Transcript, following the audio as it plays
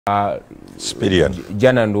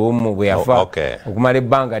jana nduumu bwe yafa okumala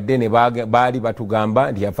ebbanga ddene baali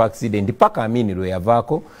batugamba nti yafa accident paka Amini lwe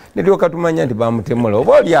yavaako ne tulyoka tumanya nti bamutemula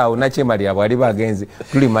oba oli awo Nakyemalira bwali bagenze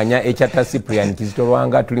tulimanya ekyatta Cyprian Kizito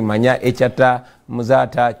Lwanga tulimanya ekyatta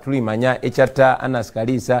Muzaata tulimanya ekyatta Anas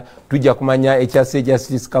Kalisa tujja kumanya ekyase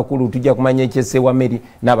Justice Kakulu tujja kumanya ekyase Wameri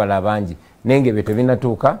n'abalala bangi nenge bye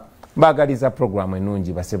tebinatuuka mbagaliza programu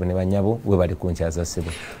ennungi basebo ne banyabo we bali ku nkyaza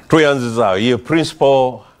ssebo tweyanziza ye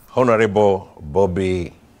Principal Honorable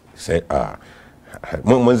Bobby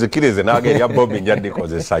mwenzikirize nage ya Bobby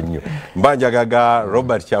njadikozesa nnyo mbanjagaga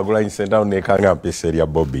Robert Kyagulanyi Ssentamu nekanga mpisa erya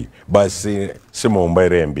Bobby basi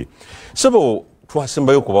simumbeera embi sebo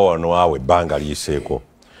twasembayo kuba wano waawe ebbanga liyiseeko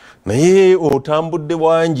naye otambudde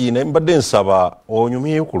bwangi naye mbadde nsaba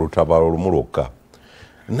onyumyeyo ku lutabalo lumu lwokka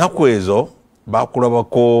nnaku ezo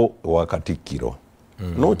bakulabako ewa Katikkiro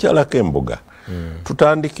n'okyalako embuga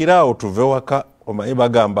tutandikira awo tuve waka omanyi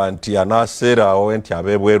bagamba nti anaaseeraawo nti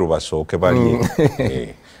ab'ebweru basooke balye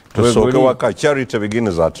tusooke waka charity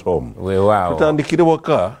begins at home tutandikire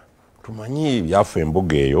waka tumanyi byaffe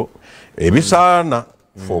embuga eyo ebisaana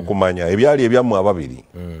fe okumanya ebyali ebyammwe ababiri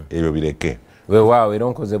ebyo bireke weewaawo era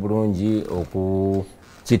onkoze bulungi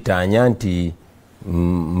okukitaanya nti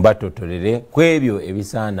mbatotolere ku ebyo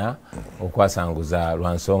ebisaana okwasanguza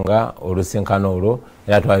lwa nsonga olusenkano olwo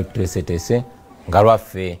era twali tuteeseteese nga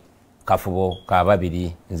lwaffe kafubo ka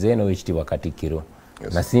babiri nze n'Oweekitiibwa Katikkiro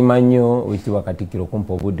nasiima nnyo Oweekitiibwa Katikkiro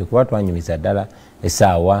kumpa obudde kuba twanyumiza ddala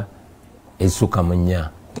essaawa ezisukka mu nnya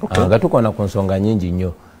nga tukona ku nsonga nnyingi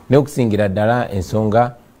nnyo n'okusingira ddala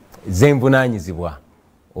ensonga z'envunaanyizibwa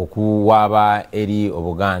okuwaaba eri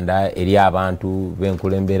Obuganda eri abantu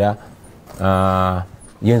b'enkulembera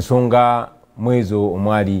yensonga mwezo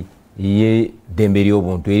omwali y'eddembe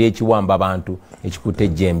ly'obuntu eri ekiwamba abantu ekikutte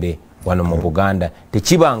ejjembe wano mu Buganda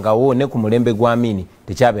tekibangawo ne ku mulembe gwa Amini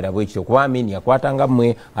tekyabeera bwe kityo kuba Amini yakwatanga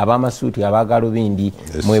mmwe ab'amasuuti abagalubindi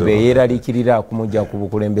mwe beyeeraliikirira kumujja ku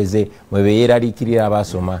bukulembeze mwe beyeeraliikirira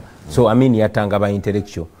abasoma so Amini yatanga ba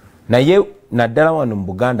intellectual naye naddala wano mu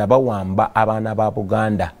Buganda bawamba abaana ba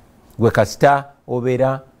Buganda gwe kasita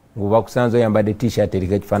obeera ng'obakusanze oyambadde t-shirt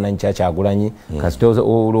eriko ekifaananyi kya Kyagulanyi kasita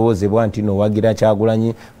olowoozebwa nti n'owagira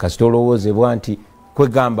Kyagulanyi kasita olowoozebwa nti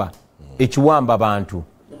kwegamba ekiwamba bantu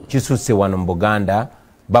kisusse wano mu Buganda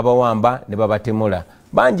babawamba ne babatemula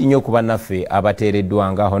bangi nnyo ku bannaffe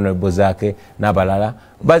abateereddwa nga Honorable Zaake n'abalala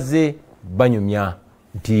bazze banyumya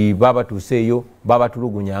nti babatuuseeyo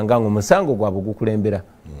babatulugunyanga ng'omusango gwabwe gukulembera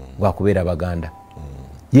gwakubeera Baganda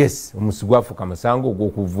yes omusi gwafuuka musango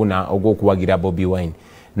ogw'okuvuna ogw'okuwagira Bobi Wine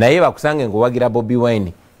naye bakusange ng'owagira Bobi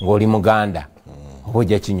Wine ng'oli Muganda oba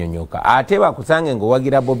ojja kinyonyoka ate bakusange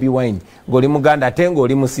ng'owagira Bobi Wine ng'oli Muganda ate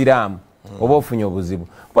ng'oli Musiraamu oba ofunye obuzibu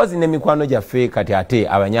pozi n'emikwano gyaffe kati ate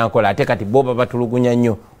abanyankola ate kati bo babatulugunya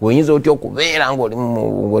nnyo oyinza otya okubeera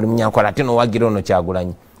ng'oli munyankola ate n'owagira ono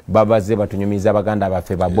Kyagulanyi babaze batunyumiza Baganda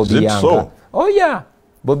baffe ba Bobi Yanga oya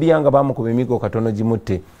Bobi Yanga bamukuba emiggo katono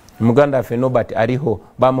gimutte Muganda affe Nobert aliho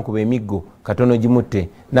bamukuba emiggo katono gimutte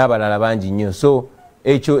n'abalala bangi nnyo so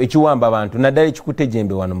ekyo ekiwamba abantu naddala ekikutte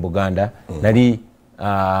ejjembe wano mu Buganda nali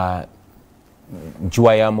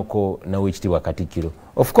nkiwayamuko n'Oweekitiibwa Katikkiro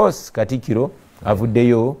of course Katikkiro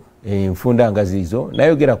avuddeyo enfunda nga ziizo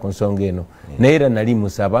nayogera ku nsonga eno naye era nali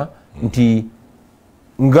musaba nti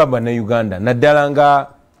nga bannayuganda naddala nga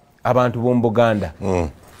abantu b'omu Buganda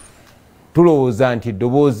tulowooza nti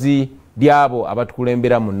eddoboozi lyabo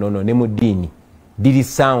abatukulembera mu nnono ne mu ddiini liri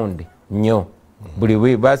sound nnyo buli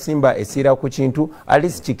bwe basimba essira ku kintu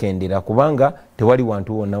alisi kikendera kubanga tewali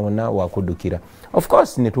wantu wonna wonna wakuddukira of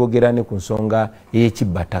course ne twogera ne ku nsonga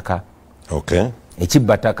ey'ekibbataka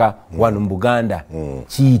ekibbataka wano mu Buganda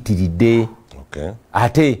kiyitiridde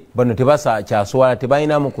ate bano tebakyasobola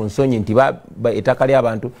tebalinamu ku nsonyi nti ettaka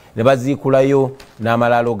ly'abantu ne baziikulayo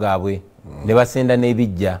n'amalaalo gaabwe ne basenda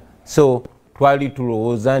n'ebijja so twali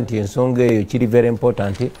tulowooza nti ensonga eyo kiri very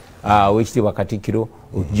important Oweekitiibwa Katikkiro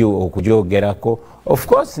okugyogerako of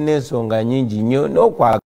course n'ensonga nnyingi nnyo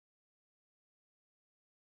n'okwagala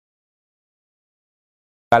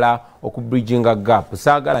okubridginga gap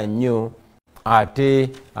saagala nnyo ate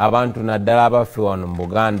abantu naddala abaffe wano mu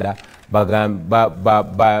Buganda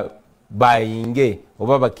bayinge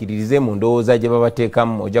oba bakkiririze mu ndowooza gye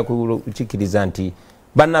babateekamu ojja kukikiriza nti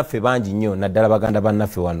bannaffe bangi nnyo naddala Baganda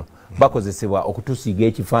bannaffe wano bakozesebwa okutusiiga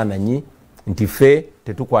ekifaananyi nti ffe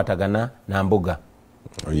tetukwatagana na mbuga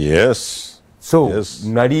so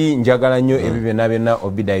nali njagala nnyo ebyo byonna byonna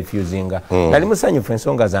obidiffusinga nali musanyufu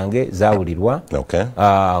ensonga zange zawulirwa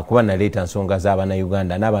kuba naleeta nsonga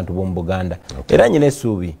z'Abannayuganda n'abantu b'omu Buganda era nyina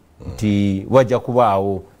essuubi nti wajja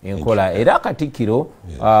kubaawo enkola era Katikkiro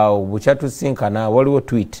bukyatusinkana waliwo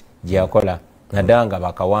tweet gye yakola naddala nga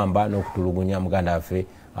bakawamba n'okutulugunya muganda waffe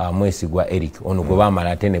Mwesigwa Eric ono gwe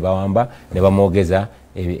baamala ate ne bawamba ne bamwogeza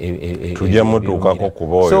tujja mutuukako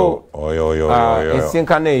kuba oyo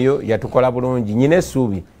ensinkano eyo yatukola bulungi. Nyina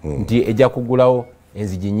essuubi nti ejja kugulawo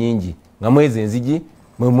enzigi nyingi nga mwezi enzigi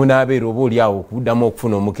mwe munaabeera oba oliawo okuddamu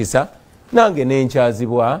okufuna omukisa. Nange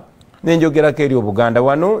nenkyazibwa nenjogerako eri Obuganda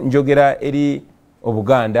wano njogera eri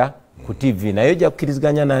Obuganda ku TV naye ojja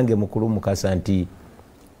kukkiriziganya nange mukulu Mukasa nti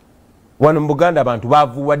wano mu Buganda abantu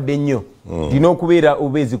bavuwadde nnyo ndina okubeera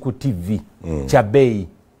obeezi ku TV kya bbeeyi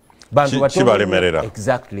kibalemerera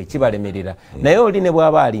exactly kibalemerera naye oli ne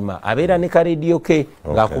bw'aba alima abeera ne kareediyo ke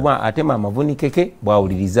ng'akuba atema amavunike ke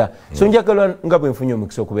bw'awuliriza. So njagala nga bwe nfunye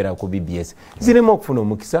omukisa okubeera ku BBS ziremu okufuna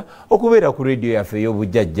omukisa okubeera ku reediyo yaffe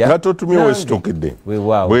ey'obujjajja nga totumye wesitokidde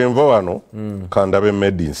bwe nva wano kandabe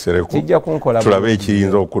made in Sereko tulabe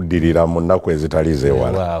ekiyinza okuddirira mu nnaku ezitali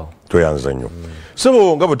zeewala toyanza nnyo.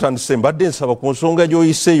 So nga butandise mbadde nsaba ku nsonga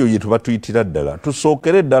gy'oyiseeyo ye tuba tuyitira ddala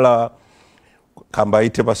tusookere ddala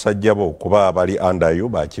kambayite basajja bo kuba abali andayo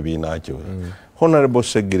bakibiina kyo Honorable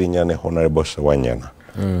Segirinya ne Honorable Sewanyana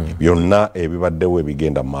byonna ebibaddewo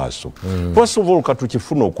ebigenda maaso. First of all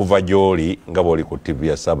katukifuna okuva gy'oli nga bw'oli ku TV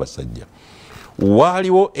ya Ssaabasajja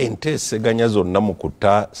waaliwo enteeseganya zonna mu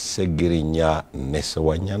kuta Segirinya ne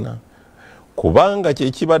Sewanyana kubanga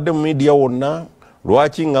kyekibadde mu media wonna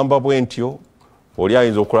lwaki ngamba bwe ntyo oli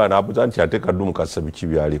ayinza okulaba n'abuuza nti ate Kaddu Mukasa biki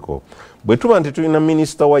byaliko bwe tuba nti tulina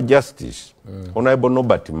Minister wa Justice Honorable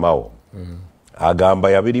Norbert Mao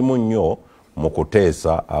agamba yabirimu nnyo mu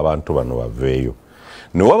kuteesa abantu bano baveeyo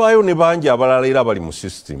ne wabaayo ne bangi abalala era bali mu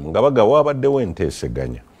system nga bagawa abaddewo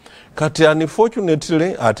enteeseganya kati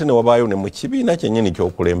unfortunately ate ne wabaayo ne mu kibiina kyennyini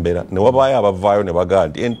ky'okulembera ne wabaayo abavaayo ne bagaa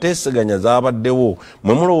nti enteeseganya zaabaddewo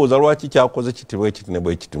mwe mulowooza lwaki kyakoze kitibwa ekiti ne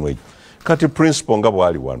bwe ekitimu eki kati principal nga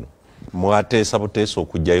bwali wano mwateesa buteesa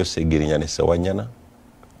okugjayo Segirinya ne Sewanyana.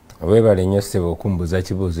 Weebale nnyo ssebo okumbuuza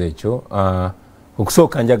kibuuzo ekyo.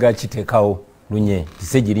 Okusooka njagala kiteekawo lunye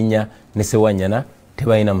Segirinya ne Sewanyana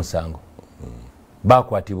tebalina musango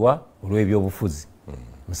baakwatibwa olw'ebyobufuzi.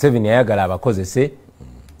 Museveni ayagala abakozese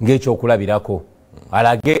ng'ekyokulabirako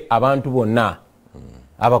alage abantu bonna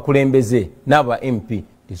abakulembeze n'aba MP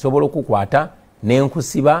lisobola okukwata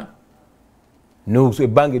n'enkusiba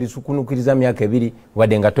ebbanga erisukunukiriza myaka 2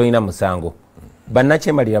 wadde nga tolina musango.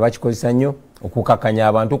 Bannakyemalira bakikozesa nnyo okukakanya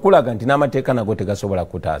abantu okulaga nti n'amateeka nago tegasobola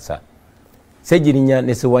kutaasa. Segirinya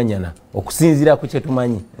ne Sewanyana okusinziira ku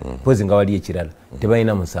kyetumanyi pozi nga wali ekirala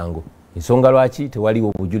tebalina musango. Ensonga lwaki tewaliwo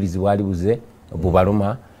obujulizi bwali buze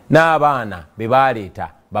bubaluma n'abaana be baaleeta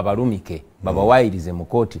babalumike babawaayirize mu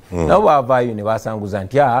kooti nabo baavaayo ne basanguza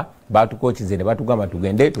nti batukokize ne batugamba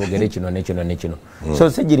tugende twogere kino ne kino ne kino. So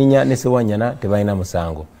Segirinya ne Sewanyana tebalina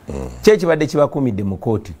musango. Kyekibadde kibakumidde mu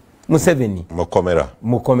kooti Museveni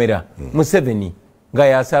mukomera Museveni nga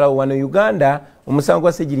yasalawo wano Uganda omusango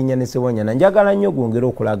wa Segirinya ne Sewanyana njagala nnyo gwongera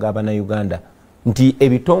okulaga Abannayuganda nti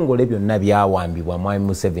ebitongole byonna byawambibwa Mwami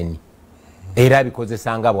Museveni era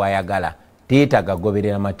bikozesanga bw'ayagala teetaaga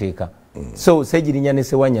goberera mateeka. So Segirinya ne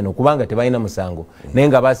Sewanyana okubanga tebalina musango naye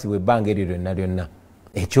nga baasibwa ebbanga eryo lyonna lyonna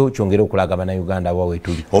ekyo kyongera okulaga Bannayuganda wawe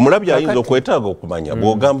tuli. Omulabyi ayinza okwetaaga okumanya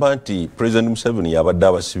bw'ogamba nti President Museveni yabadde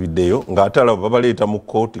abasibiddeyo ng'ate alaba babaleeta mu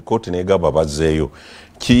kooti negamba bazzeeyo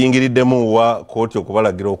kiyingiriddemu wa kooti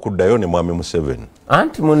okubalagira okuddayo ne Mwami Museveni.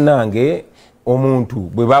 Anti munnange omuntu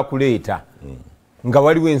bwe bakuleeta nga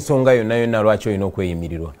waliwo ensonga yonna yonna lwaki olina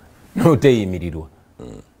okweyimirirwa n'oteyimirirwa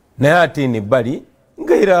naye ate nebbali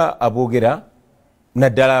ngaera aboogera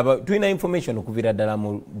naddala tulina information okuviira ddala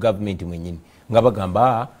mu gavumenti mwenyini nga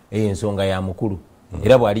bagamba ensonga ya mukulu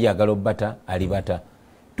era bw'ali yagala obbata alibata.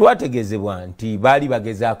 Twategeezebwa nti baali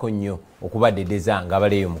bagezaako nnyo okubadedeza nga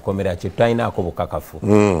baleeyo mukomera kye tutalinaako bukakafu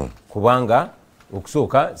kubanga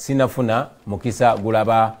okusooka sinafuna mukisa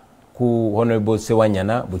gulaba ku Honorable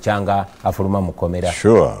Sewanyana bukyanga afuluma mukomera.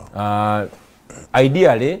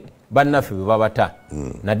 Ideally bannaffe bwe babata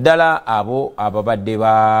naddala abo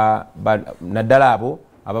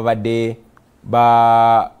ababadde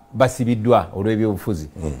basibiddwa olw'ebyobufuzi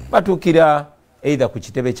batuukira either ku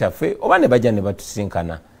kitebe kyaffe oba ne bajja ne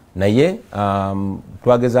batusinkana naye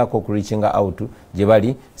twagezaako okureachinga out gye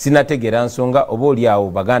bali sinategeera nsonga oba oliawo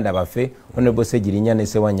baganda baffe Honorable Segirinya ne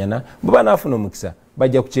Sewanyana bwe banaafuna omukisa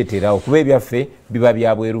bajja kukyeteerawo kuba ebyaffe biba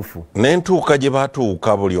bya bwerufu. N'entuuka gye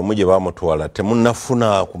baatuuka buli omu gye baamutwala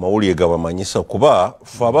temunnafuna ku mawulire gabamanyisa kuba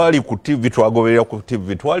ffe abaali ku TV twagoberera ku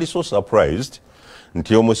TV twali so surprised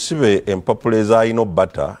nti omusibe empapula ez'alina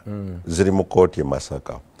obbata ziri mu kooti e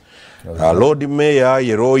Masaka Lord Mayor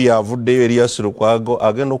yeroya avuddeyo Erias Lukwago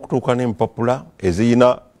agenda okutuuka n'empapula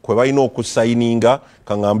eziyina kwe balina okusayininga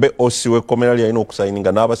kaŋŋambe osi w'ekkomera lyalina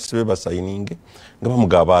okusayininga n'abasibe basayininge nga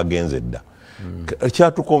bamugaba agenze dda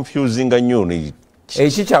kyatu confusinga nnyo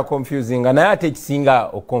eki kya confusinga naye ate ekisinga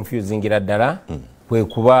oconfusingira ddala kwe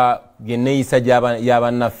kuba byenneeyisa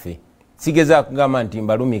y'abannaffe sigeza kugamba nti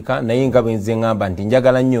mbalumika naye nga bwenze ŋŋamba nti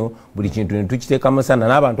njagala nnyo buli kintu ne tukiteeka musana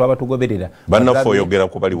n'abantu abatugoberera bannaffe oyogera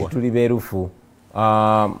ku baliwa tuli beerufu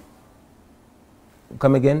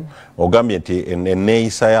come again ogambye nti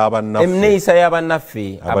enneeyisa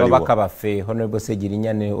y'abannaffe ababaka baffe Honorable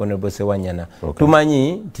Segirinya ne Honorable Sewanyana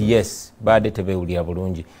tumanyi nti yes baadde tebewulira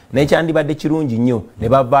bulungi naye kyandibadde kirungi nnyo ne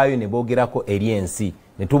bavaayo ne boogerako eri ensi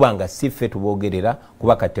ne tubanga si ffe tuboogerera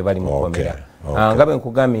kuba kati tebali mu kkomera nga bwe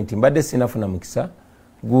nkugambye nti mbadde sinafuna mukisa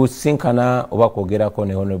gusinkana oba kwogerako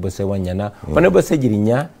ne Honorable Sewanyana Honorable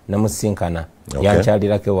Segirinya namusinkana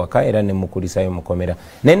yankyalirako ewaka era ne mukulisayo mukomera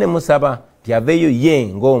naye ne musaba nti aveeyo ye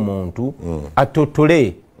ng'omuntu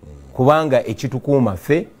atotole kubanga ekitukuuma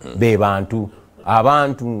ffe be bantu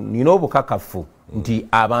abantu nina obukakafu nti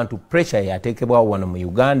abantu pressure yateekebwawo wano mu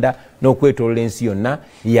Uganda n'okwetolola ensi yonna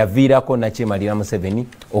yaviirako Nakyemalira Museveni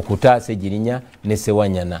okuta Segirinya ne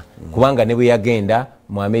Sewanyana kubanga ne bwe yagenda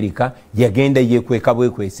mu America yagenda yekweka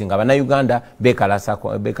bwekwesi nga bannayuganda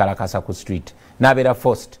bekalakasa ku street n'abeera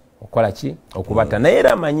forced okukola ki okubata naye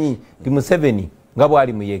era amanyi nti Museveni nga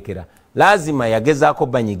bw'ali muyeekera lazima yagezaako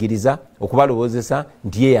banyigiriza okubalowoozesa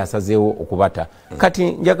nti ye yasazeewo okubata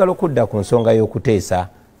kati njagala okudda ku nsonga y'okuteesa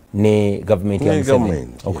ne gavumenti ya Museveni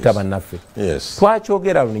okutaba naffe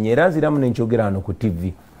twakyogera luninye era nziramu nenkyogera wano ku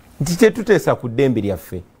TV nti tetuteesa ku ddembe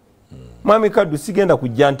lyaffe mwami Kaddu sigenda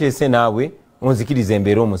kujja nteese naawe onzikiriza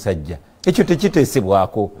embeera omusajja ekyo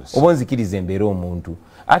tekiteesebwako oba onzikiriza embeera omuntu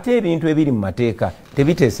ate ebintu ebiri mu mateeka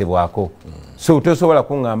tebiteesebwako so tosobola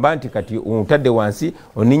kuŋŋamba nti kati ontadde wansi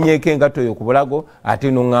oninyeeko engatto yo ku bulago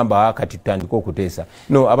ate noŋŋamba kati tutandika okuteesa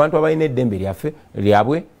no abantu abalina eddembe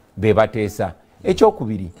lyabwe be bateesa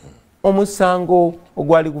ekyokubiri omusango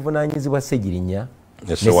ogwali guvunaanyizibwa Segirinya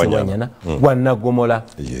ne Sewanyana gwa Nnagomola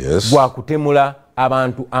gwakutemula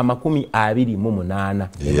abantu 28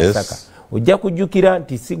 Masaka ojja kujjukira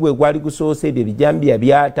nti si gwe gwali gusoose ebyo ebijambiya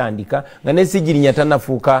byatandika nga ne Segirinya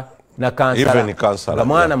tanafuuka na kansala nga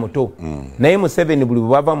mwana muto naye Museveni buli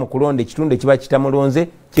bwava mu kulonda ekitundu ekiba kitamulonze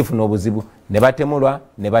kifuna obuzibu ne batemulwa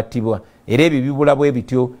ne battibwa era ebyo bibula bwe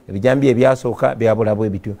bityo ebijambiya ebyasooka byabula bwe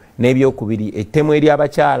bityo n'ebyokubiri ettemu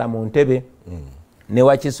ery'abakyala mu Ntebe ne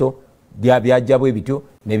Wakiso byajja bwe bityo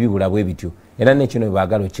ne bibula bwe bityo era nekino bwe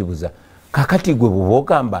baagala okibuza kakati gwe bw'oba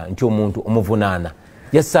ogamba nti omuntu omuvunaana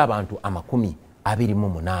yasse abantu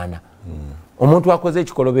 28 omuntu akoze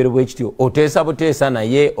ekikolobero bwe kityo oteesa buteesa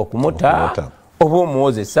naye okumuta oba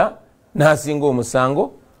omuwozesa n'asinga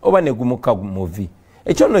omusango oba ne gumuka muvi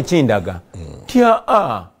ekyo nno kindaga tya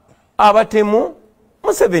abatemu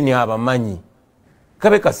Museveni abamanyi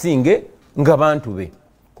kabe kasinge nga bantu be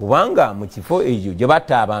kubanga mu kifo ekyo gye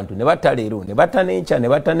batta abantu ne batta leero ne batta n'enkya ne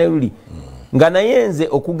batta ne luli nga naye nze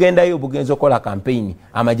okugendayo obugenzi okola kampeyini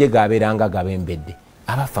amagye gabeeranga gabembedde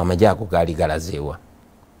abafe amagye ago gaali galazeewa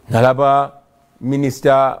nalaba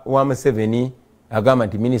minisita wa Museveni agamba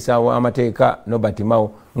nti minisita w'amateeka Nobert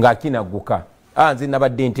Mao ng'akinagguka nze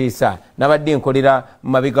nabadde nteesa nabadde nkolera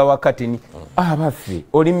mabega wa kateni abaffe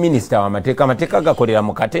oli minisita w'amateeka amateeka gakolera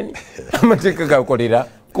mu kateni amateeka gakolera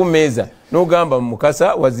ku mmeeza n'ogamba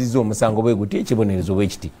Mukasa wazizza omusango bwe guti ekibonerezo bwe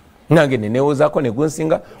kiti nange ne neewozaako ne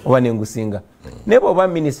gunsinga oba ne ngusinga naye bw'oba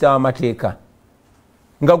minisita w'amateeka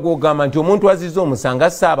nga gw'ogamba nti omuntu azizza omusango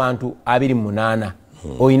asse abantu 28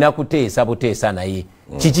 olina kuteesa buteesa naye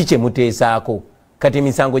kiki kye muteesaako kati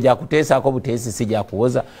emisango gya kuteesaako buteesi si gya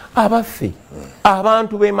kuwoza abaffe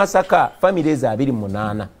abantu b'e Masaka famire ezo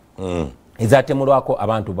 28 ezatemulwako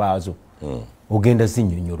abantu baazo ogenda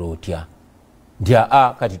zinnyonnyola otya nti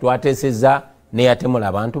kati twateesezza neyatemula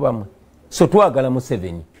abantu bamwe so twagala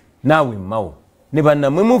Museveni naawe Mao ne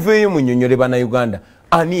bannamwe muveeyo munnyonnyole bannayuganda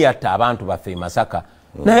ani yatta abantu baffe e Masaka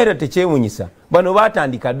naye era tekyewunyisa bano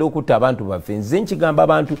batandika dde okutta abantu baffe nze nkigamba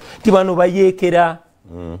abantu ti bano bayeekera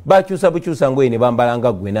bakyusa bukyusa ngoye ne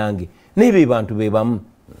bambalanga ggwe nange naye be bantu be bamu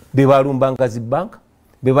be balumbanga zibbanka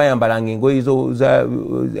be bayambalanga engoye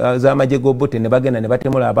z'amagye g'obote ne bagenda ne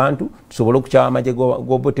batemula abantu tusobole okukyawa amagye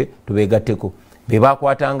g'obote tubeegatteko be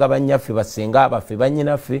bakwatanga bannyaffe bassenga abaffe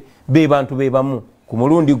bannyinaffe be bantu be bamu ku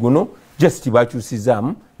mulundi guno just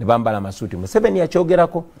bakyusizaamu ne bambala amasuuti Museveni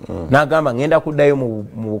yakyogerako n'agamba ngenda kuddayo mu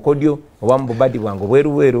bukodyo oba mu bubadi bwange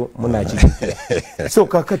obweruweero munakijjukira so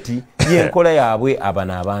kakati yenkola yaabwe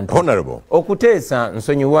abana abantu okuteesa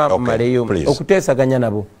nsonyiwa maleyo okuteesaganya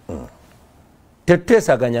nabo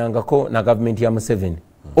tetuteesaganyangako na gavumenti ya Museveni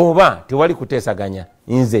oba tewali kuteesaganya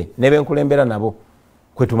nze ne benkulembera nabo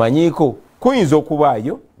kwe tumanyiiko kuyinza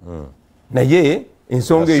okubaayo naye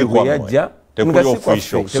ensonga eyo bwe yajja tekuli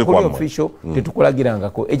official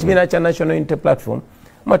tetukulagirangako ekibiina kya National Unity Platform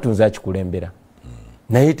Matunzi akikulembera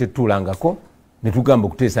naye tetutuulangako ne tugamba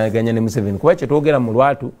okuteesaganya ne Museveni kuba kyetwogera mu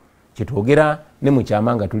lwatu kyetwogera ne mu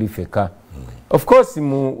kyama nga tuli feka of course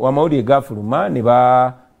mu amawulire gafuluma ne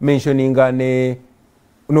ba mentioninga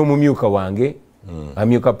n'omumyuka wange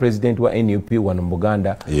amyuka president wa NUP wano mu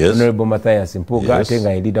Buganda Honorable Mathias Mpuga ate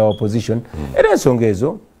nga ye leader wa opposition era ensonga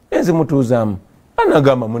ezo enzimutuuzaamu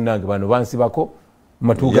anagamba munnange bano bansibako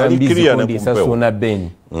matuga mbizi kundi sasona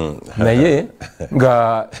beni naye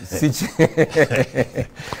nga sichi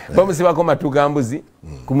bamusibako matuga mbuzi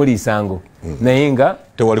kumuli isango naye nga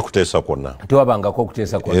tewali kuteesa kwonna tewabangako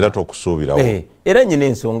okuteesa kwonna era tokusuubirawo era nyina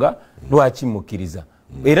ensonga lwaki mukkiriza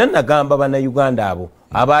era nagamba bannayuganda abo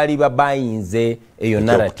abaali babayinze eyo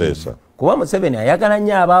narrative kuba Museveni ayagala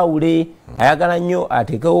nnyo abaawule ayagala nnyo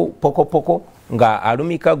ateekewo pokopoko nga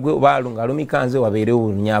alumika gwe oba nga alumika nze wabeerewo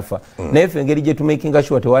olunyafa naye ffe engeri gye tumakinga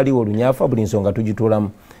sure tewaliwo olunyafa buli nsonga tugituulamu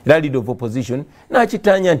era leader of opposition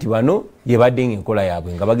nakitanya nti bano yebadde ng'enkola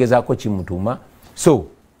yaabwe nga bagezaako kimutuuma so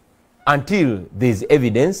until there is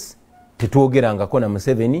evidence tetwogerangako na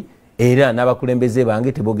Museveni era n'abakulembeze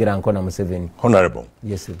bange tebogerangako na Museveni. Honorable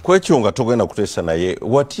kwekyo nga togenda kuteesa naye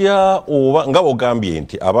watya oba nga ogambye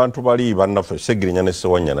nti abantu bali bannaffe Segirinya ne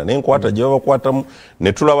Sewanyana n'enkwata gye babakwatamu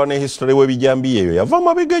ne tulaba ne history w'ebijambi eyo yava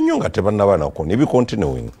mabega nnyo nga tebannabanako ne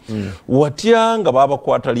bicontinuing watya nga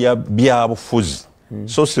babakwata lya byabufuzi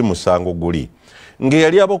so si musango guli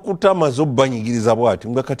ng'eyali abakuta amaze obbanyigiriza bw'ati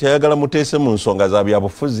nga kati ayagala muteese mu nsonga za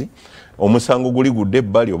byabufuzi omusango guli gudde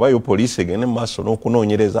ebbali obayo poliisi egende mu maaso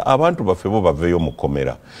n'okunoonyereza abantu baffe bo baveeyo mu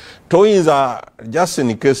kkomera toyinza just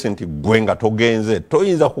in case nti gwe nga togenze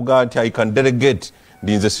toyinza kugamba nti I can delegate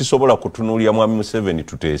ndinze sisobola kutunuulira mwami Museveni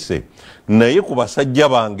tuteese naye ku basajja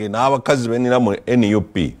bange n'abakazi benina mu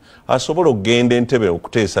NUP asobola okugenda entebe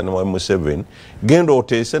okuteesa ne mwami Museveni genda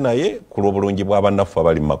oteese naye ku lw'obulungi bw'abannaffe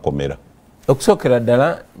abali mu makomera. Okusookera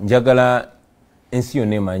ddala njagala ensi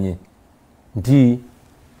yonna emanye nti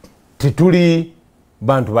tetuli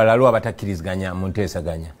bantu balalo abatakkiriziganya mu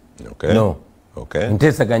nteesaganya no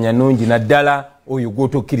nteesaganya nungi naddala oyo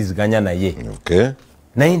gw'otokkiriziganya naye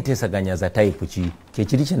naye nteesaganya za type ki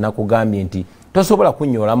kyekiri kye nakugambye nti tosobola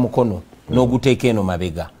kunnyola mukono n'oguteeka eno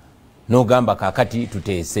mabega n'ogamba kaakati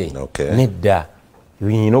tuteese nedda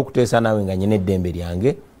nyina okuteesa naawe nga nyina eddembe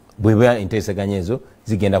lyange bweba enteesaganya ezo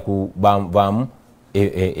zigenda kubaamu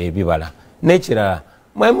ebibala n'ekirala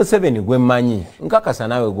mwami Museveni gwe mmanyi nkakasa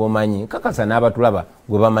naawe gw'omanyi nkakasa n'abatulaba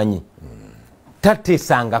gwe bamanyi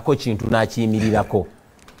tateesangako kintu n'akiyimirirako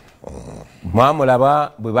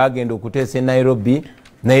mwamulaba bwe bagenda okuteesa e Nairobi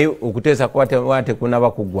naye okuteesa kwate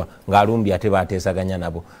kunaba kuggwa ng'alumbi ate bateesaganya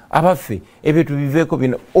nabo abaffe ebyo tubiveeko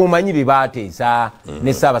bino omanyi bye baateesa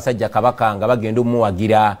ne Ssaabasajja Kabaka nga bagenda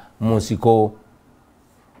omuwagira mu nsiko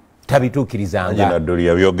tabituukirizanga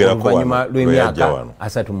oluvannyuma lw'emyaka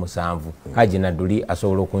 37 Haji Nadduli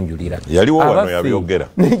asobola okunjulira yaliwo wano yabyogera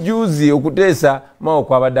ne juzi okuteesa Mao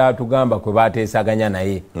kwabadde atugamba kwe bateesaganya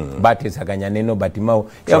naye bateesaganya ne Nobert Mao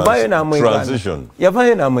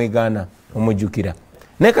yavaayo n'amwegaana omujjukira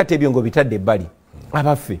naye kati ebyo ngo bitadde ebbali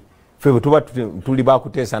abaffe ffe bwe tuba tuli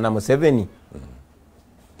bakuteesa na Museveni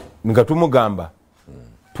nga tumugamba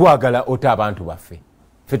twagala ota abantu baffe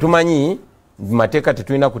ffe tumanyi mateeka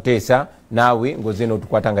tetulina kuteesa naawe ngoze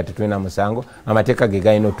n'otukwata nga tetulina musango amateeka ge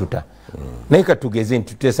galina otuta naye katugeze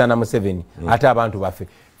nti tuteesa na Museveni ate abantu baffe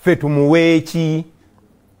ffe tumuweeki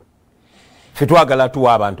ffe twagala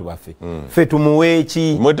tuwa abantu baffe ffe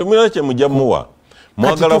tumuweeki mwetemira kye mujja muwa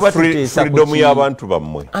mwagala freedom y'abantu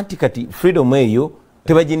bammwe anti kati freedom eyo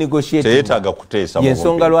teyeetaaga kuteesa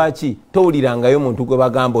yensonga lwaki towulirangayo muntu gwe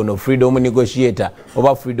bagamba ono freedom negotiator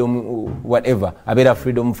oba freedom whatever abeera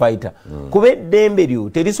freedom fighter kuba eddembe lyo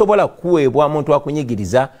terisobola kuweebwa muntu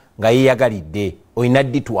akunyigiriza nga yeeyagalidde olina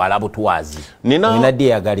dditwala butwazi olina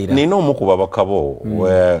ddeyagalira nina omukuba bakabo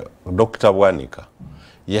Dr. Bwanika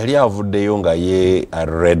yali avuddeyo nga ye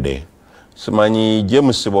arede simanyi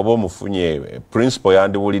James bw'oba omufunye principal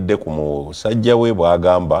yandiwulidde ku musajja we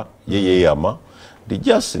bw'agamba ye yeeyama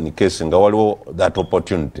just in case nga waliwo that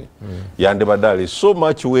opportunity yandibadde ali so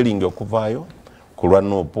much willing okuvaayo ku lwa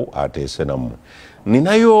Nuupu ateese nammwe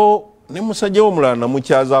ninayo ne musajja w'omulala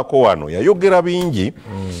namukyazaako wano yayogera bingi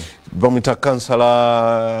bamwita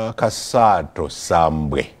kansala Kasaato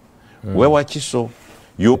Sambwe wewakiso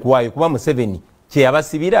yokuwaayo kuba Museveni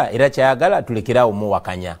kyeyabasibira era kyayagala tulekerawo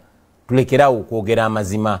muwakanya tulekerawo okwogera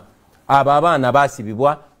amazima abo abaana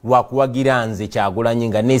baasibibwa lwakuwagira nze Kyagulanyi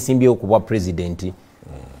nga nesimbyewo ku bwa president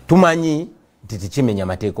tumanyi nti tekimenya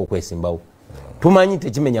mateeka okwesimbawo tumanyi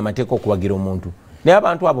tekimenya mateeka okuwagira omuntu naye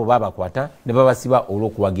abantu abo babakwata ne babasiba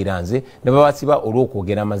olw'okuwagira nze ne babasiba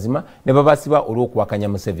olw'okwogera amazima ne babasiba olw'okuwakanya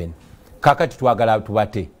Museveni kakati twagala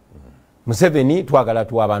tubate Museveni twagala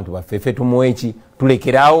tuwa abantu baffe ffe tumuwe eki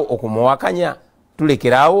tulekeraawo okumuwakanya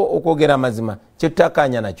tulekeraawo okwogera amazima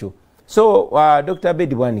kyetutakanya nakyo so Dr.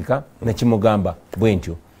 Bedi Bwanika nakimugamba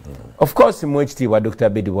bwentyo of course mwekitiibwa Dr.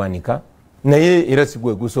 Bedi Bwanika naye era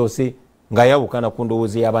sigwe gusoose nga yawukana ku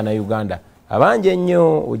ndowooza y'abaana Uganda abangi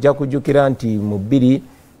ennyo ojja kujjukira nti mu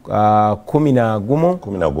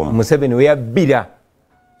 2011 Museveni we yabbira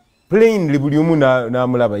plainly buli omu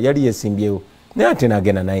n'amulaba yali yesimbyewo naye ate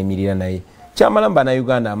n'agenda n'ayimirira naye kyamala mu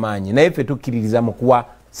Bannayuganda amaanyi naye ffe tukkiririza mu kuwa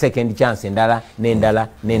second chance endala n'endala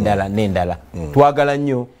twagala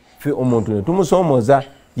nnyo ffe omuntu ne tumusoomooza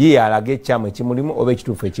ye alaga ekyamu ekimulimu oba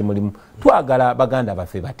ekituufu ekimulimu twagala baganda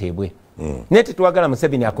baffe bateebwe naye tetwagala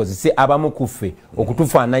Museveni akozese abamu ku ffe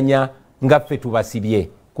okutufaananya nga ffe tubasibye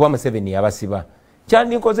kuba Museveni yabasiba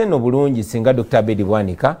kyandinkoze nno bulungi singa Dr. Bedi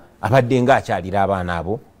Bwanika abadde nga akyalira abaana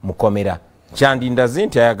abo mukomera kyandindaze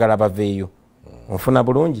nti ayagala baveeyo onfuna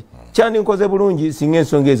bulungi kyandinkoze bulungi singa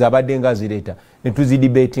ensonga ezo abadde nga azireeta ne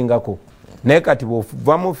tuzidibetingako naye kati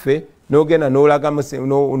bw'ova mu ffe n'ogenda n'olaga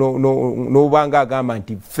n'obanga agamba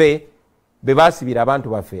nti ffe be baasibira abantu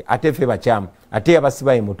baffe ate ffe bakyamu ate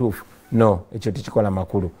yabasibaye mutuufu no ekyo tekikola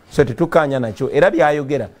makulu so tetukkaanya nakyo era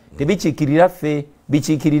byayogera tebikiikirira ffe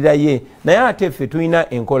bikiikirira ye naye ate ffe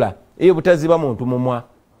tulina enkola eyo butaziba muntu mumwa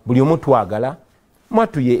buli omu twagala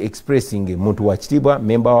mwatuye expressing muntu wa kitiibwa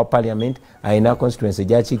member wa parliament ayina constituency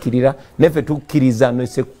gyakiikirira neffe tukkiriza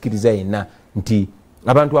nesekukkiriza yenna nti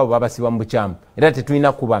abantu abo babasiba mu bukyamu era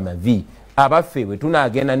tetulina kuba amavi abaffe bwe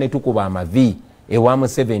tunaagenda ne tukuba amavi ewa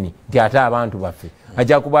Museveni nti ate abantu baffe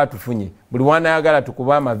ajja kuba atufunye buli wanayagala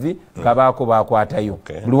tukuba amavi ng'abaako bakwatayo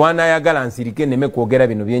buli wanayagala nsirike neme kwogera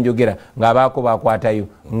bino byenjogera ng'abaako bakwatayo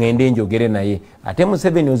ngende njogere naye ate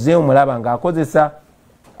Museveni ozeeyo mulaba ng'akozesa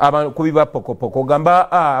kubiba pokopoko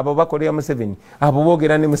gamba abo bakolera Museveni abo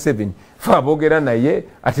boogera ne Museveni fe aboogera naye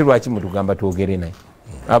ate lwaki mutugamba twogere naye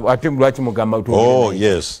ate lwaki mugamba twogere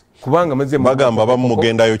yes kubanga maze bagamba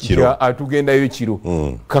bamugendayo kiro atugendayo kiro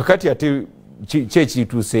kakati ate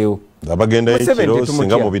kyekituuseewo abagendayo kiro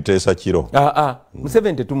singa mubiteesa kiro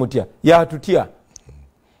Museveni tetumutya yatutya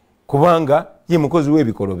kubanga ye mukozi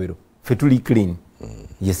w'ebikolobero ffe tuli clean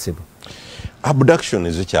yesebo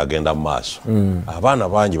abduction zikyagenda mu maaso abaana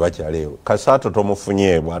bangi bakyaleewo kasaato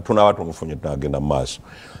tomufunye bwatunaba tumufunye tunagenda mu maaso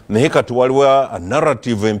naye kati waliwo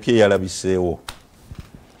narrative empya eyalabiseewo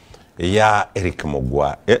eya Eric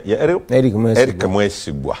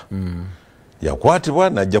Mwesigwa yakwatibwa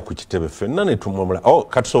najja ku kitebe ffenna ne tumwomula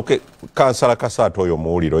katusooke kansala kasaato oyo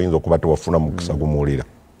muwulire oyinza okuba tewafuna mukisa gumuwulira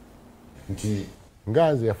nti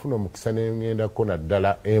nganze yafuna omukisa nengendako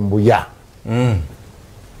naddala embuya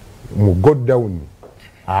mu godown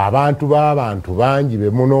abantu b'abantu bangi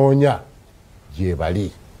bemunoonya gye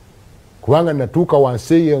bali kubanga natuuka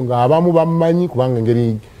wansi eyo ng'abamu bammanyi kubanga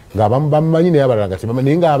engeri ng'abamu bammanyi naye abalala nga tebamanyi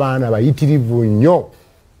naye ng'abaana bayitirivu nnyo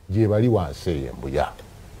gye bali wansi eyo embuya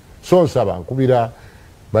so nsaba nkubira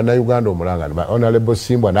Bannayuganda omulanga Honorable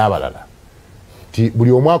Simbwa n'abalala ti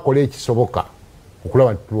buli omu akola ekisoboka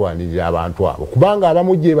okulaba nti tulwanirira abantu abo kubanga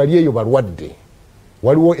abamu gye bali eyo balwadde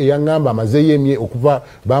waliwo eyaŋŋamba amazeeyo emye okuva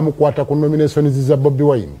bamukwata ku nominations za Bobi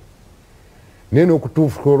Wine naye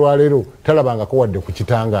n'okutuufu olwaleero talabangako wadde ku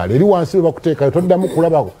kitangaala eri wansi we bakuteekayo toddamu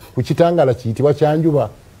kulaba ku kitangaala kiyitibwa kyanjuba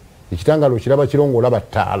ekitangaala okiraba kiro ng'olaba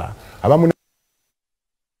ttaala abamu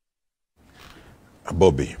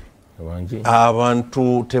Bobi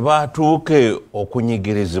abantu tebatuuke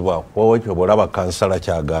okunyigirizibwa kwekyo bwolaba kansala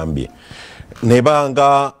kyagambye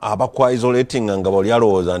nebanga abakwa isolating nga bali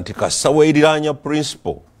alowooza nti kasaweeriranya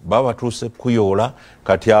principle baba batuuse kuyoola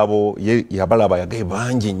kati abo yabalaba yagaye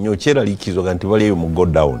bangi nnyo kyeraliikizwa nti bali eyo mu go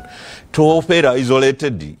down tofeera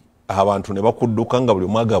isolated abantu ne bakudduka nga buli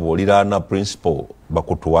omu agaba oliraana principle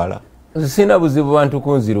bakutwala sina buzibu bantu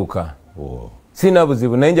kunziruka sina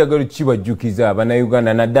buzibu naye njagala kibajjukiza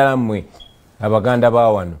Abannayuganda naddala mmwe Abaganda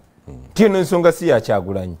ba wano tino ensonga si ya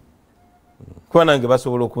Kyagulanyi kuba nange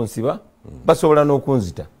basobola okunsiba basobola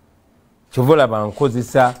n'okunzita kyova olaba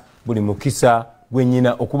nkozesa buli mukisa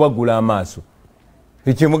gwennyina okubagula amaaso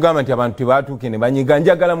ekyemugamba nti abantu tebatuuke ne banyiga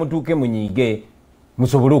njagala mutuuke munyiige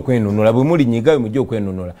musobole okwenunula bwe muli nyiga mujje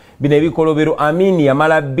okwenunula bino ebikolobero Amini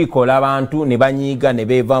yamala bikola abantu ne banyiiga ne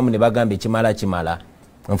beevaamu ne bagamba ekimala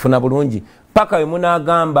nfuna bulungi paka we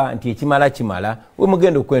munagamba nti ekimala kimala we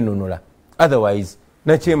mugenda okwenunula otherwise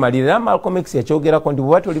nakyemalira Malcolm X yakyogerako nti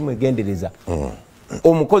bweba toli mwegendereza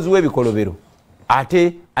omukozi w'ebikolobero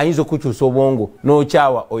ate ayinza okukyusa obwongo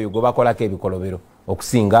n'okyawa oyo gwe bakolako ebikolobero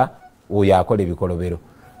okusinga oyo akola ebikolobero.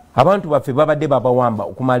 Abantu baffe babadde babawamba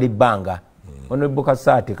okumala ebbanga. Honorable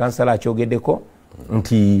Kasate kansala akyogeddeko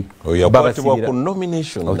nti yakwatibwa ku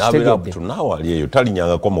nomination n'abeera up to now ali eyo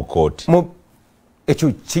talinyangako mu kooti.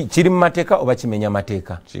 Ekyo kiri mu mateeka oba kimenya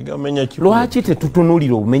mateeka? Kigamenya kikulu. Lwaki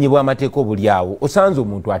tetutunuulira obumenyi bw'amateeka obuli awo? Osanze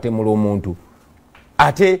omuntu atemula omuntu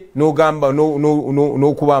ate n'ogamba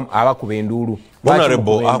n'okuba abakuba enduulu.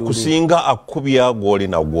 Honorable akusinga akubya gw'oli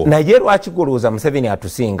nagwo. Naye lwaki golowooza Museveni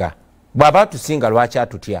atusinga? Bw'aba atusinga lwaki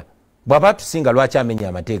atutya? Bw'aba atusinga lwaki amenya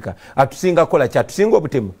amateeka? Atusinga kola ki? Atusinga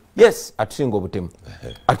obutemu? Yes, atusinga obutemu.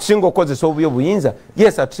 Atusinga okukozesa obubi obuyinza?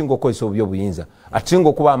 Yes, atusinga okukozesa obubi obuyinza. Atusinga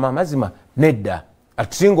okuba amazima? Nedda.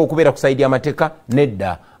 Atusinga okubeera ku sayidi y'amateeka?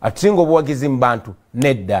 Nedda. Atusinga obuwagizi mu bantu?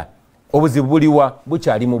 Nedda. Obuzibu buliwa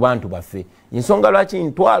bukyali mu bantu baffe. Ensonga lwaki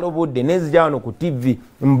ntwala obudde nezija wano ku TV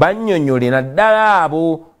mbannyonnyole naddala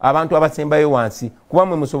abo abantu abasembayo wansi kuba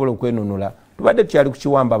mwe musobola okwenunula. Tubadde tukyali ku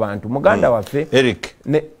kiwamba bantu muganda waffe Eric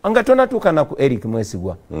nga tonatuuka naku Eric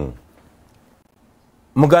Mwesigwa.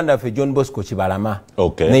 Muganda waffe John Bosco Kibalama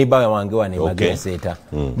neiba wange wane Magenseeta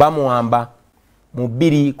bamuwamba mu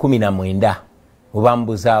 2019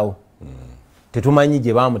 obambuzaawo. Tetumanyi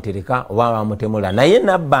gye bamutereka oba bamutemula naye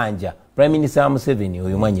nabbanja Prime Minister Museveni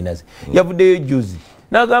oyo mwanyinaze yavuddeyo juzi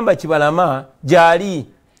n'agamba Kibalama gyali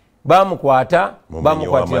bamukwata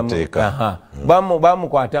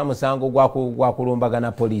bamukwata musango gwa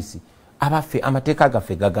kulumbagana polisi. Abaffe amateeka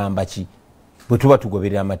gaffe gagamba ki bwe tuba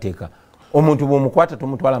tugoberera amateeka? Omuntu bw'omukwata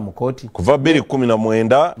tumutwala mu kooti. Kuva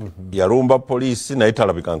 2019 yalumba polisi naye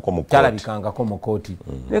talabikangako mu kooti.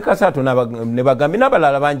 Ne Kasaato ne bagambi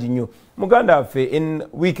n'abalala bangi nnyo. Muganda waffe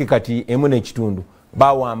wiiki kati emu n'ekitundu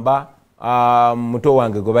bawamba muto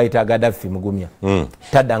wange gwe bayita Gaddafi Mugumya.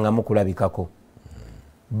 Taddangamu kulabikako.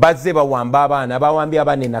 Bazze bawamba abaana bawambye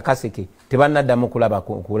abaana Nakaseke tebannaddamu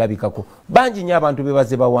kulabikako. Bangi nnyo abantu be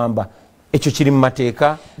bazze bawamba. Ekyo kiri mu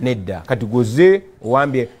mateeka? Nedda. Kati goze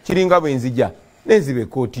owambye kiringa bwe nzija nenzibe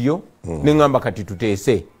kootiyo neŋŋamba kati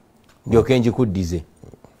tuteese ndyoke njikuddize.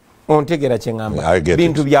 Ontegera kye ŋŋamba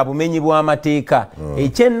bintu bya bumenyi bw'amateeka.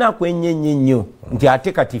 Ekyennaku ennyo nnyo nti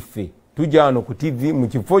ate kati ffe tujja wano ku TV mu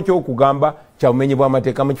kifo ky'okugamba kya bumenyi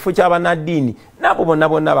bw'amateeka mu kifo ky'abannaddiini nabo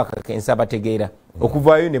bonna bakakensa bategeera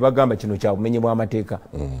okuvaayo ne bagamba kino kya bumenyi bw'amateeka.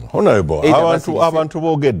 Honorable abantu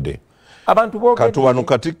boogedde kati wano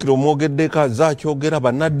Katikkiro mwogeddeko azaakyogera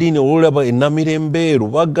bannaddiini olulaba ennamirembe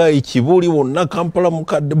Lubaga Ekibuli wonna Kampala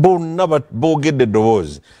mukadde bonna boogedde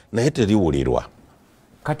eddoboozi naye teriwulirwa.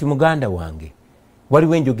 Kati muganda wange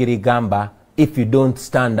waliwo enjogera egamba if you don't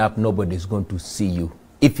stand up nobody is going to see you,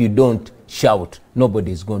 if you don't shout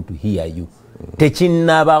nobody is going to hear you.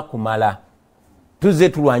 Tekinnaba kumala. Tuze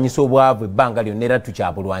tulwanyisa obwavu ebbanga lyonna era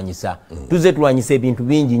tukyabulwanyisa. Tuze tulwanyisa ebintu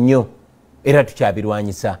bingi nnyo era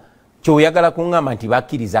tukyabirwanyisa. Kyoyagala kuŋŋamba nti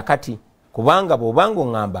bakkiriza kati kubanga bw'obanga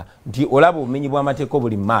oŋŋamba nti olaba obumenyi bw'amateeka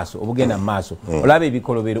obuli mu maaso obugenda mu maaso olaba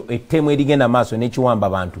ebikolobero ettemu erigenda mu maaso n'ekiwamba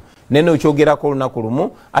abantu nene okyogerako olunaku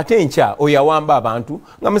lumu ate enkya oyawamba abantu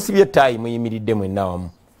nga musibye ettaayi muyimiridde mwenna wamu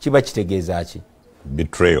kiba kitegeeza ki?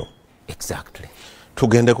 Betrayal. Exactly.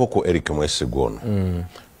 Tugendeko ku Eric Mwesigwa ono.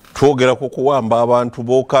 Twogerako kuwamba abantu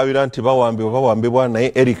bookabira nti bawambibwa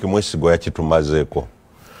naye Eric Mwesigwa yakitumazeeko.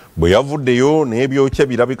 Bwe yavuddeyo n'ebyokya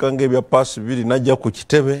birabika ng'ebya paasi 2 najja ku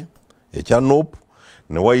kitebe ekya NUP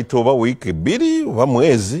ne wayita oba wiiki 2 oba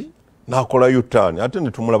mwezi n'akola U-turn ate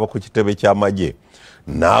ne tumulaba ku kitebe ky'amagye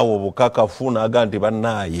naawe obukakafu n'aga nti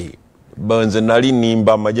bannaaye nze nali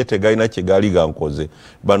nimba amagye tegalina kye gaali gankoze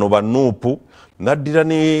bano ba NUP naddira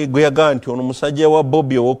ne gwe yaga nti ono musajja wa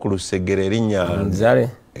Bobby ow'oku Lusegere erinnya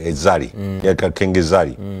Zali yakakenge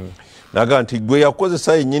Zali naga nti gwe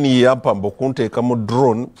yakozesa yennyini yampamba okunteeka mu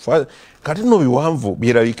drone kati no biwanvu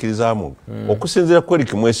byeraliikirizaamu okusinziira ku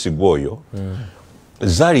Eric Mwesigwa oyo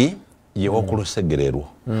Zali ye w'oku Lusegererwa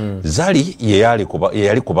Zali ye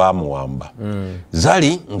yali kubaamuwamba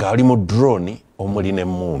Zali ng'ali mu drone omuli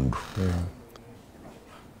n'emmundu.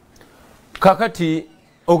 Kakati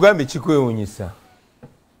ogambe kikwewuunyisa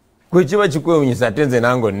gwe kiba kikwewuunyisa ate nze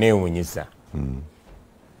nange onneewuunyisa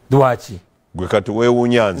lwaki? Gwe kati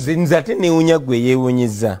weewuunya nze ate neewuunya gwe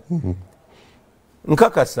yeewuunyiza.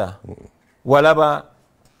 Nkakasa walaba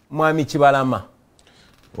mwami Kibalama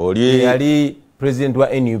yali president wa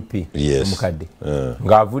NUP omukadde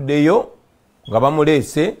ng'avuddeyo nga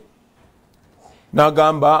bamuleese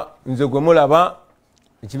n'agamba nze gwe mulaba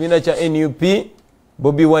ekibiina kya NUP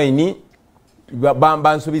Bobi Wine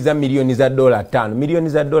bansubiza $5 million, $5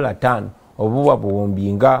 million obuwa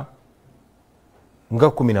buwumbi nga nga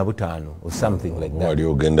 15 or something like that. Wali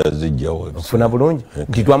ogenda zijjawo. Funa bulungi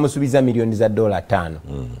nti twamusubiza milioni za $5.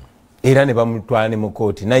 Era ne bamutwala ne mu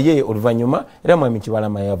kooti naye oluvannyuma era Mwami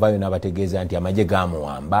Kibalama yavaayo n'abategeeza nti amagye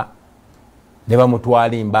gaamuwamba ne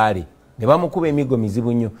bamutwala embaale ne bamukuba emigo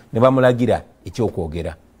mizibu nnyo ne bamulagira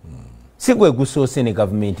ekyokwogera. Si gwe gusoose ne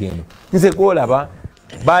gavumenti eno nze gwolaba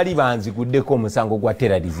baali banziguddeko omusango gwa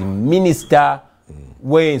terrorism. Minisita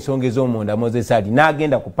w'ensonga ez'omunda Moses Ali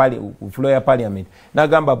n'agenda ku floor ya parliament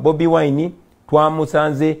n'agamba Bobi Wine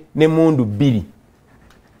twamusanze n'emmundu 2.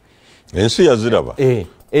 Ensi yaziraba.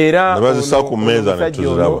 Era nebazisa ku mmeeza ne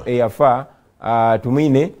tuziraba. Eyafa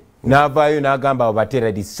Tumine n'avaayo n'agamba abo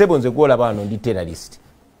baterrorist. Sebo nze gwolaba wano ndi terrorist.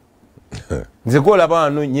 Nze gwolaba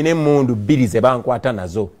wano nyina emmundu 2 ze bankwata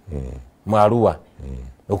nazo mu Arua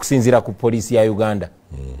okusinziira ku poliisi ya Uganda.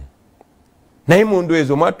 Naye mundu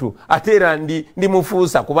ezo mwatu ate era ndi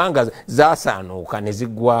mufuusa kubanga zasaanuuka ne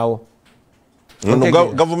ziggwawo.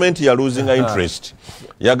 Government ya losing interest.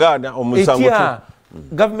 Yagana omusango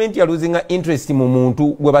government ya losing interest mu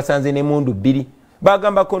muntu gwe basanze ne mundu 2.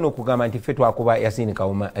 Bagamba kono kugamba nti ffe twakuba Yasini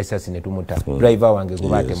Kawuma assassinate tumuta driver wange gwe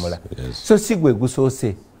batemula. So sigwe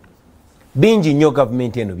gusoose. Bingi nnyo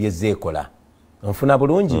government eno byezeekola. Nfuna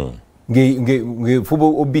bulungi nge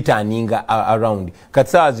fubo obitaninga around.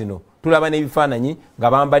 Katsaa zino tulaba n'ebifaananyi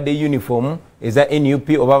nga bambadde uniform eza NUP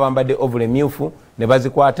oba bambadde ovule myufu ne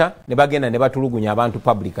bazikwata ne bagenda ne batulugunya abantu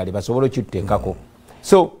publicly basobola okituteekako.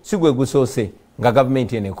 So sigwe gusoose nga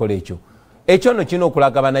government eno ekola ekyo. Ekyo no kino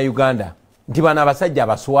okulaga bana Uganda nti bana abasajja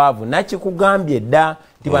abaswavu nakikugambye dda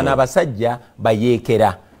nti bana abasajja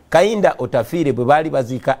bayeekera. Kayinda Otafiire bwe baali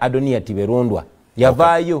baziika Adonia Tiberondwa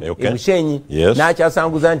yavaayo Ebushenyi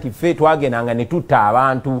n'akyasanguza nti ffe twagendanga ne tutta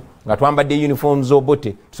abantu nga twambadde uniform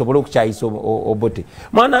z'Obote tusobole okukyayisa Obote.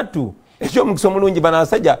 Mwanattu ekyomukisa omulungi bano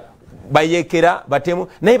abasajja bayeekera batemu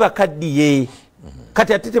naye bakaddiye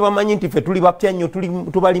kati ate tebamanyi nti ffe tuli bapya nnyo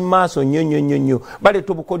tubali mu maaso nnyo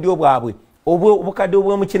baleeta obukodyo bwabwe obukadde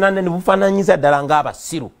obw'omukinanda ne bufaananyiza ddala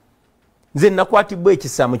ng'abasiru. Nze nakwatibwa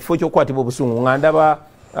ekisa mu kifo ky'okukwatibwa obusungu nga ndaba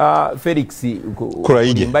Felix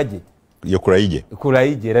Kulimbaje. Yo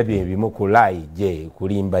Kulaije era bye bimu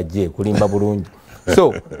kulimba bulungi.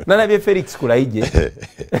 So nalabye Felix Kulaije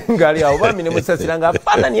ngali awo bami ne musasira nga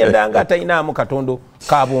afaananya ddala nga atalinamu katondo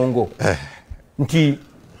ka bwongo nti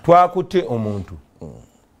twakutte omuntu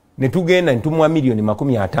ne tugenda ne tumuwa milioni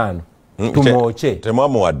 50 tumwoche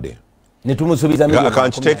temwamuwadde ne tumusubiza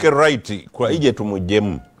milioni take right Kulaije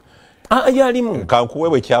tumujjemu yalimu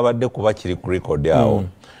kankuwewe kyabadde kuba kiri ku record awo.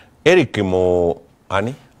 Eric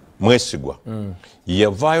Mwesigwa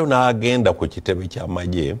yavaayo n'agenda ku kitebe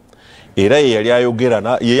ky'amagye era ye yali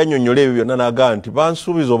ayogera ye yannyonnyola ebyo byonna n'agamba nti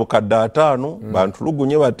bansuubiza obukadde 5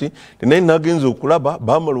 bantulugunye bati naye nagenza okulaba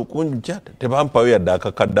bamala okunjukya tebampayo yadde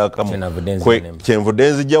akakadde akamu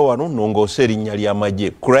kyenvudde nzijja wano nongoose erinnya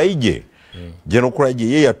ly'amagye Kulaije. Jeno Kulaije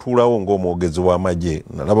ye yatuulawo ng'omwogezi w'amagye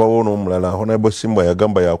nalabawo n'omulala Honorable Simbwa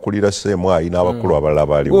yagamba yakulira Semwayi n'abakulu abalala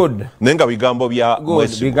baaliwo naye nga bigambo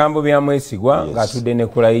bya Mwesigwa ng'atudde ne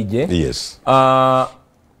Kulaije.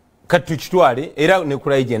 Kati tukitwale era ne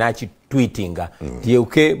Kulaije n'akitweetinga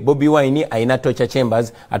nti Bobi Wine ayina torture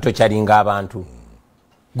chambers atokyalinga abantu.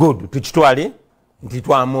 Good tukitwale nti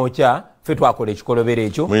twamwokya ffe twakola ekikolobero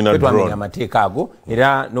ekyo ffe twamenya amateeka ago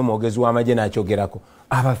era n'omwogezi w'amagye n'akyogerako.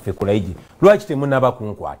 Abaffe Kulaije lwaki temunaba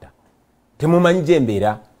kunkwata temumanyi gye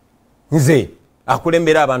mbeera nze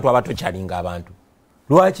akulembera abantu abatokyalinga abantu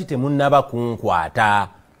lwaki temunaba kunkwata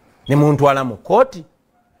ne muntwala mu kooti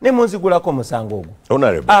ne munzigulako omusango ogwo.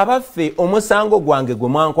 Abaffe omusango gwange gwe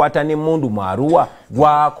mwankwata n'emmundu mu Arua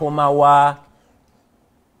gwakomawa.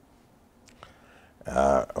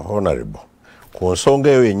 Honorable ku nsonga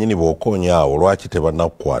eyo yennyini bw'okoonya awo lwaki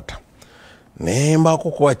tebannakukwata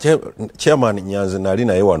nembako kuba chairman Nyanzi nali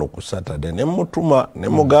naye wano ku Saturday nemutuma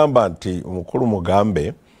nemugamba nti omukulu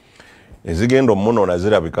mugambe ezigendo muno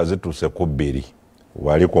zirabika zituuse ku 2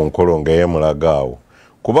 wali ku nkolongo ey'emulagaawo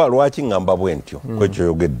kuba lwaki ngamba bwentyo kwekyo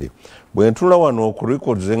yogedde bwe ntula wano ku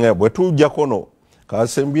records nga bwe tujja kono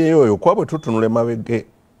kasembye oyo kwa bwe tutunule mabege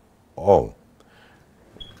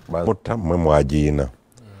mwe mwajiina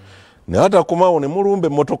ne hata kumaawo ne mulumbe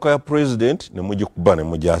motoka ya president ne mugikuba ne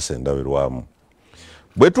mujasenda birwamu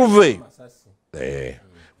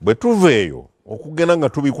bwe tuveeyo okugenda nga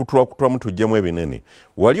tubikutulakutulamu tujjemu ebinene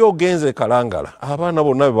wali ogenze Kalangala abaana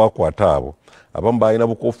bonna bebakwata abo abamu balina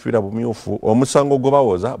bukofiira bumyufu omusango gwe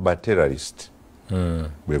bawoza baterrorist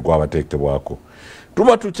bwe gwabateekebwako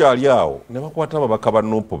tuba tukyali awo ne bakwata ababaka ba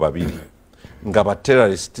Nuupu 2 nga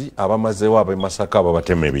baterrorist abamazeewo ab'e Masaka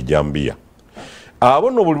ababatema ebijambiya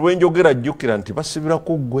abo no buli lwenjogera jjukira nti basibira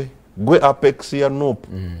ku gwe apex ya Nuupu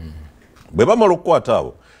bwe bamala okukwata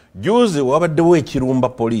abo juzi wabaddewo ekirumba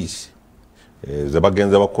poliisi ze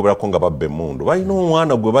bagenze bakuberako nga babba emmundu balina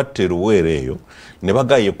omwana gwe batta eruweero eyo ne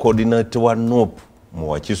bagaye coordinate wa NOP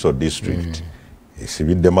mu Wakiso district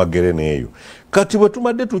esibidde magere neeyo kati bwe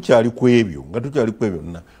tumadde tukyali ku ebyo nga tukyali ku ebyo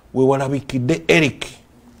we walabikidde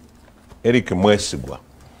Eric Mwesigwa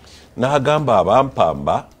n'agamba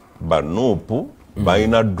abampamba ba NOP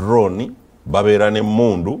balina drone babeera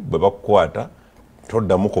n'emmundu bwe bakukwata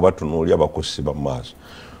toddamu kubatunuulya bakusiba mu maaso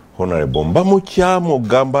Honorable mbamukyamu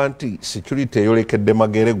ogamba nti security eyolekedde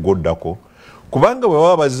magere goddako kubanga bwe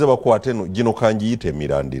baba bazze bakwata eno gino kangiyita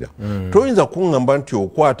emirandira toyinza kuŋŋamba nti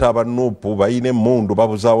okwata abanuupu bayina emmundu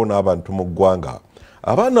babuzaawo n'abantu mu ggwanga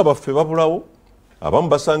abaana baffe babulawo abamu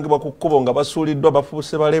basangibwa ku kkubo nga basuuliddwa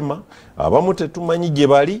bafuuse balema abamu tetumanyi gye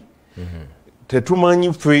bali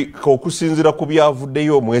tetumanyi ffe okusinziira ku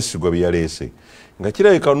byavuddeyo Omwesigwa bye yaleese nga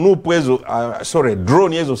kirabika nuupu ezo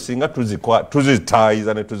drone ezo singa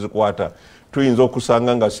tuzitaayiza ne tuzikwata tuyinza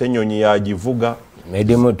okusanga nga Ssenyonyi yagivuga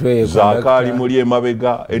Zaakaali muli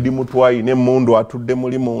emabega Edimutwayi n'emmundu atudde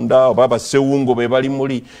muli munda oba Basewungo be bali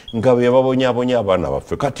muli nga be babonyabonya abaana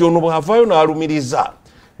baffe kati ono bw'avaayo n'alumiriza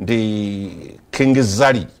ndi King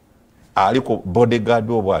Zali aliko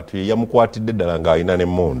bodyguard obwatu yamukwatidde ddala ng'alina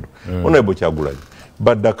n'emmundu Honorable Kyagulanyi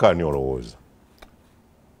baddakaani olowooza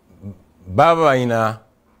baba balina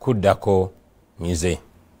kuddako nze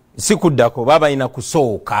si kuddako baba balina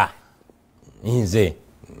kusooka nze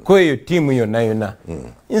kweyo tiimu yonna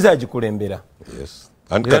nze agikulembera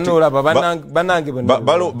banange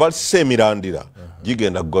balise emirandira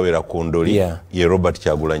gigenda kugobera ku ndoli ye Robert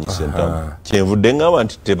Kyagulanyi Ssentamu kyenvudde ngamba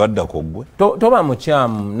nti tebaddako ggwe toba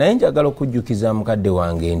mukyamu naye njagala okujjukiza mukadde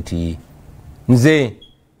wange nti nze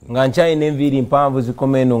nga nkyalina enviiri mpanvu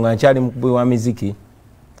zikoma eno nga nkyali mukubwe wa miziki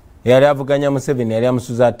yali avuganya Museveni yali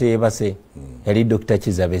amusuza ateebase yali Dr.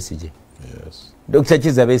 Kizza Besigye Dr.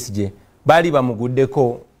 Kizza Besigye baali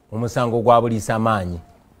bamuguddeko omusango gwa buliisa maanyi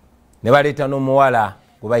ne baleeta n'omuwala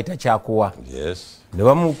gwe bayita Kyakuwa ne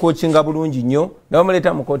bamukokinga bulungi nnyo ne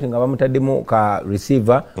bamuleeta mu kooti nga bamutaddemu ka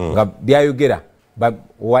receiver nga byayogera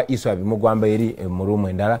wa iso abimugwamba eri mu ruumu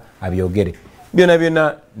endala abyogere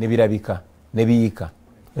byonna ne birabika ne biyiika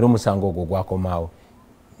era omusango ogwo gwakomaawo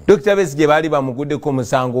Dr. Besigye baali bamuguddeko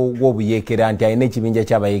omusango gw'obuyeekera nti alina ekibinja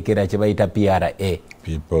ky'abayeekera kye bayita PRA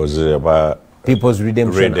People's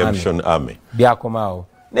Redemption Army byakomaawo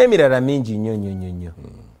n'emirala mingi nnyo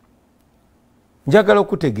njagala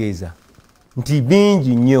okutegeeza nti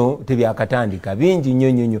bingi nnyo tebyakatandika bingi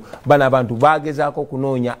nnyo bano abantu bagezaako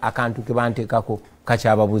okunoonya akantu ke banteekako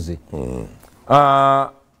kakyababuze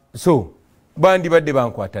so bandibadde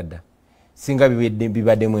bankwata dda singa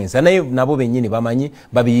bibadde mwensa naye nabo bennyini bamanyi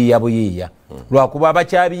babiyiiya buyiiya lwakuba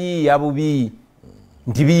abakyabiyiiya bubi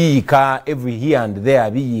nti biyiika every here and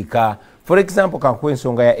there biyiika for example kankuwa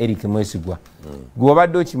ensonga ya Eric Mwesigwa gwe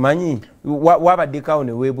wabadde okimanyi wabaddekawo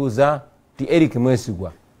ne weebuuza ti Eric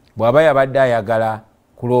Mwesigwa bw'aba yabadde ayagala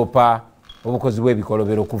kuloopa obukozi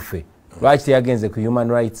bw'ebikolobero ku ffe lwaki teyagenze ku human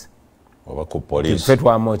rights oba ku police ffe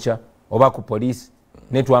twamwokya oba ku police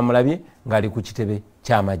ne twamulabye ng'ali ku kitebe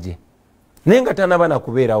ky'amagye naye nga tanaba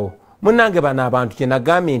nakubeerawo munnange bano abantu kye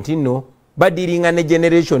nagambye nti nno badiringa ne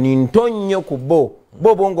generation nto nnyo ku bo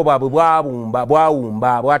bongo bwabwe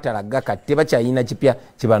bwawumba bwatalaga kati tebakyalina kipya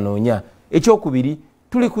kibanoonya ekyokubiri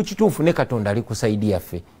tuli ku kituufu ne Katonda ali ku saidi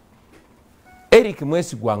yaffe Eric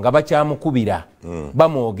Mwesigwa nga bakyamukubira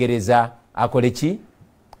bamwogereza akole ki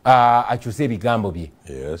akyuse ebigambo bye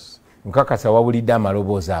nkakasa wawulidde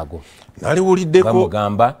amaloboozi ago naliwuliddeko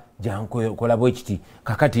bamugamba jankola bwe kiti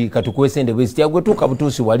kakati katukwesende bwe kiti agwetuuka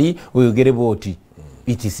butuusi wali oyogere bwoti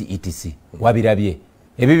etc wabirabye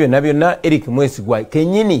ebyo byonna Eric Mwesigwa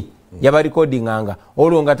kennyini yabarikodinganga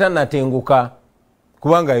olwo nga tanatenguka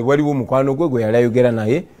kubanga waliwo mukwano gwe yali ayogera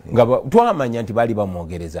naye nga twamanya nti baali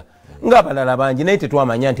bamwogereza ng'abalala bangi naye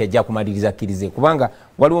tetwamanya nti ajja kumaliriza kkirize kubanga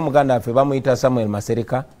waliwo muganda waffe bamuyita Samuel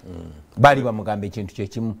Masereka baali bamugamba ekintu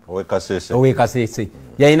kyekimu ow'ekasese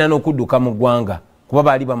yalina n'okudduka mu ggwanga kuba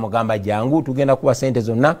baali bamugamba jangu tugenda kuba sente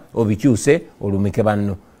zonna obikyuse olumike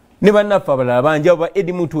banno ne bannaffe abalala bangi abo ba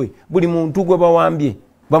Edi Mutwe buli muntu gwe bawambye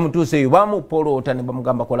bamutuuseeyo bamupoloota ne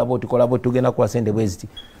bamugamba kola boti tugenda kuba sente bwe ziti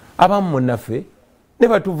abamu munnaffe ne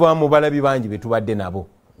batuvaamu balabi bangi be tubadde nabo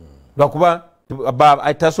lwakuba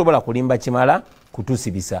tasobola kulimba kimala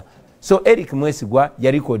kutusibisa so Eric Mwesigwa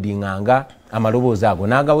yalikodinganga amaloboozi ago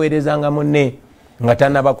n'agaweerezanga munne nga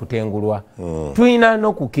tanaba kutengulwa tulina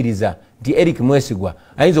n'okukkiriza nti Eric Mwesigwa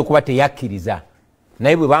ayinza okuba teyakkiriza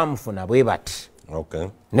naye bwe bamufuna bwe bati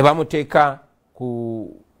ne bamuteeka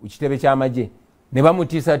ku kitebe ky'amagye ne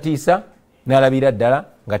bamutiisatiisa n'alabira ddala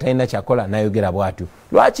nga talina kyakola nayogera bwatyo.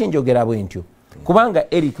 Lwaki njogera bwe ntyo? Kubanga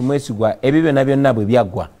Eric Mwesigwa ebyo byonna byonna bwe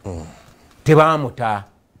byaggwa tebaamuta.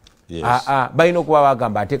 Balina okuba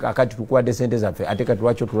bagamba ate kakati tukuwadde sente zaffe ate kati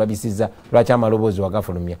lwaki otulabisiza lwaki amaloboozi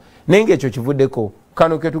wagafulumya. Naye ng'ekyo kivuddeko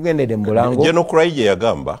kano ke tugendedde mu Bulango. Jeno Kuraije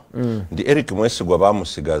yagamba nti Eric Mwesigwa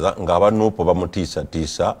baamusigaza ng'abanuupo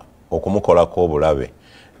bamutiisatiisa okumukolako obulabe.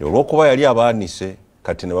 Olw'okuba yali abaanise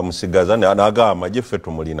kati ne bamusigaza n'agamba amagye ffe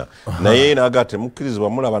tumulina. Naye n'agamba temukkirizibwa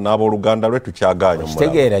mulaba n'abooluganda lwe tukyagaanya omulaba.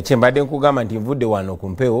 Kitegeera kye mbadde nkugamba nti nvudde wano ku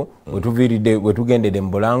mpewo we tugendedde mu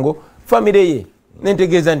Bulango. Famire ye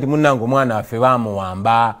nentegeeza nti munnange omwana waffe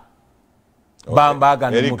baamuwamba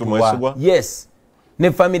baagana mutuwa. Yes.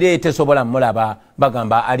 Ne famire ye tesobola mulaba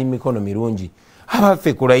bagamba ali mikono mirungi.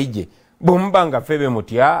 Abaffe Kuraije bwemuba nga ffe be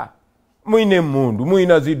mutya muyina emmundu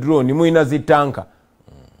muyina zidroni muyina zitanka.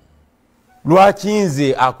 Lwaki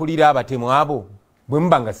nze akulira abatemu abo bwe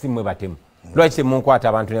muba nga si mmwe batemu? Lwaki temunkwata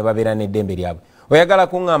abantu ne babeera n'eddembe lyabwe? Oyagala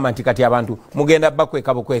kuŋŋamba nti kati abantu mugenda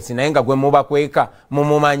bakweka bukwesi naye nga gwe mubakweka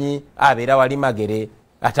mumumanyi abeera wali magere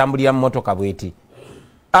atambulira mu motoka bweti.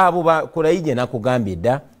 Abo Kuraije nakugambye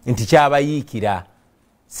dda nti kyabayiikira.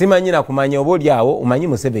 Simanyi na kumanya oba olyawo umanyi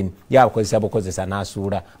Museveni yakozesa bukozesa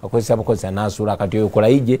n'asuula akozesa bukozesa n'asuula kati oyo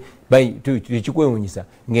Kuraije tekikwewuunyisa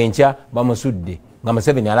ng'enkya bamusudde nga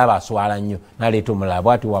Museveni alaba aswala nnyo n'aleeta omulala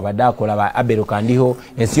bw'ati wabadde akola Abel Kandiho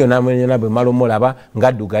ensi yonna bwe mala omulaba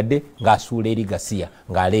ng'addugadde ng'asuula eri Gasiya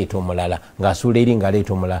ng'aleeta omulala ng'asuula eri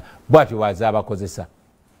ng'aleeta omulala bw'ati waza abakozesa.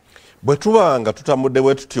 Bwe tuba nga tutambudde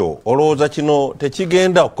bwe tutyo olowooza kino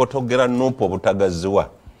tekigenda okukotogera Nuupu obutagaziwa?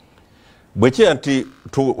 Bwe kya nti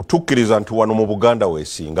tukkiriza nti wano mu Buganda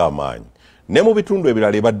weesinga amaanyi ne mu bitundu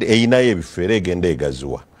ebirala ebadde eyinayo ebifeera egenda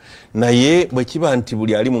egaziwa. Naye bwe kiba nti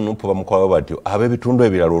buli ali mu Nuupu bamukwaba batyo ab'ebitundu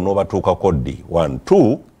ebirala onoobatuukako ddi? 1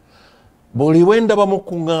 2 buli wenda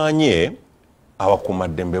bamukuŋŋaanye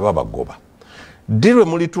abakuumaddembe babagoba. Ddi lwe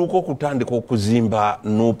mulituuka okutandika okuzimba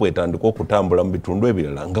Nuupu etandika okutambula mu bitundu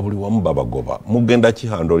ebirala nga buli wamu babagoba? Mugenda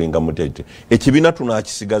kihandolinga mutete ekibiina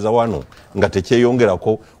tunaakisigaza wano nga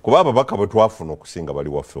tekyeyongerako? Kuba ababaka bwe twafuna okusinga bali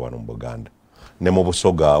waffe wano mu Buganda ne mu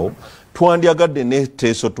Busoga awo twandyagadde ne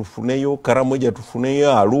Teso tufuneyo, Karamoja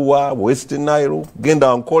tufuneyo, Arua, West Nile,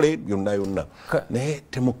 genda nkole byonna yonna naye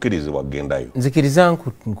temukkirizibwa gendayo. Nzikiriza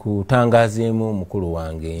nkutangazeemu mukulu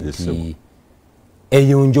wange nti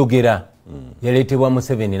eyo njogera yaleetebwa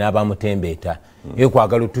Museveni n'abamutembeeta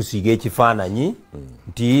ekwagala otusiiga ekifaananyi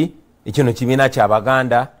nti kino kibiina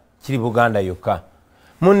ky'Abaganda kiri Buganda yokka.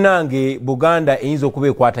 Munnange Buganda eyinza okuba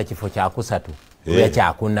ekwata kifo kyakusatu oba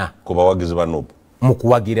kyakuna ku bawagizi ba Nuupu mu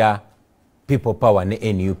kuwagira People Power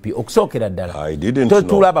ne NUP. Okusookera ddala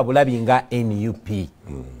totulaba bulabi nga NUP.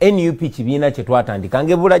 NUP kibiina kye twatandika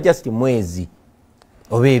ng'ebula just mwezi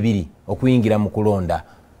oba ebiri okuyingira mu kulonda.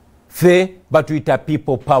 Fe batuyita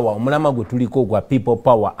People Power. Omulama gwe tuliko gwa People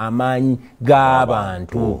Power, amaanyi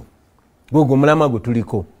g'abantu. Gwe omulama gwe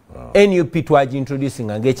tuliko. NUP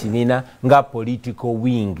twagintroducinga ng'ekibiina nga political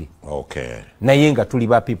wing. Naye nga tuli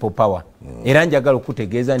ba People Power. Era njagala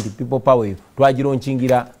okutegeeza nti People Power eyo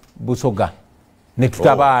twagironkingira Busoga ne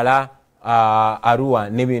tutabaala Arua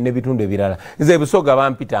ne bitundu ebirala. Nze Busoga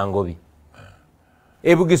bampita Ngobi,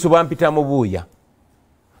 Ebugisu bampita Mubuya,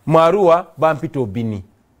 mu Arua bampita Obini,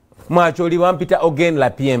 mu Acholi bampita Ogen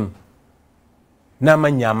Lapiem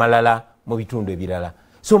n'amannya amalala mu bitundu ebirala.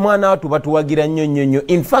 So mwana watu batuwagira nnyo.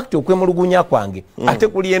 In fact okwemulugunya kwange ate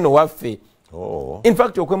kuli eno waffe. In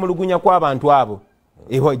fact okwemulugunya kw'abantu abo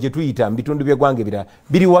eho gye tuyita mu bitundu by'eggwanga ebirala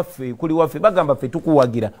biri waffe, kuli waffe. Bagamba ffe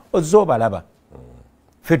tukuwagira ozoobalaba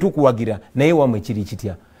ffe tukuwagira naye wamwe kiri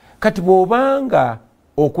kitya? Kati bw'obanga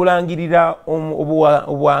okulangirira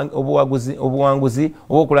obuwanguzi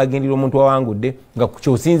oba okulangirira omuntu awangudde nga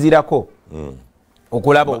kyosinzirako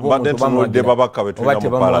okulaba oba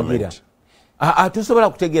tebamuwagira, tusobola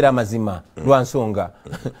kutegeera amazima lwa nsonga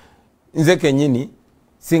nze kennyini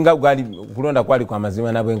singa kulonda kwali kwa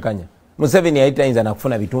mazima nabwenkanya Museveni yali tayinza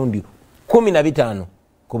nakufuna bitundu 15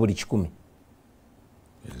 ku buli 100.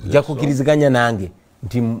 Nja kukkiriziganya nange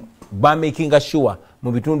nti bamakinga sure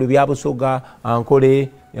mu bitundu bya Busoga, Ankole,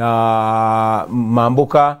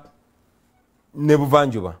 Mambuka ne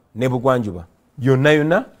Buvanjuba ne Bugwanjuba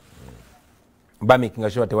yonna bamakinga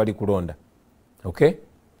sure tewali kulonda. Okay?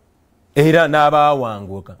 Era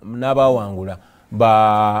n'abawangula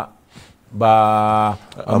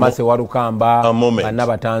Amase Warukamba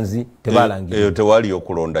Nabatanzi tebalangira. Eyo tewali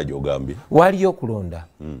okulonda gy'ogambye. Waliyo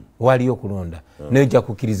kulonda. N'ojja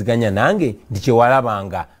kukkiriziganya nange nti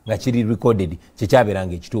kyewalabanga nga kiri recorded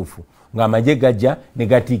kyekyabeeranga ekituufu ng'amagye gajja ne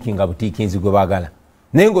gatiikinga butiikinzi gwe baagala.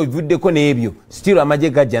 Naye ng'ovuddeko n'ebyo still amagye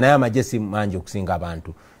gajja naye amagye si mangi okusinga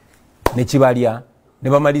abantu. Ne kibalya ne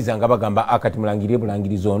bamaliza nga bagamba akati mulangirire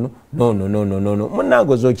bulangiriza ono no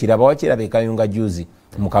munango zokiraba wakiraba ekayunga juzi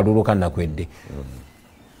mu kalulu kanakwedde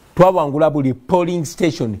twawangula buli polling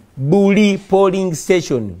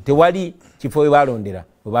station tewali kifo we balondera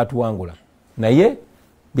we batuwangula naye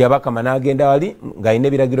byabakama n'agenda wali ng'alina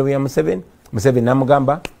ebiragiro bya Museveni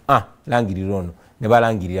namugamba langirira ono ne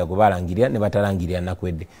balangirira gwe balangirira ne batalangirira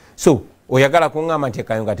nakwedde. So oyagala kuŋŋamba nti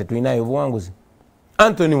ekayunga tetulinayo obuwanguzi?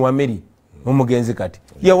 Anthony Wameri omugenzi kati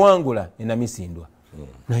yawangula enamisindwa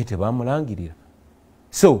naye tebamulangirira.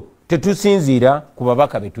 So tetusinziira ku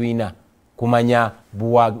babaka betulina kumanya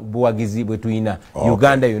buwagizi bwe tulina.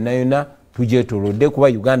 Uganda yonna tugyetolodde kuba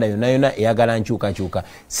Uganda yonna eyagala nkyukakyuka,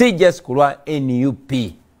 si just kulwa NUP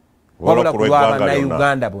wabula kulwa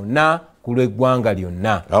bannayuganda bonna, kulwa eggwanga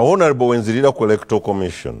lyonna. Honorable wenzirira ku Electoral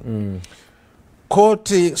Commission,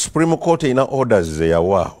 Supreme Court ina orders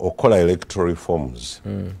zeyawa okola electoral reforms,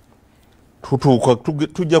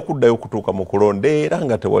 tujja kuddayo kutuuka mu kulonda era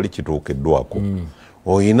nga tewali kituukiddwako.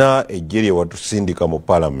 Oyina ejjeri watusindika mu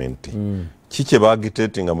parliament, kiki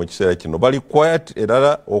bagitatinga mu kiseera kino bali quiet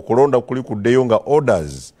era okulonda kuli kuddeyo nga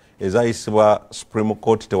orders ezayisibwa Supreme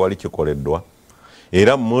Court tewali kikoleddwa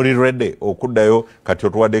era muri ready okuddayo. Kati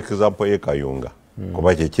otuwadde example y'ekayunga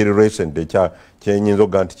kuba kyekiri recent kyenyinza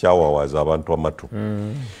oga nti kyawawaza abantu amatu.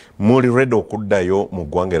 Muri ready okuddayo mu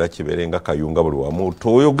ggwanga era kibeerenga kayunga buli wamu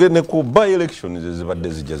toyogene ku by elections ezibadde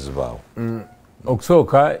zijja zibaawo.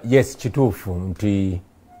 Okusooka yes kituufu nti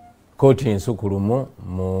kooti ensukulumu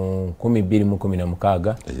mu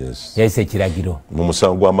 2016 yayise ekiragiro mu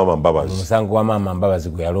musango gwa Maama Mbabazi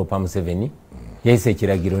gwe yaloopa Museveni, yayise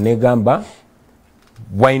ekiragiro negamba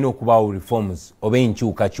walina okubaawo reforms oba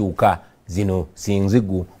enkyukakyuka zino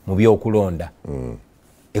sinzigu mu byokulonda.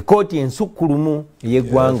 Ekooti ensukulumu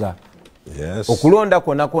ey'eggwanga okulonda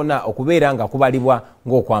kwonna okubeera nga kubalibwa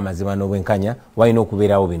ng'okwamazima n'obwenkanya walina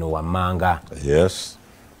okubeerawo bino wammanga.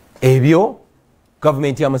 Ebyo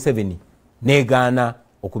gavumenti ya Museveni negaana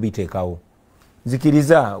okubiteekawo.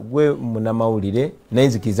 Nzikiriza gwe munamawulire naye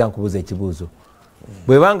nzikiriza nkubuuza ekibuuzo.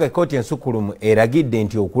 Bwebanga ekooti ensukulumu eragidde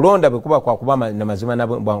nti okulonda bwe kuba kwakuba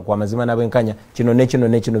kwa mazima n'abwenkanya kino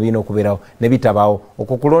nekino birina okubeerawo ne bitabaawo,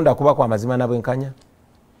 okwo kulonda kuba kwa mazima n'abwenkanya?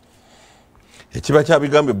 Ekiba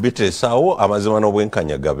kyabigambe biteesaawo amazima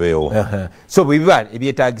n'obwenkanya gabeewo. So bwe biba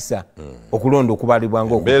ebyetaagisa okulonda okubalibwa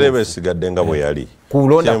mbeera besigadde nga bwe yali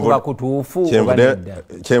kulonda kuba kutuufu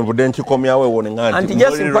kyenvudde nkikomyawo ewone nganti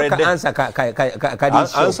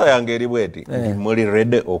ansa yange eri bweti muli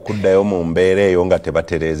redde okuddayo mu mbeera eyo nga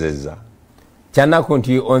tebatereezezza. Kyanaku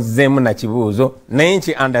nti onzeemu na kibuuzo naye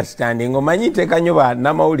nki understanding omanyi tekanyo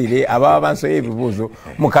bannamawulire ababa bansoye ebibuuzo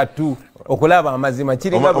mukatu okulaba amazima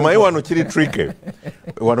kiringa omanyi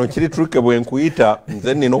wano kiri trike bwe nkuyita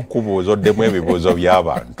nze nina okukubuuza oddemu ebibuuzo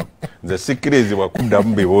by'abantu, nze sikkirizibwa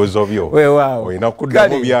kuddamu bibuuzo byo, olina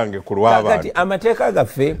kuddamu byange ku lw'abantu. Kati amateeka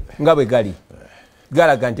gaffe nga bwe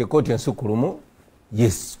galaga nti ekooti ensukulumu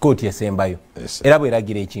yes kooti esembayo era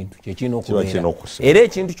bweragira ekintu kyekirina okubeera era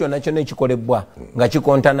ekintu kyonna ekikolebwa nga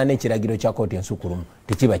kikontana n'ekiragiro kya kooti ensukulumu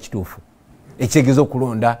tekiba kituufu. Ekitegeeza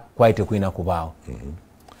okulonda kwali tekulina kubaawo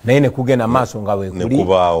naye nekugenda maaso nga weekuli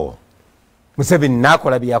Museveni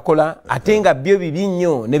nakola byeyakola ate nga byo bibi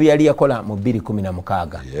nnyo ne byeyali yakola mu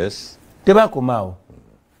 2016. Tebakomaawo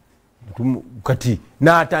kati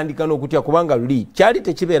n'atandika n'okutya kubanga luli kyali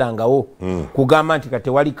tekibeerangawo kugamba nti kati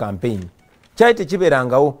wali campaign, kyali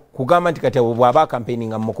tekibeerangawo kugamba nti kati bw'aba campaign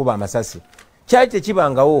nga mukuba amasasi, kyali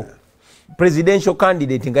tekibangawo presidential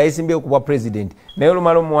candidate nga yesimbyeo kuba president naye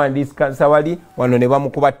olumala omuwandiisi sawali wano ne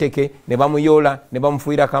bamukuba tteke ne bamuyoola ne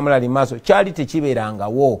bamufuuyira kamulali maaso, kyali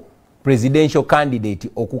tekibeerangawo presidential candidate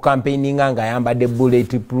okukampaininga nga ayambadde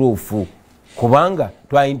bullet proof kubanga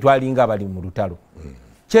twalinga abali mu lutalo.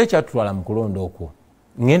 Kyekyatutwala mu kulonda okwo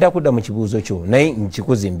ngenda kudda mu kibuuzo kyo naye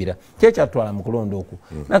nkikuzimbira, kyekyatutwala mu kulonda okwo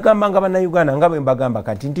nagamba nga bannayuganda nga bwe mbagamba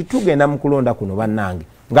kati nti tugenda mu kulonda kuno bannange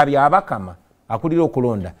nga byabakama akulira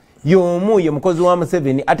okulonda y'omu ye mukozi wa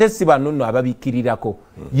Museveni ate si bano nno ababikkirirako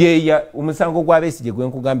yeya omusango gwa Besigye gwe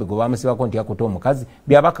nkugambe gwe bamusibako nti yakuta omukazi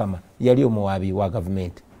byabakama yali omuwaabi wa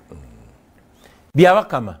gavumenti.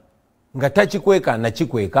 Byabakama nga takikweka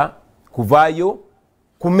nakikweka kuvaayo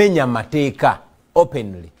kumenya mateeka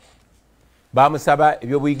openly. Bamusaba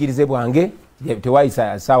ebyobuyigirize bwange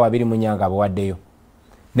tewayisa saawa 2 mu nyanga abawaddeyo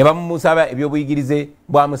ne bamusaba ebyobuyigirize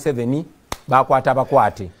bwa Museveni bakwata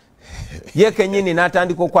bakwate ye kenyini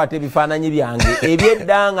n'atandika okukwata ebifaananyi byange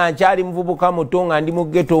ebyedda nga nkyali muvubuka muto nga ndi mu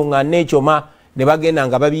ghetto nga nekyoma ne bagenda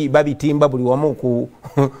nga babitimba buli wamu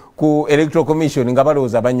ku Electoral Commission nga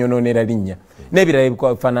balowooza banyonoonera linnya n'ebirala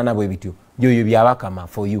ebifaanana bwe bityo. Byoyo byabakama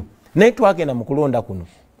for you. Naye twagenda mu kulonda kuno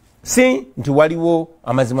si nti waliwo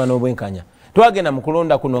amazima n'obwenkanya. Twagenda mu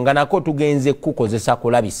kulonda kuno nga nako tugenze kukozesa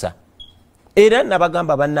kulabisa. Era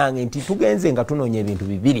nabagamba bannange nti tugenze nga tunoonya ebintu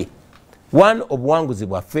bibiri. One, obuwanguzi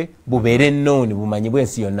bwaffe bubeere nnooni bumanyibwe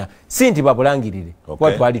ensi yonna, si nti babulangirire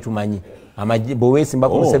kuba twali tumanyi. Bwe weesimba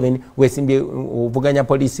ku Museveni, weesimbye ovuganya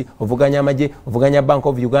polisi, ovuganya amagye, ovuganya Bank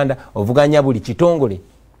of Uganda, ovuganya buli kitongole.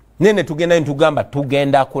 Nene tugenda ntugamba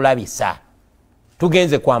tugenda kulabisa.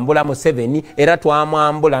 Tugenze kwambula Museveni era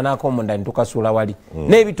twamwambula nako munda ntukasuula wali.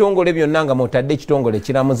 N'ebitongole byonna nga mutadde ekitongole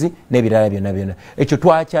kiramuzi n'ebirala byonna. Ekyo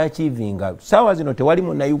twakyakivinga. Saawa zino tewali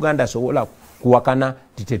munna Uganda asobola kuwakana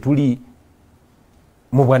tetuli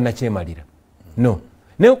mu bwannakyemalira. No.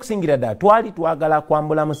 Naye okusingira ddala twali twagala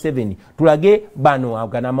kwambula Museveni tulage bano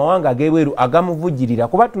agana amawanga ag'ebweru agamuvujjirira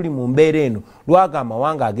kuba tuli mu mbeera eno lwaga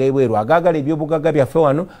amawanga ag'ebweru agaagala ebyobugagga byaffe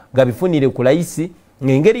wano gabifunire ku layisi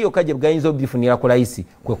ng'engeri yokka gye gayinza obifunira ku layisi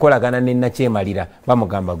kwekolagana ne nakyemalira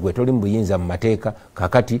bamugamba gwe toli mu buyinza mu mateeka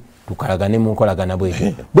kakati tukalagane mu nkolagana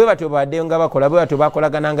bwetyo. Bwe batyo baddeyo nga bakola, bwe batyo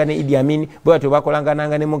bakolagananga ne Idi Amin, bwe batyo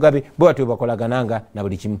bakolagananga ne Mugabe, bwe batyo bakolagananga na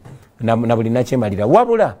buli kimu na buli nakyemalira.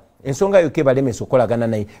 Wabula ensonga yoke balemesa okolagana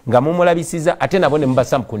naye nga mumulabisiza ate nabo ne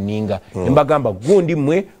mubasam ku nninga embagamba gundi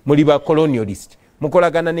mmwe muli ba colonialist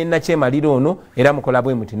mukolagana ne nakyemalira ono era mukola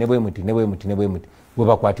bwe muti ne bwe muti ne bwe muti ne bwe muti bwe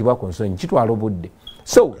bakwatibwa ku nsonyi kitwala obudde.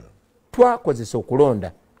 So twakozesa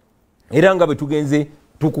okulonda era nga bwe tugenze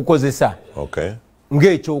tukukozesa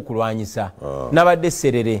ng'ekyokulwanyisa nabadde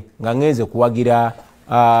serere nga ngenze kuwagira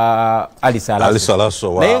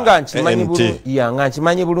Alisalaso naye nga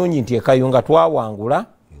nkimanyi bulungi nti ekayunga twawangula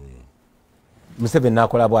Museveni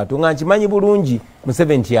nakola bwatu nga nkimanyi bulungi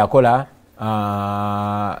Museveni yakola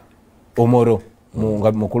omoro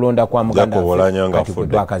mu kulonda kwa muganda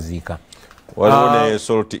twakaziika waliwo ne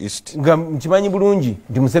Soroti East nga nkimanyi bulungi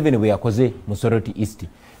nti Museveni bwe yakoze mu Soroti East.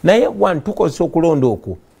 Naye tukozesa okulonda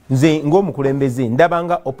okwo nze ng'omukulembeze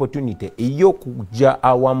ndabanga opportunity ey'okujja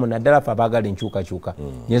awamu naddala fe abaagala enkyukakyuka.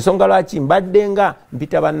 Ensonga lwaki mbadde nga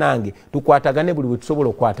mpita bannange tukwatagane buli bwe tusobola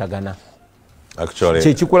okukwatagana.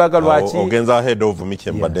 Kyekikulaga lwaki ogenza ahead of me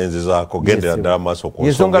kyembadde nzizaako gendera ddala maaso ku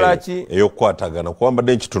nsonga ey'okukwatagana kuba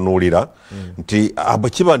mbadde nkitunuulira nti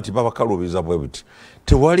kiba nti babakaluubiza bwe buti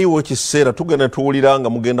tewaliwo ekiseera tugenda tuwulira nga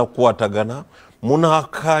mugenda kukwatagana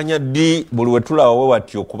munakanya ddi buli wetulaba we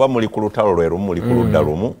watyo kuba muli ku lutalo lwe lumu muli ku ludda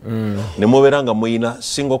lumu ne mubeera nga muyina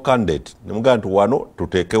single candidate ne mugamba nti wano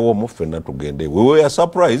tuteekewo mu ffenna tugende. We were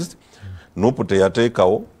surprised Nupu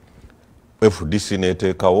teyateekawo FDC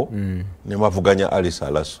neteekawo ne bavuganya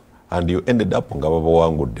Alisalaso and you ended up nga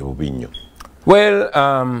babawangudde bubi nnyo. Well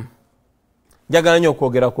njagala nnyo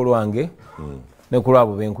okwogera ku lwange ne ku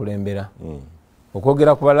lwabo benkulembera.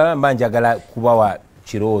 Okwogera ku balala mba njagala kubawa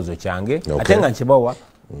kirowoozo kyange ate nga nkibawa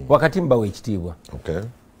wakati mbawa ekitiibwa.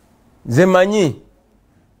 Nze manyi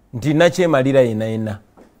nti nakyemalira yenna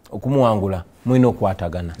okumuwangula mulina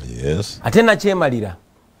okukwatagana ate nakyemalira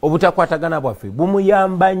obutakwatagana bwaffe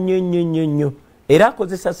bumuyamba nnyo era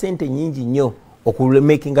akozesa sente nyingi nnyo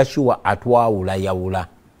okumakinga sure atwawula yawula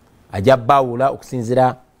ajja bawula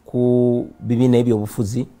okusinzira ku bibiina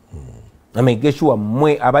ebyobufuzi amege sure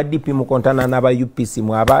mmwe aba DP mukontana n'aba UPC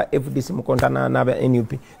mwe aba FDC mukontana n'aba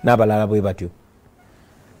NUP n'abalala bwe batyo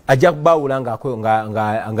ajja kubawula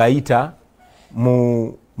ng'ayita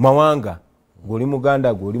mu mawanga guli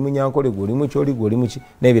Muganda guli Munyankole guli Mucholi guli Muki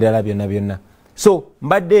n'ebirala byonna. So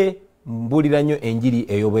mbadde mbulira nnyo enjiri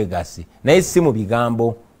ey'obwegasi naye si mu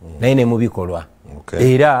bigambo naye ne mu bikolwa.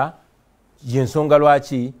 Era yensonga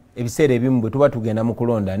lwaki ebiseera ebimu bwe tuba tugenda mu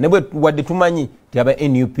kulonda ne bwe wadde tumanyi nti aba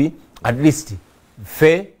NUP at least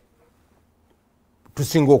fe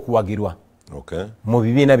tusinga okuwagirwa mu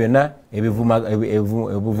bibiina byonna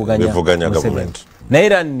ebivuganya Museveni. Naye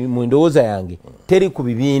era mu ndowooza yange teri ku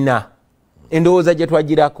bibiina endowooza gye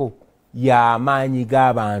twagirako y'amaanyi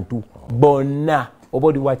g'abantu bonna oba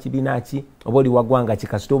oli wa kibiina ki oba oli wa ggwanga ki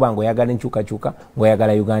kasita oba ng'oyagala enkyukakyuka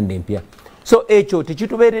ng'oyagala Uganda empya. So ekyo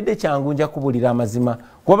tekitubeeredde kyangu nja kubulira amazima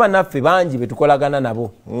kuba bannaffe bangi betukolagana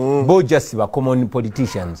nabo bojja si ba common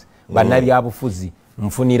politicians bannabyabufuzi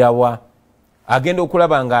nfunirawa agenda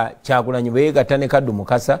okulaba nga Kyagulanyi bwe yeegatta ne Kaddu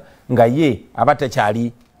Mukasa nga ye aba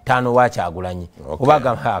takyali taano wa Kyagulanyi oba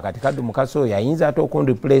agamba kati Kaddu Mukasa oyo ayinza ate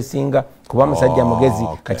okunreplacinga kuba musajja mugezi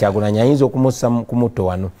Kyagulanyi ayinza okumussa ku mutto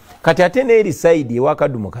wano kati ate n'eri side ewa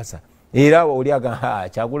Kaddu Mukasa era oli agamba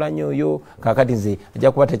Kyagulanyi oyo kakati nze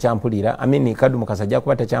ajja kuba takyampulira Kaddu Mukasa ajja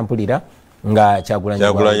kuba takyampulira nga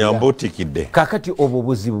Kyagulanyi ambutikidde kakati obwo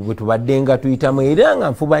buzibu bwe tubadde nga tuyitamu era nga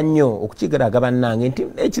nfuba nnyo okukigaraga bannange nti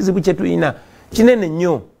ekizibu kye tulina kinene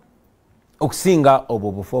nnyo okusinga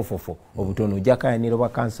obwo bufofofo obutono jakayaniro bwa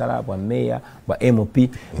kansala bwa meya bwa MP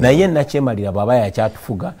naye nakyemalira bwaba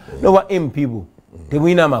yakyatufuga n'obwa MP bu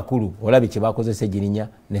tebulina amakulu olabe kye bakozesa egirinya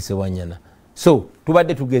ne Sewanyana. So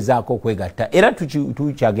tubadde tugezaako okwegatta era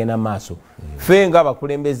tukyagenda maaso. Ffe nga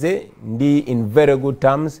abakulembeze ndi in very good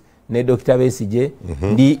terms ne Dr. Besigye,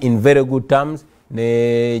 ndi in very good terms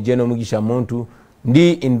ne General Mugisha Muntu,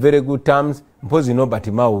 ndi in very good terms mpozi Nobert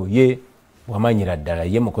Mao ye wamanyira ddala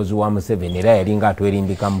ye mukozi wa Museveni era yalinga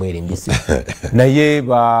atwerindika mbwere mbisi naye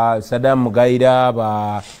ba Saddam Mugaira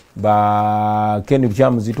ba Ken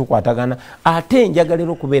Byamuzi tukwatagana ate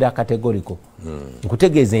njagalero kubeera kategoriko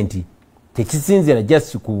nkutegeeze nti tekisinzira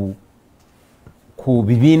just ku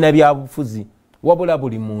bibiina bya bufuzi wabula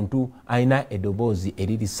buli muntu aina edobozi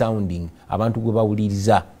eriri sounding abantu gwe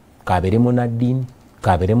bawuliriza kaberemu na dini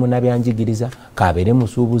kaberemu na byanjigiriza kabere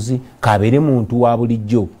musubuzi kabere muntu wa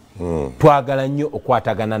bulijjo twagala nnyo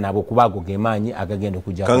okwatagana nabo kubago gemanyi agagenda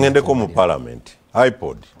okujja kangendeko mu parliament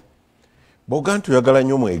iPod bogantu yagala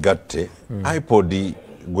nnyo mwegatte iPod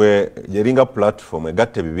gwe yeringa platform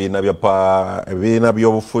egatte bibiina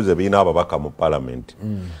by'obufuzi biina ababaka mu parliament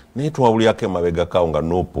naye twawulyako emabega kawo nga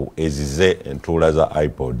nupu ezize entuula za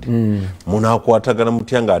iPod munaakwatagana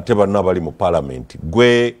mutya nga ate banna bali mu parliament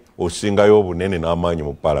gwe osingayo obunene n'amaanyi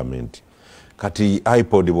mu parliament kati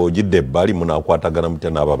iPod bwogidde ebbali munaakwatagana mutya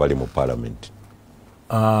n'aba bali mu parliament?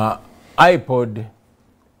 iPod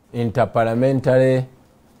Interparliamentary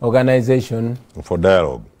Organization for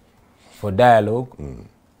Dialogue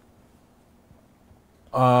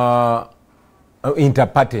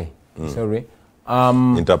Interparty sorry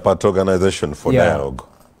Interparty Organization for Dialogue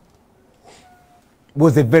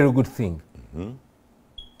was a very good thing.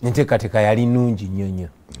 Nteekateeka yali nnungi nnyo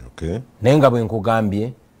naye nga bwe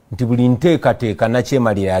nkugambye nti buli nteekateeka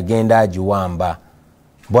nakyemalira agenda agiwamba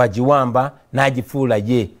bwagiwamba n'agifuula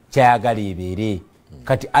ye kyayagala ebeere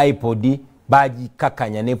kati iPod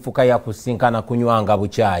bagikakanya nefuka ya kusinkana kunywanga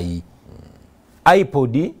bukyayi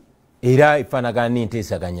iPod era ifanagana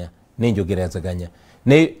n'enteesaganya n'enjogerazaganya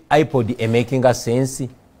ne iPod making sense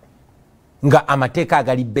nga amateeka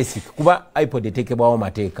agali basic kuba iPod eteekebwawo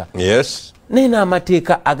mateeka nena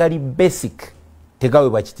amateeka agali basic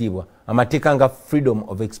tegawebwa kitiibwa amateeka nga freedom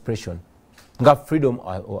of expression nga freedom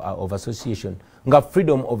of association nga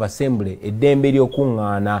freedom of assembly eddembe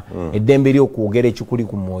ly'okuŋŋaana eddembe ly'okwogera ekikuli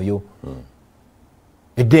ku mwoyo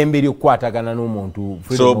eddembe ly'okukwatagana n'omuntu.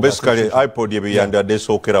 So basically iPod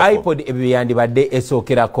ebyo yandibadde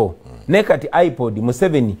esookerako naye kati iPod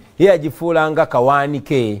Museveni ye yagifuula nga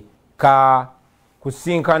kawaanike ka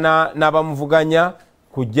kusinkana n'abamuvuganya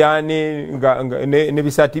kujja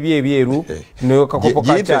n'ebisaati bye ebyeru n'akakopo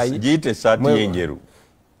ka caayi giyite saati y'enjeru.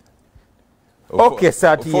 Okay,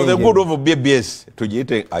 saati for the good of BBS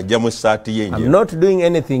tugiyite ajja mu saati y'enjeru. I'm not doing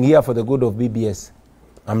anything here for the good of BBS.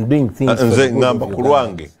 I'm doing things for the good of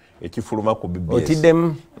kulwange ekifuluma ku BBS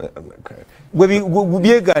otidem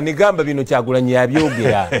gwe gamba bino Kyagulanyi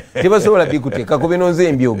yabyogera tebasobola bikuteeka ku bino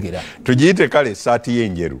nze mbyogera tugiyite kale saati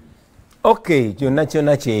y'enjeru. Okay,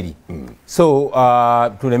 kyonna kyeri. So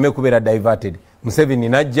tuleme kubeera diverted. Museveni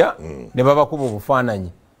najja ne babakuba obufaananyi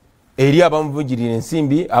eri abamuvugirira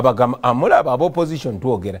ensimbi abagamba amulaba ab'opposition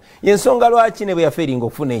twogera yensonga lwaki ne bwe yafeeringa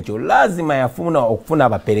okufuna ekyo lazima yafuna okufuna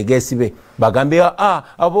abaperegesi be bagambe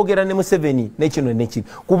aboogera ne Museveni nekino nekiri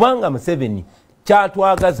kubanga Museveni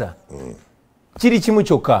kyatwagaza kiri kimu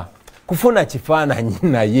kyokka kufuna kifaananyi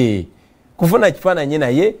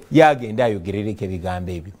naye yagenda ayogerereko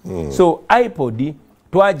ebigambo ebyo. So iPod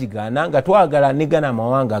twagigaana nga twagala negana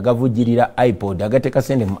amawanga agavugirira iPod agateeka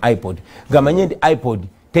sente mu iPod gamanye nti iPod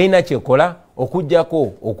teina kyekola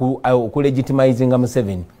okujjako okulegitimizinga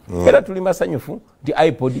Museveni era tuli masanyufu nti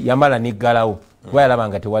iPod yamala neggalawo kuba yalaba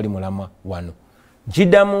nga tewali mulamwa wano.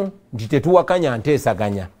 Kiddamu nti tetuwakanya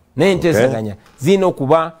nteesaganya naye nteesaganya zirina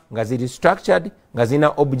okuba nga ziri structured nga zirina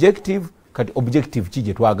objective. Kati objective ki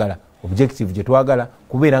gyetwagala? Objective gyetwagala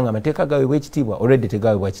kubeera nga amateeka gawebwa ekitiibwa already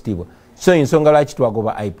tegawebwa kitiibwa. So ensonga lwaki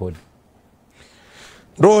twagoba iPod.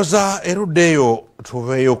 Ndowooza erudde eyo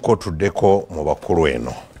tuveeyoko tuddeko mu bakulu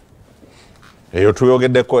eno eyo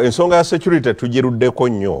tuyogeddeko ensonga ya security tugiruddeko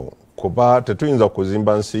nnyo kuba tetuyinza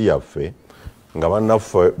kuzimba nsi yaffe nga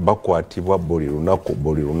bannaffe bakwatibwa buli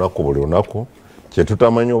lunaku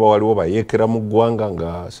kyetutamanyi oba waliwo bayeekera mu ggwanga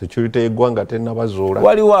nga security y'eggwanga tennabazuula.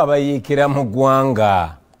 Waliwo abayeekera mu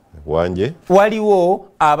ggwanga wanje waliwo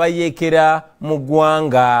abayeekera mu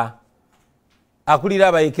ggwanga akulira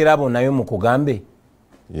abayeekera abo nayo mukugambe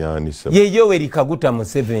ye Yoweri Kaguta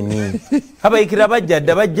Museveni abayikira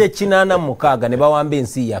bajjadda bajja 86 ne bawamba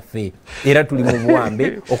ensi yaffe era tuli mu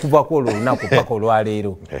buwambe okuva ku olunaku paka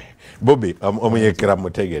olwaleero. Bobby omuyekera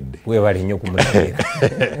mutegedde webale nnyo kumutegeera.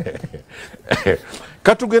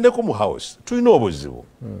 Katugende ku mu house tulina obuzibu.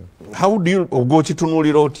 How do you go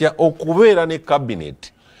kitunulira otya okubeera ne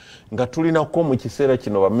cabinet nga tulinako mu kiseera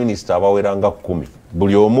kino baminisita abaweranga 10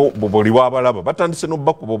 buli omu buli wabalaba batandise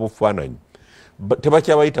n'obakuba obufaananyi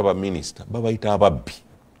tebakyabayita baminisita babayita ababbi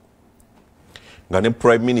nga ne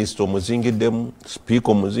prime minister omuzingiddemu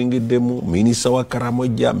speaker omuzingiddemu minisita wa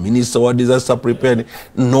Karamoja minisita wa disaster preparedness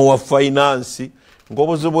nowa finance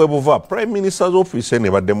ng'obuzibu bwe buva prime minister's office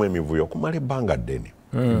ne baddemu emivuyo okumala ebbanga ddene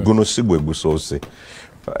guno si gwe gusoose.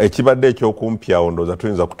 Ekibadde ekyokumpyawo ndowooza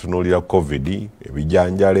tuyinza kutunuulira covid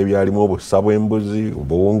ebijanjalo ebyalimu obusa bw'embuzi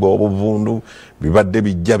obuwunga obuvundu bibadde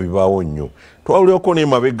bijja bibaawo nnyo twawulyeko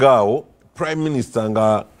n'emabegaawo prime minister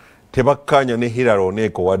nga tebakkanya ne Hillary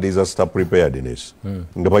Oneeko wa disaster preparedness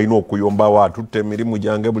nga balina okuyombawo atutte emirimu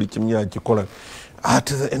gyange buli kimu akikola. At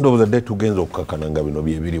the end of the day tugenza okukakana nga bino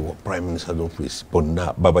byebiriwo prime minister's office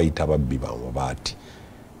bonna babayita babbi bamabaati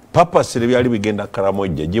papasire byali bigenda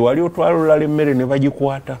Karamoja gye wali otwala olulala emmere ne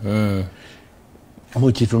bagikwata.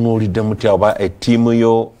 Mukitunuulidde mutya oba ettiimu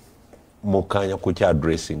yo mukanya ku kya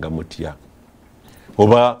addressinga mutya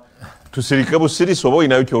oba tusirike busirisi oba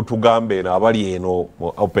olinayo kyotugambe eno abali eno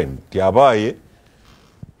open tyabaaye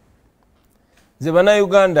nze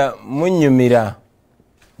bannayuganda munnyumira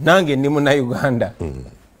nange ndi munnayuganda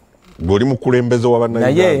ng'oli mukulembeze wa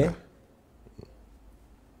bannayuganda naye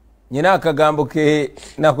nyina akagambo ke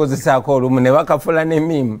nakozesaako olumu ne bakafula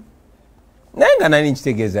n'emmimu naye nga nani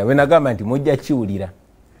nkitegeeza bwe nagamba nti mujja kiwulira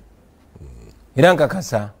era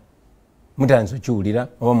nkakasa mutandise okiwulira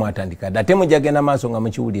oba mwatandika dda ate mujja genda maaso nga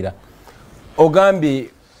mukiwulira. Ogambye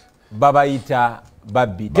babayita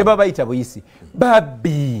babbi tebabayita buyisi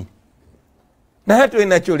babbi naye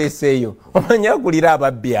tolina kyoleseeyo omanyi akulira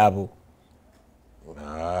ababbi abo.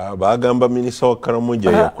 Bagamba minisita wa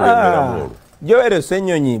Karamoja yakulemberamu olwo Joel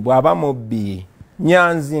Ssenyonyi bw'aba mubbi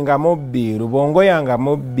Nyanzi nga mubbi Rubongoya nga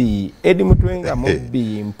mubbi Edi Mutwe nga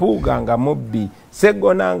mubbi Mpuuga nga mubbi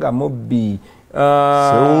Segona nga mubbi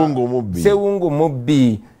Sewungu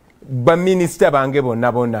mubbi baminisita bange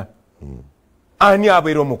bonna bonna ani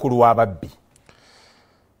abeera omukulu w'ababbi?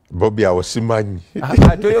 Bobby awo simanyi.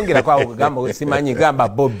 Toyongera kwa kugamba simanyi gamba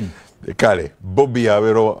Bobby. Kale Bobby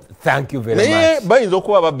abeera. Thank you very much. Bayinza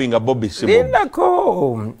okuba ababbi nga Bobby si Bobby.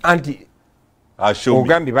 Lindako anti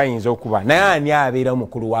ogambi bayinza okuba naye ani abeera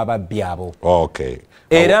omukulu w'ababbi abo? Okay.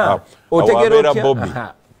 Era otegeera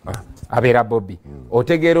otya abeera Bobby.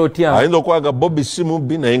 Otegeera otya ayinza okuba Bobby si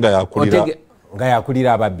mubbi naye nga yakulira nga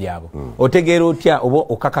yakulira ababbi abo. Otegeera otya oba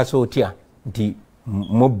okakasa otya nti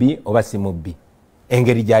mubbi oba si mubbi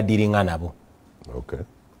engeri gyadiringa nabo? Okay.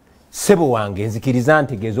 Sebo wange nzikiriza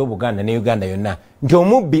ntegeeza Obuganda ne Uganda yonna nti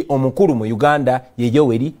omubbi omukulu mu Uganda ye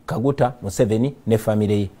Yoweri Kaguta Museveni ne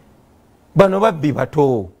famire ye. Bano babbi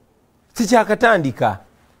bato sikyakatandika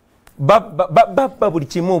babba buli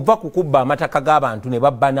kimu va kukubba amataka g'abantu ne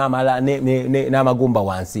babba n'amagumba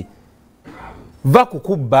wansi va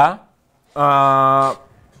kukubba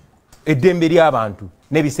eddembe ly'abantu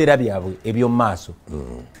n'ebiseera byabwe eby'omu maaso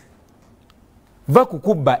va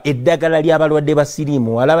kukubba eddagala ly'abalwadde ba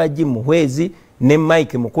siriimu walaba Jim Muhwezi ne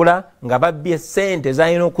Mike Mukula nga babbye ssente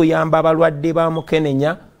zalina okuyamba abalwadde ba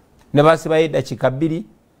Mukenenya ne basibayo eddakiika 2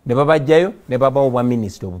 ne babajjayo ne babawo bwa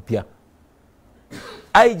minisita obupya.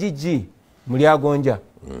 IGG Mulyagonja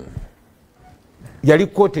yali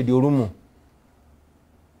quoted olumu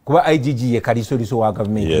kuba IGG ye kalisoliso wa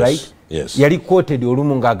government, yes, right? Yes. Yali quoted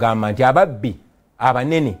olumu ng'agamba nti ababbi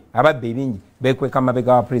abanene ababbi ebingi bekweka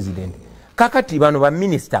amabega wa president. Kakati bano ba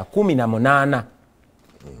minister 18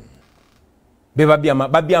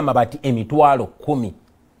 babbi amabati emitwalo 10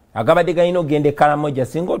 agabadde galina ogende Karamoja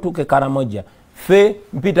singa otuuke Karamoja fe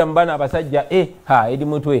mpita mbana abasajja Edi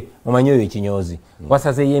Mutwe omanyi oyo ekinyozi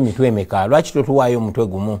wasazeyo emitwe emeka lwaki totuwaayo omutwe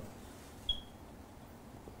gumu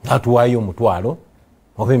atuwaayo omutwalo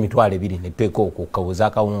oba emitwalo 2 netuteeka okukabuza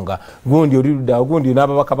akawunga gundi oliruddawo gundi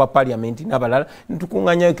n'ababaka ba parliament n'abalala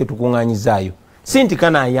netukuŋŋanyayo ketukuŋŋanyizaayo sinti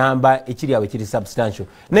kana ayamba ekiri awo ekiri substantial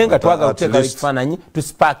naye nga twagala okuteekayo ekifaananyi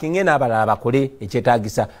tusparkinge n'abalala bakole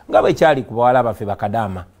ekyetaagisa nga bwe kyali ku bawala baffe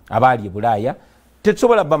bakadaama abaali e Bulaaya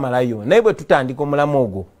tetusobola bamalayo naye bwe tutandika omulamu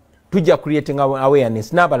ogwo tujja creating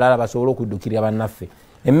awareness n'abalala basobole okuddukirira bannaffe.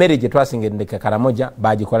 Emmere gye twasingedde Karamoja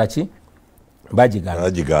bagikola ki?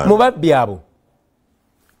 Bagigana. Mu babbi abo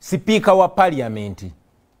sipiika wa parliament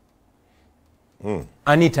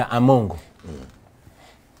Anita Amongo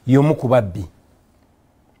y'omu ku babbi.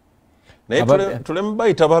 naye tuleme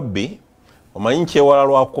bayita babbi omanyi kyewala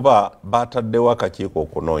lwakuba bataddewo akakiiko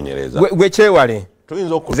okunoonyereza gwe kyewale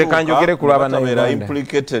tuyinza okutuuka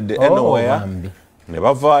implicated anywhere ne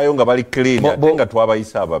bavaayo nga bali clean ate nga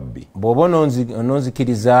twabayise ababbi bw'oba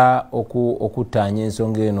ononzikiriza okuttaanya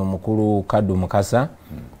ensonga eno mukulu Kaddu Mukasa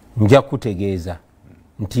nja kutegeeza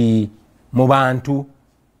nti mu bantu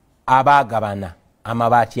abaagabana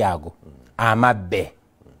amabaati ago amabbe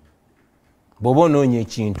bw'oba onoonya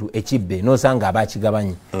ekintu ekibbe n'osanga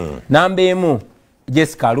abakigabanye namba emu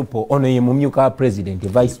Jessica Alupo ono ye mumyuka wa president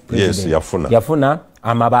vice president yafuna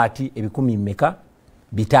amabaati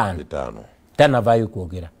 5,000 tanavaayo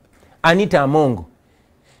kwogera. Anita Amongo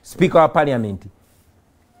speaker wa parliament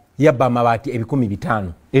yabba amabaati 5,000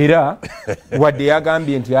 era wadde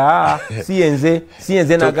yagambye nti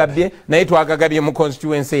siyenze nagabye naye twagagabye mu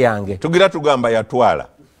constituency yange tugira tugamba yatwala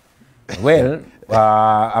well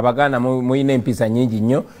abaganda muyina empisa nyingi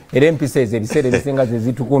nnyo era empisa ezo ebiseera ebisinga ze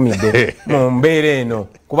zitukumidde mu mbeera eno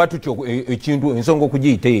kuba tutyo ekintu ensonga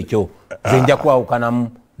okugiyita ekyo zenja kwawukanamu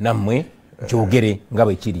nammwe kyogere nga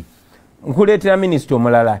bwe kiri. Nkuleetera minisita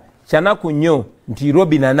omulala kyanaku nnyo nti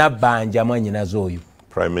Robina Nabbanja mwanyinaze oyo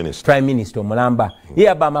prime minister omulamba ye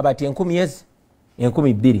yabba amabaati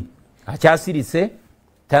 10,000 akyasirise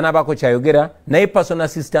tanabako kyayogera naye personal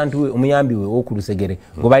assistant we omuyambi we w'okulusegere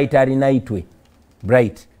gwe bayita alinaitwe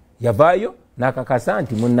Bright yavaayo n'akakasa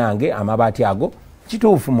nti munnange amabaati ago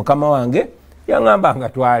kituufu mukama wange yaŋŋamba nga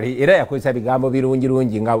twali era yakozesa bigambo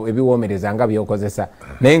birungi nga ebiwoomereza nga byokozesa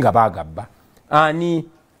naye nga baagabba ani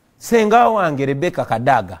senga wange Rebecca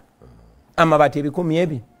Kadaga amabaati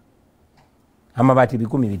 10,000 amabaati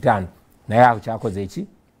 5,000 naye ako kyakoze eki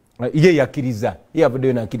ye yakiriza ye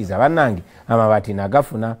avuddeyo nakiriza bannange amabaati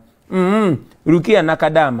nagafuna Rukia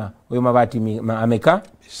Nakadama oyo mabaati ameka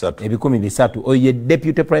 300 oyo ye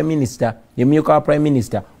deputy prime minister ye myuka wa prime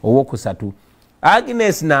minister owokusatu.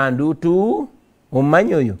 Agnes Nandutu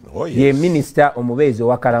omumanyi oyo ye minister omubeezi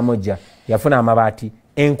owa Karamoja yafuna amabaati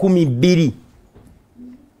 2,000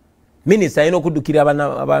 minister ayina okuddukira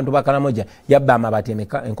abantu ba Karamoja yabba amabaati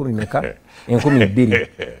 2,000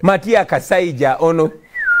 Matia Kasaija ono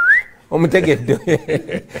omutegedde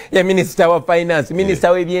ya minister wa finance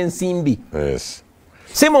minister w'ebyensimbi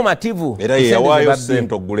Simo Mativu era yawaayo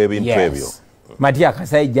sente okugula ebintu ebyo Matia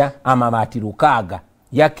Kasaija amabaati 600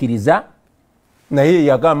 yakiriza naye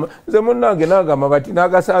yagamba nze munnange naaga amabaati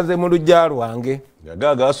n'agasanze mu lujja lwange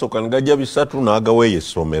yagaaga asooka negajja 3 n'agaweeyo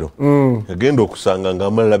essomero yagenda okusanga nga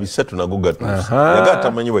amalala 3 nago gatuuse yagaa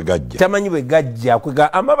tamanyi bwe gajja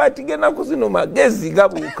kwega amabaati g'ennaku zino magezi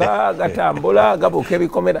gabuuka gatambula gabuuka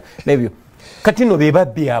ebikomera nebyo kati no be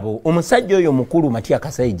babbi abo omusajja oyo mukulu Matia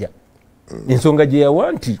Kasaija ensonga gye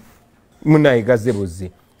yawa nti munayigaze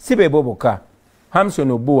bozze si be boboka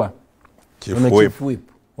Hamson Obua chief whip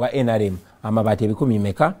wa NRM amabaati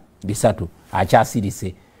 300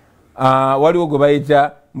 akyasirise waliwo gwe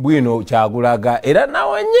bayita Bwino Kyagulaga era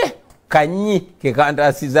nawanye kanyi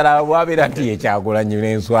kekantasiza lwabeera nti yekyagulanye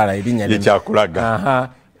n'enswala erinnya yekyakulaga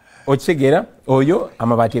okitegeera oyo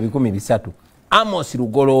amabaati 300 Amos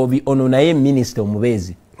Lugoloobi ono naye minisita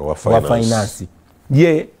omubeezi wa finance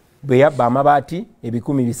ye bwe yabba amabaati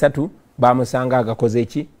 300 bamusanga agakoze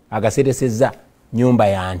eki agaseresezza nyumba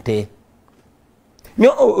ya nte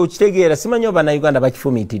nyo okitegeera simanyi Abannayuganda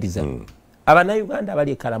bakifumiitiriza Abannayuganda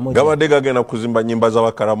bali Karamoja gabadde gagenda kuzimba nyumba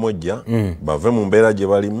z'Abakaramoja bave mu mbeera gye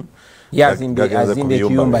balimu yazimbe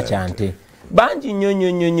ekiyumba kyante bangi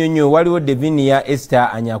nnyo waliwo Devinia Esther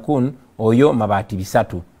Anyakun oyo mabaati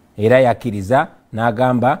 300 era yakiriza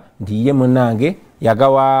n'agamba nti ye munnange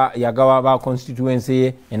yagawa ba constituency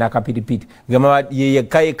ye enakapiripiti ye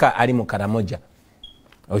yekayeka ali mu Karamoja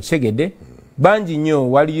okitegedde bangi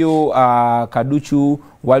nnyo waliwo Kaduchu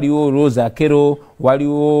waliwo Rosa Kero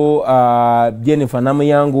waliwo Jennifer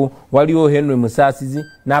Namuyangu waliwo Henry Musasizi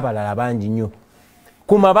n'abalala bangi nnyo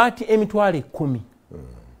ku mabaati 10,000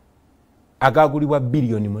 agagulibwa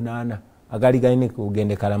bilioni 8 agali galina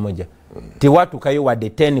kugende Karamoja tewatukayo wadde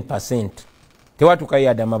 10% tewatukayo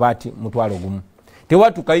yadde amabaati 1,000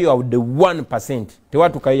 tewatukayo wadde 1%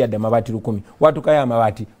 tewatukayo yadde amabaati 1,000 watukayo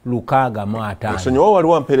amabaati 605 nsonyiwa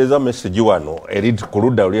waliwo ampeereza message wano eri ku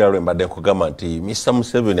ludda lulira lwe mbadde nkugamba nti Mr.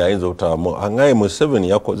 Museveni ayinza okutabamu angaye Museveni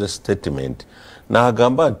yakoze statement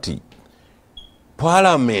n'agamba nti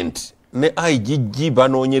Parliament ne IGG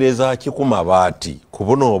banoonyereza ki ku mabaati ku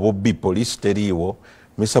buno obubbi poliisi teriiwo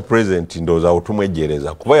Mr. President ndowooza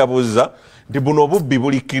otumwejjereza kuba yabuuza nti buno obubbi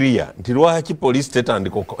buli clear nti lwaki poliisi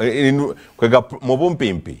tetandika kwega mu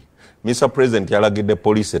bumpimpi Mr. President yalagidde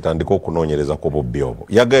poliisi etandika okunoonyereza ku bubbi obwo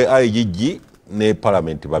yagaye IGG ne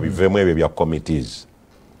Parliament babiveemu ebyo bya committees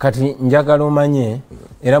kati njagala omanye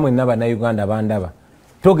era mwenna bannayuganda bandaba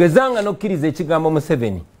togezanga nokkiriza ekigambo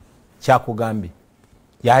Museveni kyakugambye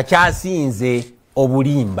yakyasinze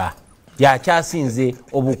obulimba yakyasinze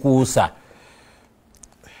obukuusa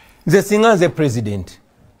nze singa nze president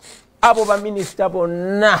abo baminisita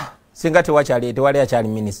bonna singa tewali akyali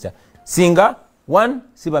minisita singa 1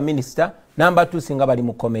 si baminisita number 2 singa bali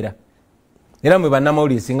mukomera era mwe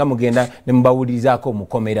bannamawulire singa mugenda ne mubawulirizaako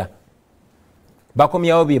mukomera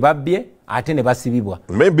bakomyawo bye babbye ate ne basibibwa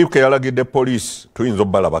maybe ke yalagidde police tuyinza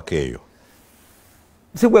obbalabako eyo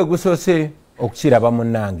si gwe gusoose okukiraba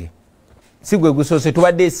munnange si gwe gusoose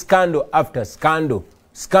tubadde scandal after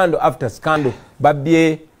scandal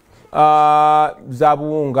babbye za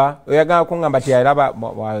buwunga oyagala kungamba tiyalaba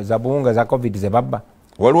za buwunga za covid ze babba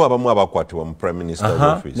waliwo abamu abakwatibwa mu prime minister's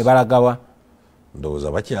office ne balagawa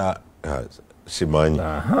ndowooza bakya simanyi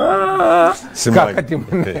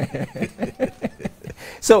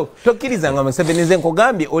so tokkirizanga Museveni nze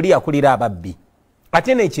nkugambye oli yakulira ababbi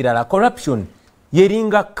ate n'ekirala corruption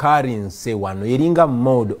yeringa currency wano yeringa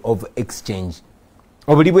mode of exchange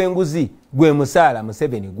obuli bw'enguzi gwe musaala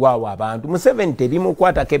Museveni gwawa abantu Museveni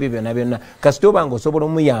tebimukwatako ebyo byonna byonna kasita obanga osobola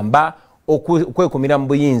omuyamba okwekumira mu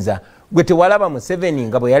buyinza gwe tewalaba Museveni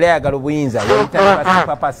nga bwe yali ayagala obuyinza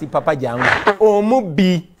papa jangu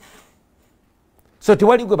omubbi so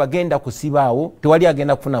tewali gwe bagenda kusibaawo tewali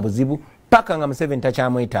agenda kufuna buzibu paka nga Museveni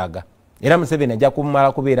takyamwetaaga era Museveni ajja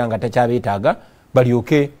kumala kubeera nga takyabeetaaga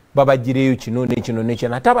balyoke babagireyo kino nekino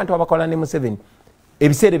nekino ate abantu abakola ne Museveni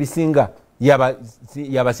ebiseera ebisinga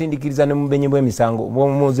yabasindikiriza ne mubenyi bw'emisango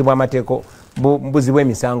bwomuzi bw'amateeko mbuzi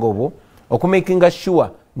bw'emisango obwo okumakinga sure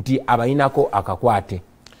nti abayinako akakwate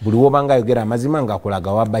buli wobanga ayogera amazima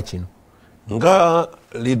ngaakulaga wabba kino nga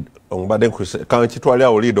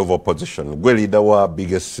kitwalyawo lead of opposition gwe leader wa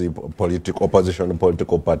biggest opposition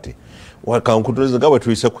political party kankutuliza nga bwe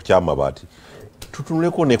tuyise ku kyama bati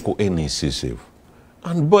tutunuleko ne ku NCCF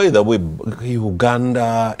and by the way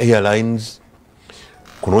Uganda Airlines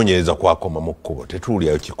kunoonyereza kwakoma mu kkubo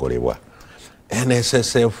tetuwulirayo kikolebwa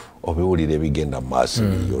NSSF obiwulira ebigenda maaso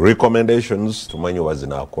recommendations tumanyi oba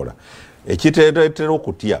zinaakola ekiteeteetera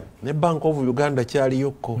okutya ne Bank of Uganda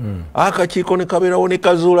kyaliyokko akakiiko ne kabeerawo ne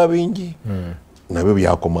kazuula bingi nabyo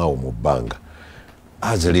byakomaawo mu bbanga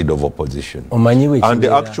as a leader of opposition and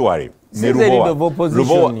actually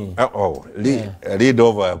leader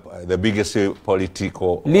of the biggest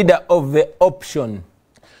political leader of the option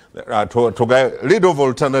leader of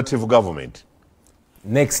alternative government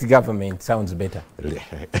next government sounds better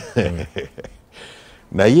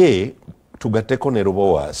naye tugateko ne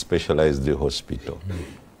Lubowa specialized hospital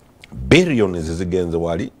billions zigenze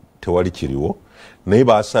wali tewali kiriwo naye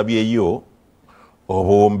basabyeyo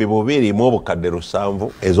obombi bubiri mu obukadde 7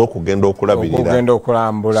 ez'okugenda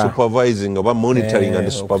okulabirira supervising oba monitoring and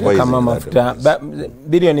supervising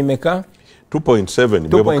billion meka 2.7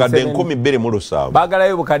 bwe bukadde 12,700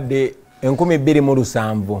 bagalayo bukadde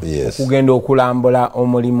 12,700 okugenda okulambula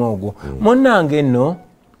omulimu ogwo munnange nno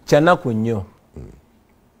kyanaku nnyo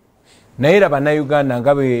naye era bannayuganda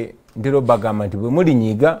nga bwe ntera bagamba nti bwe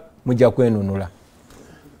mulinyiga mujja kwenunula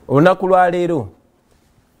olunaku lwaleero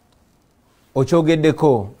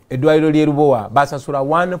okyogeddeko eddwaliro ly'e Lubowa basasula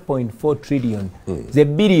 1.4 trillion ze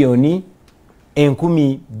biliyoni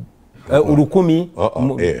 10,000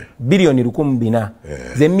 biliyoni 1,400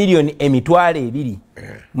 ze miliyoni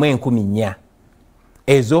 2,204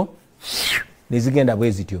 ezo nezigenda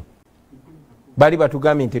bwe zityo bali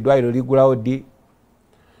batugambye nti eddwaliro ligulawo ddi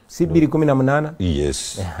si 2018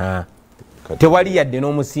 yes tewali yadde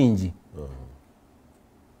n'omusingi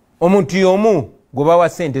omuntu y'omu gwe bawa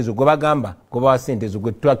ssente zo gwe bagamba gwe bawa ssente zo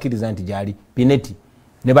gwe twakkiriza nti gyali pineti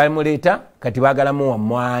ne bamuleeta kati baagalamu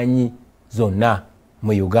wamwanyi zonna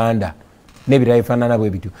mu Uganda n'ebirala bifaanana bwe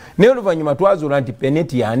bityo naye oluvannyuma twazuula nti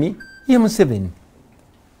pineti yani ye Museveni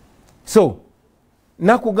so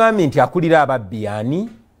nakugambye nti akulira ababbi yani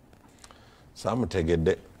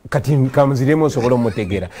samutegedde kati kamuziremu osobola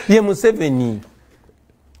omutegera ye Museveni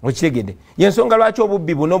okitegedde yensonga lwaki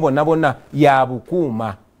obubbi buno bonna bonna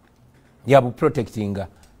yabukuuma yabuprotectinga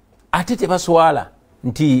ate tebaswala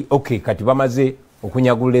nti okay kati bamaze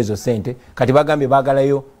okunyagulula ezo sente kati bagambye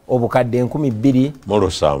baagalayo obukadde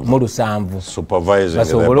 2,700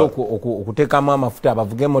 basobole okuteekamu amafuta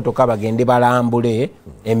bavuge emotoka bagende balambule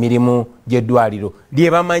emirimu gy'eddwaliro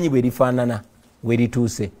lye bamanyi bwe lifaanana we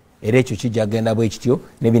lituuse era ekyo kijja genda bwe kityo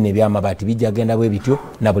ne bino ebyamabaati bijja genda bwe bityo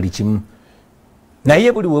na buli kimu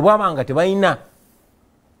naye buli we bwabanga tebalina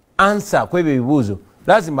ansa ku ebyo ebibuuzo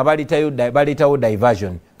lazima baletawo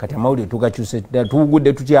diversion kati amawulire tugakyuse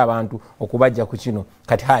tuwugudde tutya abantu okubajja ku kino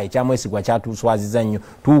kati hayi ekyamwesigwa kyatuswaziza nnyo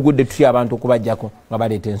tuwugudde tutya abantu okubajjako nga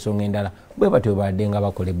baleeta ensonga endala bwe batyo badde nga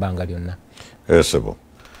bakola ebbanga lyonna esebo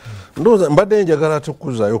ndowooza mbadde njagala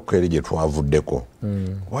tukuzayo ku eri gye twavuddeko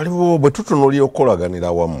waliwo bwe tutunuulira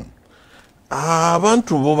okukolaganira wamu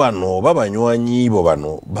abantu bo bano babanywanyi bo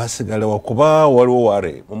bano basigalewa kuba waliwo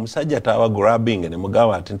ware omusajja taaba grabbing ne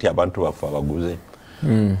mugamba ati nti abantu baffe abaguze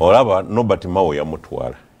olaba Nobert Mao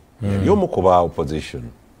yamutwala yali omu ku ba opposition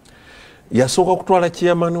yasooka kutwala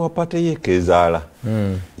chairman wa party ye Kezaala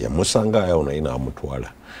yamusanga awo naye n'amutwala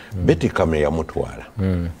Betty Kame yamutwala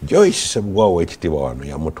Joyce Sebugwawo ekitibwa wano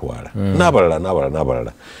yamutwala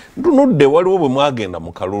n'abalala ntunudde waliwo bwe mwagenda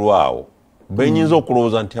mu kalulu awo benyinza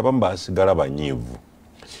okulowooza nti abamu basigala banyiivu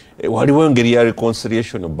waliwo engeri ya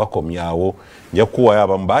reconciliation bakomyawo njakuwayo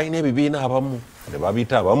abamu balina ebibiina abamu ne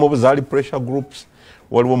babiyita abamu buzaali pressure groups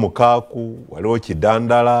waliwo Mukaaku waliwo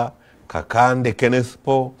Kidandala Kakande Kenneth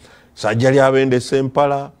Paul Sajjali Abende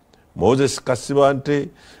Sempala Moses Kasibante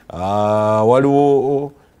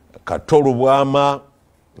waliwo Katolu Bwama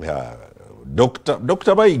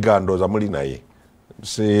Dr. Bayiga ndooza muli naye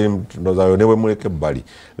ndooza yo ne bwe muleke ebbali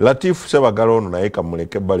Latifu Sebagala ono naye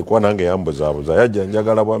kamuleke ebbali kuba nange yambuzaabuza yajja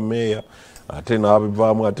njagala bwa meeya ate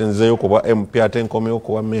n'abivaamu ate nzeeyo ku bwa MP ate nkomyeyo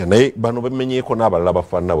ku bwa meeya naye bano bemenyeeko n'abalala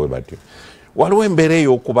bafaanana bwe batyo waliwo embeera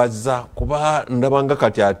ey'okubaza kuba ndabanga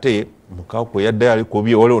kati ate Mukaaku yaddayo ali ku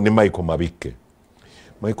bye waliwo ne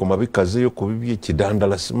Michael Mabika azeeyo ku bibye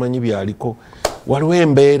Kidandala simanyi byaliko waliwo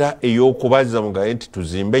embeera ey'okubaza mugaye nti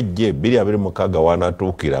tuzimbe ejje 2026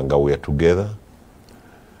 wanaatuukira nga we are together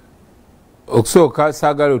okusooka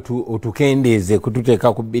saagala otukendeeze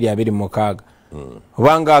kututeeka ku 2026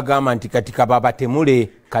 obanga agamba nti kati kababatemule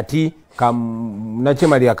kati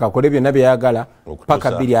Nakyemalira kakole byonna byayagala paka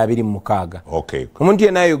 2026 omuntu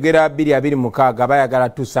yenna ayogera 2026 bayagala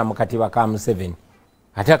tussa mu katiba ka Museveni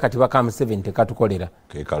ate akatiba ka Museveni tekatukolera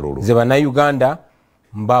ze bannayuganda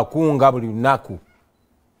mbakunga buli lunaku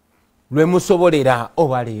lwe musobolera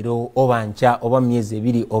oba leero oba nkya oba myezi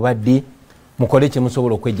 2 oba ddi mukole kye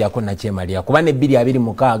musobola okwejjako Nakyemalira kuba ne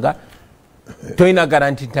 2026 toyina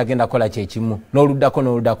garanti ntagenda kola kyekimu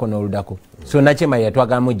n'oluddako so Nakyemalira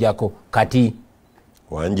twagala mujjako kati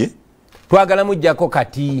wanje twagala mujjako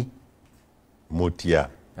kati mutya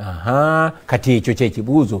kati ekyo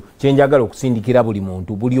kyekibuuzo kyenjagala okusindikira buli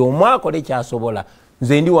muntu buli omu akole kyasobola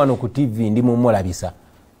nze ndi wano ku TV ndi mumulabisa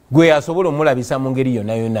gwe asobola omulabisa mu ngeri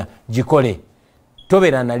yonna gikole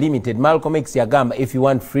tobera na limited. Malcolm X yagamba if you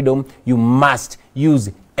want freedom you must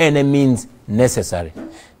use any means necessary.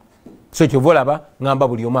 So kyovolaba ngamba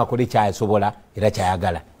buli omu akole kyasobola era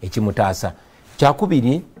kyayagala ekimutaasa.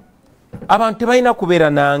 Kyakubiri abantu tebalina kubeera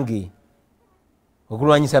nange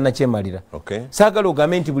okulwanyisa Nakyemalira. Saagala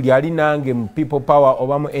ogambe nti buli ali nange mu people power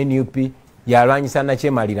oba mu NUP yalwanyisa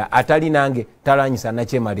Nakyemalira atali nange talwanyisa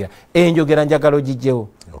Nakyemalira. Enjogera njagala ogijjewo.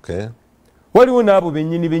 Waliwo n'abo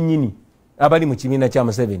bennyini abali mu kibiina kya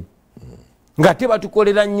Museveni nga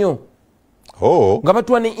tebatukolera nnyo nga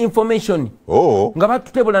batuwa ne information nga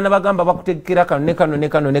batutebula nabagamba bakutegekera kano ne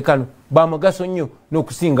kano bamugaso nnyo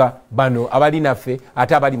n'okusinga bano abali naffe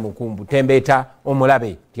ate abali mukumbu tembeeta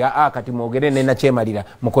omulabe tya kati mwogere ne Nakyemalira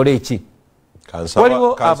mukole eki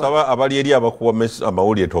kansaba abali eri abakuwa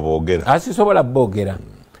amawulire toboogera asisobola boogera.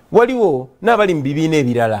 Waliwo n'abali mu bibiina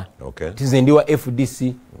ebirala nze ndi wa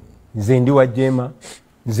FDC nze ndi wa Jema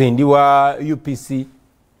nze ndi wa UPC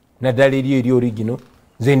naddala eri origino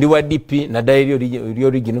nze ndi wa DP naddala eri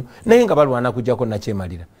origino naye nga balwana kujjako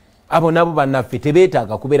Nakyemalira. Abo nabo bannaffe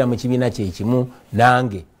tebeetaaga kubeera mu kibiina kyekimu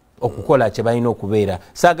nange okukola kye balina okubeera.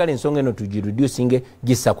 Saagala ensonga eno tugireducinge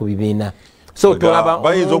gissa ku bibiina. So tolaba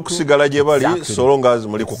bayinza okusigala gye bali so long as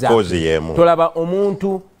muli ku kozi yemu. Tolaba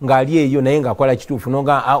omuntu ng'ali eyo naye ng'akola kituufu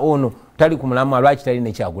noga ono tali ku mulamu lwaki tali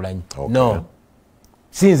ne Kyagulanyi. No.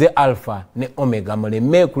 Sinze alpha ne omega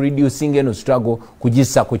muleme ku reducing eno struggle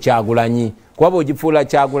kugissa ku Kyagulanyi. Kuba ogifuula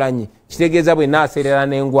Kyagulanyi kitegeeza bwe naaserera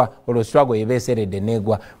n'engwa olwo struggle yebeeseredde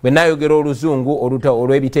n'egwa. Bwe naayogera oluzungu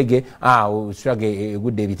olw'ebitege struggle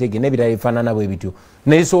egudde ebitege n'ebirala ebifaanana bwe bityo.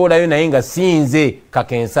 Neesobolayo naye nga sinze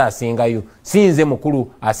Kakensa asingayo, sinze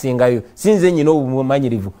mukulu asingayo, sinze nnyina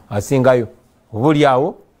obumanyirivu asingayo. Obuli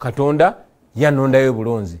awo Katonda yanondayo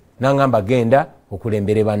bulonzi n'angamba genda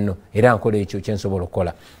okulembere banno era nkola ekyo kyensobola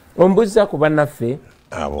okukola. Ombuuza ku bannaffe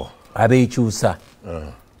abeekyusa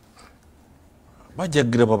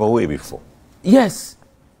bajagira babawe ebifo. Yes,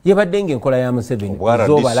 yabadde ng'enkola ya Museveni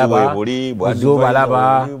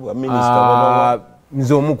zoobalaba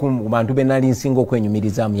nze omu ku bantu be nali nsinga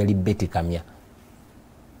okwenyumirizaamu yali Betty Kamya.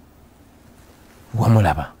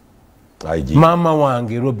 Wamulaba maama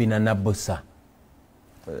wange Robina Nabosa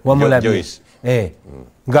wamulabye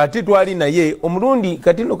ng'ate twali naye omulundi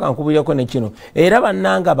kati no kankubulirako ne kino era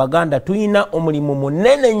bannanga Abaganda tuyina omulimu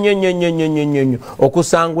munene nnyo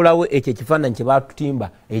okusangulawo ekyo ekifaananyi kye baatutimba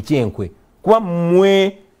ekyenkwe kuba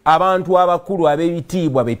mmwe abantu abakulu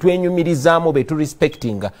ab'ebitiibwa betwenyumirizaamu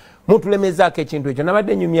beturespectinga mutulemezaako ekintu ekyo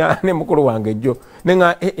nabadde nyumya ne mukulu wange jjo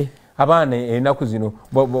nenga abaana ennaku zino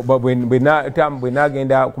bwe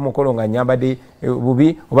nagenda ku mukolo nga nyambadde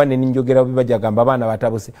bubi oba neninjogera bubi bajja gamba abaana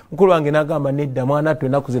batabuse mukulu wange nagamba nedda mwana twe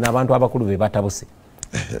ennaku zino abantu abakulu be batabuse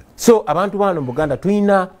so abantu bano mu Buganda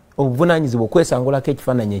tuyina obuvunaanyizibwa okwesangulako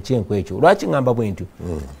ekifaananyi ekyenkwe ekyo lwaki ngamba bwe ntyo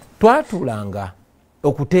twatuulanga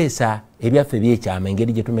okuteesa ebyaffe byekyama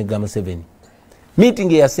engeri gye tumegga Museveni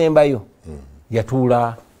meeting eyasembayo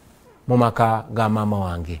yatuula mu maka ga maama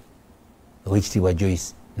wange owekitiibwa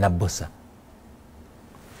Joyce Nabbosa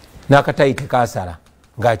n'akatayite kaasala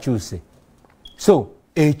ng'akyuse so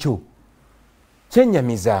ekyo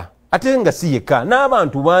kyenyamiza ate nga si yekka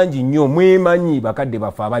n'abantu bangi nnyo mwemanyi bakadde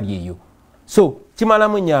baffe abali eyo so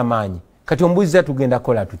kimalamu nnyo amaanyi kati ombuuziza tugenda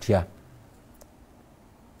kukola tutya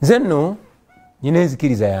nze nno nyina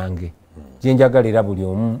enzikiriza yange gyenjagala era buli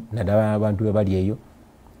omu naddala abantu be bali eyo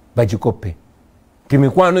bagikoppe nti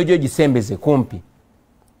mikwano gyo gisembeze kumpi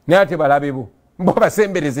naye ate balabe bo bo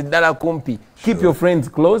basembereze ddala kumpi keep your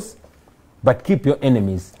friends close but keep your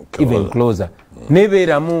enemies even closer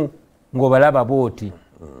nebeeramu ng'obalaba booti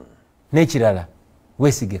n'ekirala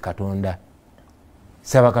weesige Katonda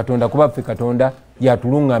saba Katonda kuba ffe Katonda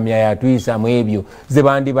yatulungamya yatuyisamu ebyo ze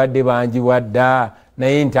bandibadde banjiwa dda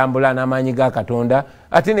naye ntambula n'amaanyi ga Katonda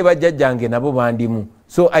ate ne bajjajjange nabo bandimu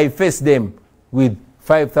so I face them with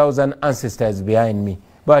 5,000 ancestors behind me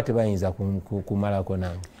baba tebayinza kumalako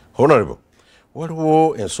nange. Honorable,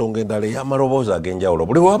 waliwo ensonga endala ey'amaloboozi ag'enjawulo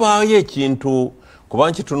buli wabaayo ekintu kuba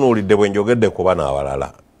nkitunuulidde bwe njogedde ku bana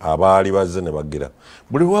abalala abaali bazze ne bagira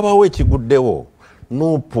buli wabaawo ekiguddewo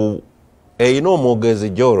nuupu eyina omwogezi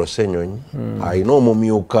Joro Ssenyonyi ayina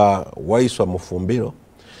omumyuka Waiswa Mufumbiro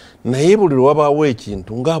naye buli wabaawo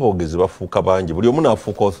ekintu ng'aboogezi bafuuka bangi buli omu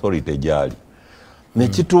naafuuka authority gyali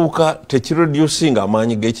nekituuka tekireducing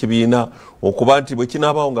amaanyi g'ekibiina okuba nti bwe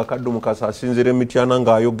kinaabaawo nga Kaddu Mukasa asinzira Emityana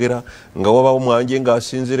ng'ayogera nga wabaawo Mwanje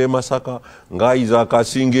ng'asinzira Masaka ng'Isaac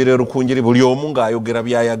asingira Rukunjiri buli omu ng'ayogera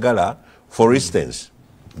by'ayagala. For instance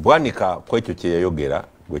Bwanika kwekyo kye yayogera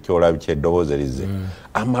gwe kyolabye eddoboozi erizze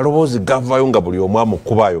amaloboozi gavaayo nga buli omu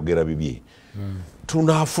amukuba ayogera bibye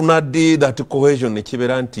tunaafuna ddi that cohesion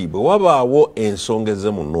nekibeera nti bwe wabaawo ensonga ezze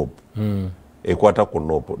mu NOP ekwata ku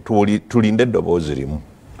NOP tulinde eddoboozi limu.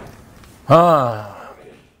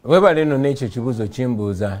 Webale nno n'ekyo kibuuzo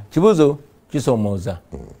kimbuuza kibuuzo kisomooza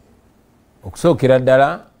okusookera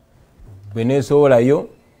ddala bwe neesowolayo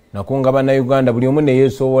nakunga bannayuganda buli omu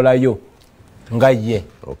neyeesowolayo nga ye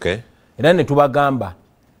era ne tubagamba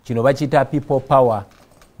kino bakiyita people power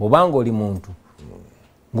bw'obanga oli muntu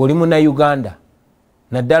ng'oli munnayuganda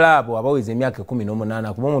naddala abo abaweza emyaka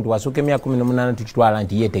 18 kuba omuntu wasooka emyaka 18 tukitwala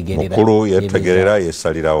nti yeetegerera mukulu yeetegerera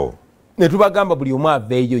yeesalirawo ne tubagamba buli omu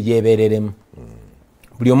aveeyo yeebeereremu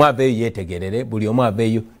buli omu aveeyo yeetegerere buli omu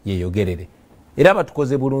aveeyo yeeyogerere era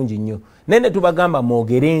batukoze bulungi nnyo naye ne tubagamba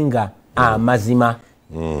mwogerenga amazima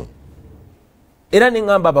era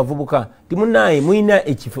neŋŋamba abavubuka ti munnaye muyina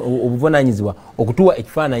obuvunaanyizibwa okutuwa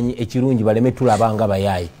ekifaananyi ekirungi baleme tulabanga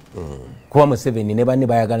bayaaye kuba Museveni ne banne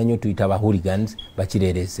bayagala nnyo tuyita ba hooligans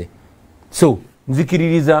bakireerese so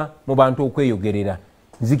nzikiririza mu bantu okweyogerera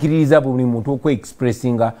nzikiririza buli muntu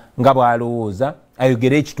okweexpressinga nga bw'alowooza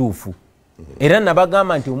ayogere ekituufu era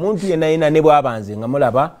nabagamba nti omuntu yenayina ne bwabanze nga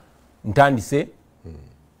mulaba ntandise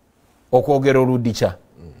okwogera oluddica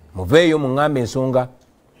muveeyo muŋŋambe ensonga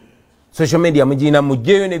social media mugina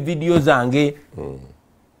mujjeyo ne video zange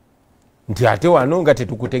nti ate wano nga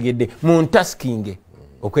tetukutegedde muntaskinge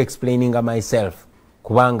okwe-explaininga myself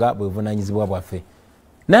kubanga bwevunaanyizibwa bwaffe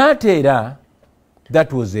naate era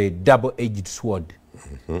that was a double-edged sword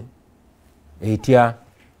etya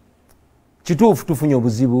kituufu tufunye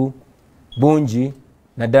obuzibu bungi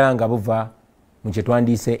naddala nga buva mu kye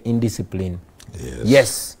twandiise indiscipline.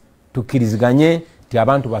 Yes tukkiriziganye ti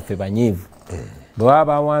abantu baffe banyiivu bwe baba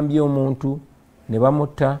bawambye omuntu ne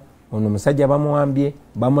bamutta ono omusajja bamuwambye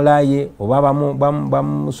bamulaaye oba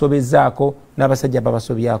bamusobezaako n'abasajja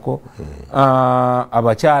babasobyako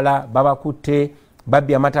abakyala babakutte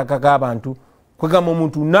babbye amataka g'abantu kwegamba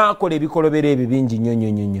omuntu n'akola ebikolobero ebyo bingi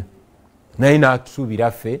nnyo naye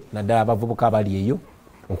n'atusuubira ffe naddala abavubuka abali eyo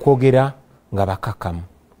okwogera nga bakakamu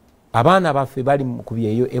abaana baffe bali ku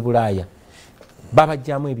byeyo e Bulaaya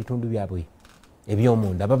babajjamu ebitundu byabwe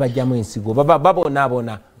ebyomunda babajjamu ensigo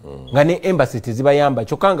babonaabona nga ne embassy tezibayamba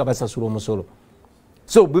kyokka nga basasula omusolo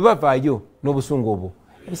so bwe bavaayo n'obusungu obwo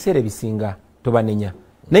ebiseera ebisinga tobanenya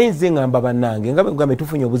naye nze ngamba bannange nga bwe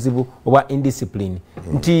tufunye obuzibu obwa indiscipline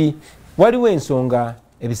nti waliwo ensonga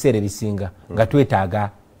ebiseera ebisinga nga twetaaga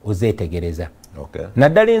ozeetegereza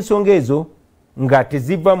naddala ensonga ezo nga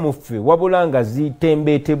teziva mu ffe wabula nga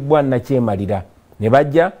zitembeetebwa nakyemalira ne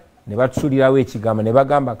bajja ne batusulirawo ekigambo ne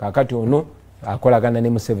bagamba kaakati ono akolagana ne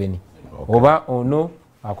Museveni oba ono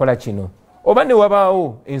akola kino oba ne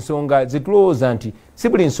wabaawo ensonga zetulowooza nti si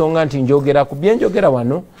buli nsonga nti njogera ku byenjogera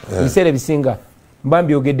wano ebiseera ebisinga mba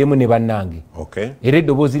mbyogeddemu ne bannange era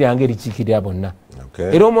eddoboozi lyange erikiikirira bonna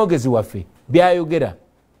era omwogezi waffe byayogera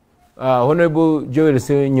Honorable Joel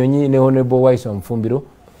Senyonyi ne Honorable Waiswa Mfumbiro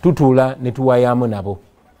tutuula ne tuwayaamu nabo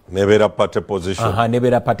nebeera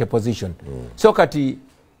party position so kati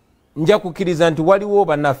nja kukkiriza nti waliwo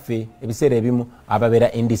bannaffe ebiseera ebimu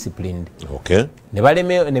ababeera indisciplined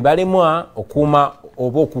ne balemwa okuuma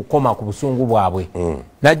oba okukoma ku busungu bwabwe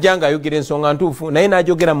najja ng'ayogera ensonga ntuufu naye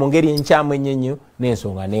n'ajogera mu ngeri enkyamu ennyo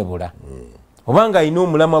n'ensonga neebula obanga alina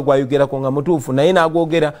omulamwa gwayogerako nga mutuufu naye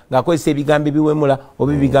n'agwogera ng'akozesa ebigambo ebiwemula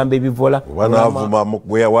oba ebigambo ebivola oba n'avuma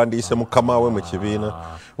bwe yawandiise mukama we mu kibiina.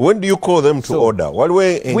 When do you call them to order? Waliwo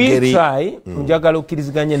engeri we try njagala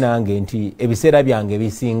okkiriziganye nange nti ebiseera byange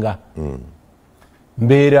bisinga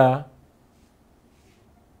mbeera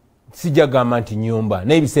sijagamba nti nyumba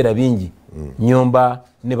naye ebiseera bingi nyumba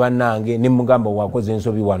ne bannange ne mugamba wakoze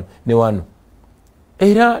ensobi wano ne wano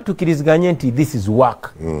era tukkiriziganye nti this is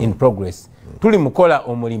work in progress tuli mukola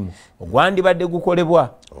omulimu ogwandibadde gukolebwa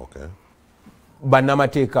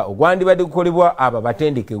bannamateeka ogwandibadde gukolebwa abo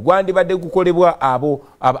batendeke ogwandibadde gukolebwa abo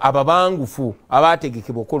ababangufu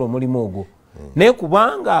abategekebwa okukola omulimu ogwo naye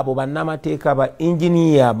kubanga abo bannamateeka ba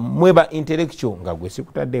engineer mwe ba intellectual nga gwe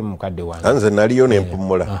sikutadde mukadde wange nze naliyo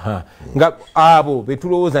nempumula nga abo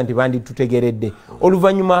betulowooza nti banditutegeredde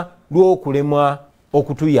oluvannyuma lw'okulemwa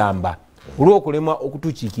okutuyamba olw'okulemwa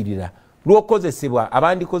okutukiikirira lw'okozesebwa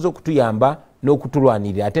abandikoze okutuyamba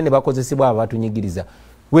n'okutulwanirira ate ne bakozesebwa abo batunyigiriza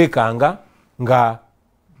weekanga nga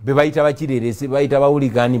bebayita bakirerese bayita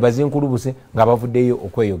bawuligani bazinkulubuse nga bavuddeyo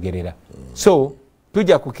okweyogerera so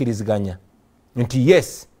tujja kukkiriziganya nti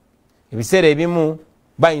yes ebiseera ebimu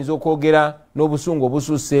bayinza okwogera n'obusungu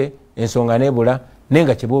obususse ensonga nebula naye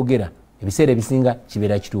nga kyeboogera ebiseera ebisinga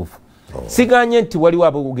kibeera kituufu siganye nti waliwo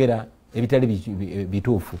aboogera ebitali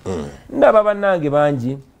bituufu ndaba bannange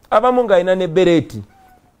bangi abamu ng'alina ne bereti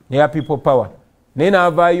neya people power naye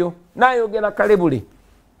n'avaayo n'ayogera kalebule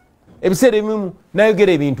ebiseera ebimu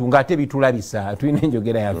nayogera ebintu ng'ate bitulabisa tulina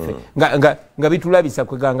enjogera yaffe nga bitulabisa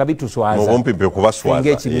nga bituswaza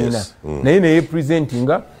ng'ekibiina naye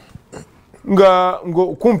neyepresentinga nga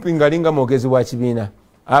kumpi ngalinga mwogezi wa kibiina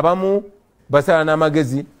abamu basala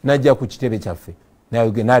n'amagezi najja ku kitebe kyaffe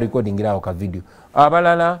n'arekodingirawo ka video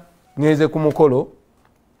abalala ngeze ku mukolo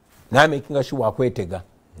n'amakinga sure akwetega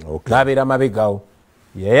n'abeera mabegawo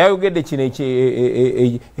yayayogedde kino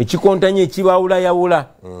ekikontanye ekibawulayawula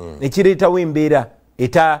ekireetawo embeera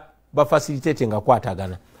eta bafacilitate nga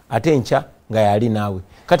kwatagana ate nkya nga yali naawe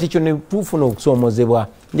kati ekyo netufuna okusoomozebwa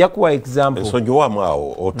nja kuwa example ensonyiwamu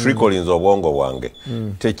awo otrikolinza obwongo bwange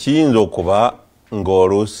tekiyinza okuba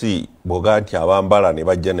ng'oluusi bwoga nti abambala ne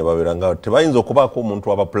bajja ne babeera nga tebayinza okubaako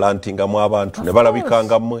omuntu abaplantingamu abantu ne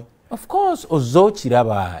balabikanga mmwe of course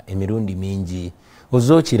ozookiraba emirundi mingi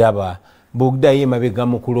ozookiraba bwogdayo emabega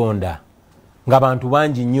mu kulonda ng'abantu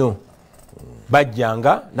bangi nnyo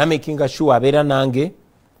bajjanga namakinga sure abeera nange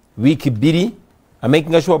wiiki 2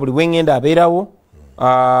 amakinga sure buli bwengenda abeerawo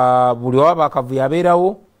buli waba akavuyo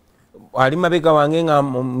abeerawo ali mabega wange nga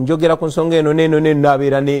njogera ku nsonga eno neno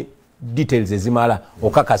nabeera ne details ezimala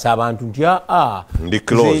okakasa abantu nti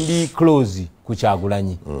ndi close ku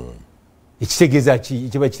Kyagulanyi ekitegeeza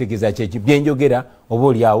kiba kitegeeza ki byenjogera oba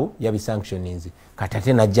oliawo yabisanctioninze kati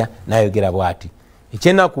ate najja nayogera bwati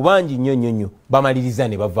ekyenaku bangi nnyo bamaliriza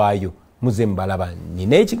ne bavaayo muze mubalaba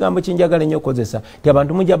nina ekigambo kyenjagala ennyo okozesa ti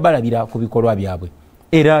abantu mujja balabira ku bikolwa byabwe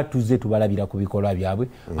era tuze tubalabira ku bikolwa byabwe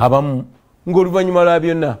abamu ng'oluvannyuma lwa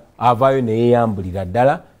byonna avaayo neyeyambulira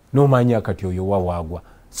ddala n'omanya kati oyo wawaagwa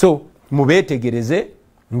so mubeetegereze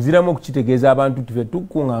nziramu okukitegeeza abantu tufe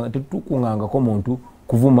tetukungangako muntu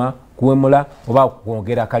kuvuma kuwemula oba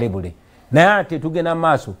kwogera kalebule naye ate tugenda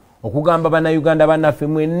maaso okugamba bannayuganda bannaffe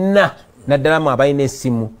mwenna naddala mu abalina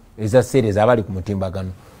essimu eza seereza abali ku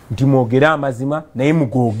mutimbagano nti mwogere amazima naye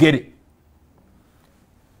mugogere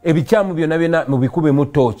ebikyamu byonna byonna mubikubemu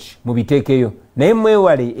tooki mubiteekeyo naye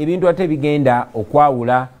mwewale ebintu ate bigenda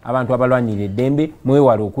okwawula abantu abalwanirira eddembe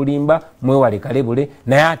mwewale okulimba mwewale kalebule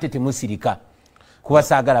naye ate temusirika kuba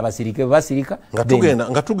saagala basirike basirika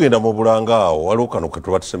nga tugenda mu bulanga awo waliwo kano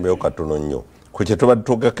ketuba tusembeyo katono nnyo ku kye tubadde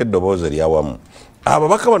tuogako eddoboozi eryawamu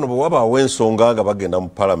ababaka bano bwe wabaawo ensonga nga bagenda mu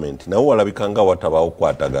palamenti nawe walabika nga watabaawo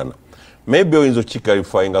kwatagana maybe oyinza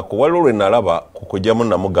okikkalifayinga ku waliwo lwe nalaba ku kujjamu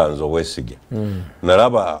Namuganza Obwesige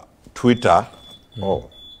nalaba Twitter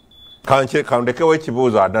kandekewo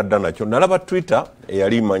ekibuuzo adadda nakyo nalaba Twitter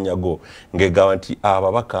eyali manyago ng'egamba nti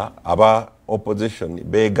ababaka aba opposition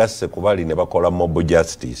beegasse ku bali ne bakola mob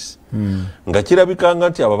justice nga kirabikanga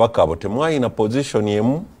nti ababaka abo temwalina position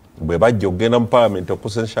emu bwe bajja okugenda mu palamenti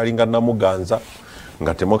okusenshalinga Namuganza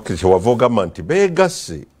nga temukiwava ogamba nti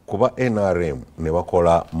beegasse kuba NRM ne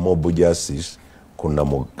bakola mob justice ku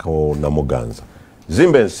Namuganza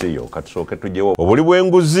zimba ensi yo katusooke tujjewo obuli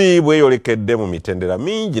bw'enguzi bweyolekedde mu mitendera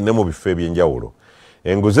mingi ne mu bifo eby'enjawulo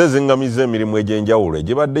enguzi ezingamiza emirimu egy'enjawulo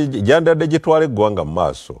egyandadde gitwala eggwanga mu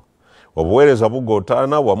maaso obuweereza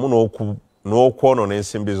bugootaana wamu n'okwonona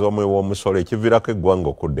ensimbi z'omusolo ekiviirako eggwanga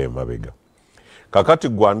okudda emabega kakati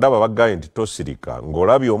gwandaba bagambye nti tosirika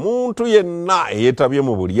ng'olabye omuntu yenna eyeetabye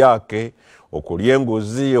mu bulyake okulya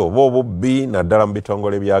enguzi oba obubbi naddala mu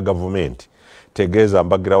bitongole bya gavumenti tegeeza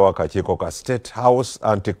mbagirawo akakiiko ka State House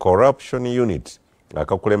Anti-Corruption Unit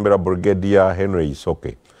akakulembera Brigadier Henry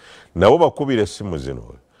Isoke nabo bakubira essimu zino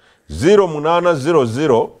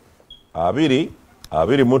 0800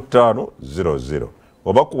 22500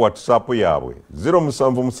 oba ku WhatsApp yaabwe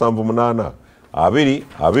 0778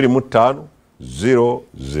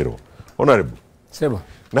 22500. Honorable Sebo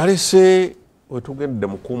nalese wetugende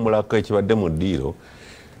mukuumulako ekibadde mu ddiiro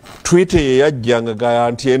Twitter ye yajjanga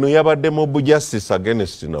gaya nti eno yabadde mob justice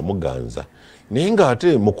against Namuganza naye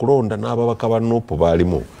ng'ate mu kulonda n'ababaka ba NUP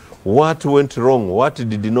baalimu. What went wrong? What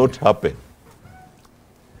did not happen?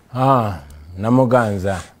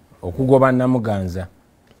 Namuganza okugoba Namuganza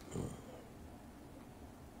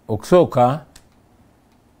okusooka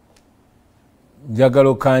njagala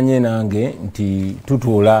okanye nange nti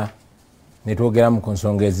tutuula ne twogeramu ku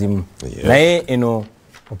nsonga ezimu naye eno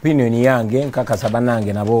opinion yange nkakasa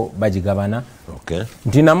banange nabo bagigabana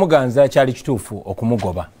nti Namuganza kyali kituufu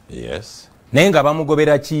okumugoba naye nga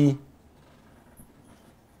bamugobera ki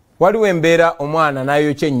waliwo embeera omwana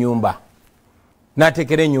n'ayokya ennyumba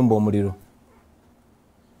n'ateekera ennyumba omuliro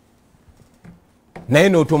naye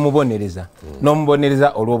n'otomubonereza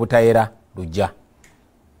n'omubonereza olw'obutayera lujja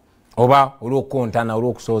oba olw'okukontana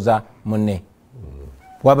olw'okusooza munne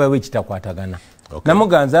wabawo ekitakwatagana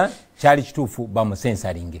Namuganza kyali kituufu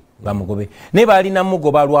bamusensalinge bamugobe naye baalina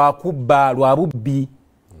mugoba lwa bubbi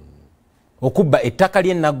okubba ettaka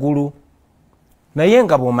ly'enaggulu naye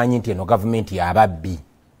nga bw'omanyi nti eno gavumenti y'ababbi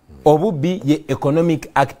obubbi ye economic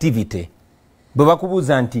activity bwe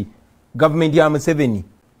bakubuuza nti gavumenti ya Museveni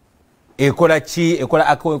ekola ki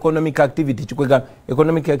ekola economic activity kikwega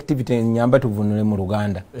economic activity nyamba tuvunule mu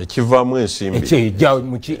Luganda ekivaamu ensimbi ekijja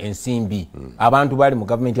muki ensimbi abantu bali mu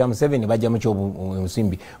gavumenti ya Museveni bajja mu kyo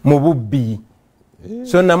ensimbi mu bubbi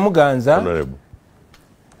so Namuganza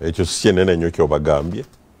ekyo si kyenene nnyo kyobagambye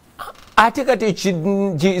ate kati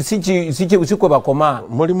sikwe bakoma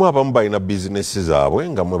mulimu abamu balina bizinesi zaabwe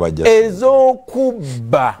nga mwe bajja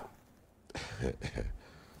ez'okubba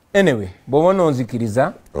anyway bw'obona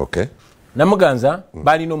onzikiriza Namuganza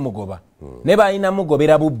balina omugoba ne balina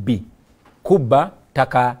mugobera bubbi kubba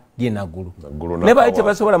ttaka ly'enaggulu ne baali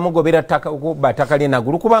tebasobola mugobera kubba ttaka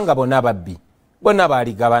ly'enaggulu kubanga bonna babbi bonna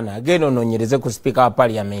baaligabana genda onoonyereze ku sipiika wa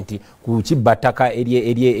paliyamenti ku kibba ttaka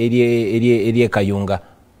eryekayunga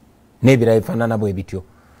n'ebirala bifaanana bwe bityo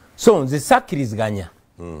so nze sakkiriziganya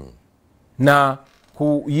na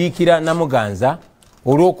kuyiikira Namuganza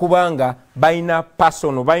olw'okubanga balina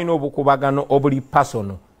obukubagano obuli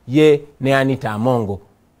pasono ye ne Anita Amongo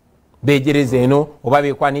beegereza eno oba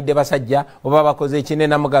beekwanidde basajja oba bakoze ekine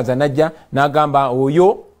Namuganza najja n'agamba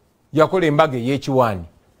oyo yakola embaga ey'ekiwaani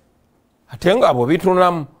ate nga abo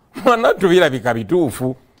bitunulamu mwana tubirabika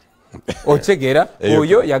bituufu okitegeera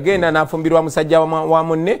oyo yagenda n'afumbirwa musajja wa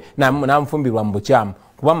munne n'amufumbirwa mu bukyamu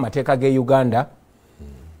kuba mu mateeka g'e Uganda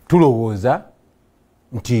tulowooza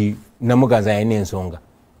nti Namuganza yalina ensonga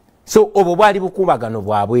so obwo bwali bukubagano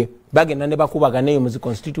bwabwe bagenda ne bakubagana eyo mu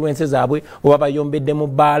constituency zaabwe oba bayombedde mu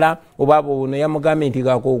bbaala oba ono yamugambye nti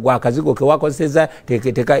gwakazigo kewakozeseza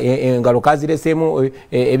engalo kazireseemu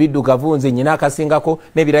ebiddugavu nze nyina akasingako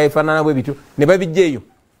n'ebirala bifaanana bwe bityo ne babijja eyo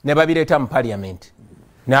ne babireeta mu paliyamenti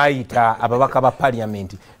n'ayita ababaka ba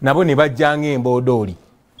paliyamenti nabo ne bajjanga emboodooli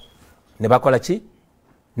ne bakola ki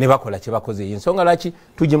ne bakola kye bakoze ensonga lwaki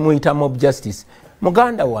tugimuyita mob justice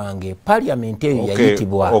muganda wange paliyamenti eyo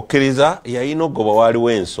yayitibwa okkiriza yayina ogoba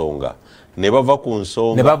waaliwo ensonga ne bava ku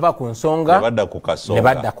nsonga ne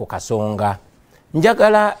badda ku kasonga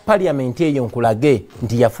njagala paliyamenti eyo nkulage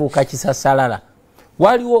nti yafuuka kisasalala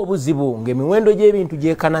waliwo obuzibu ng'emiwendo gy'ebintu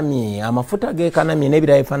gyekanamye amafuta gekanamye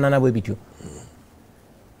n'ebirala ebifaanana bwe bityo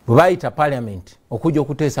bwe bayita parliament okujja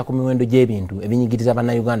okuteesa ku miwendo gy'ebintu ebinyigiriza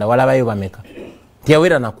bannayuganda walabayo bameka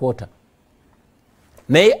tiyawera na kwota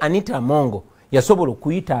naye Anita Amongo yasobola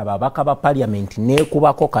okuyita ababaka ba parliament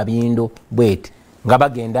nekubako kabindo bweti nga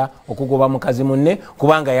bagenda okugoba mukazi munne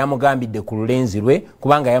kubanga yamugambidde ku lulenzi lwe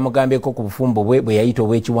kubanga yamugambyeko ku bufumbo bwe bwe yayita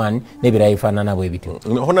obwekiwani n'ebirala ebifaanana bwe bityo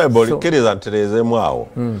honorable kkiriza ntereezemu awo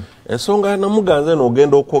ensonga namuganze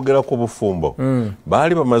n'ogenda okwogera ku bufumbo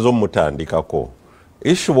baali bamaze omutandikako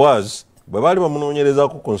issue was bwe baali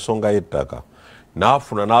bamunoonyerezako ku nsonga y'ettaka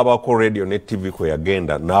n'afuna n'abako radio ne TV kwe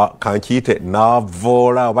yagenda kankiyite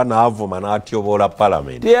n'avoola oba n'avuma n'atyobola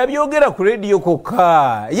palamenti teyabyogera ku radio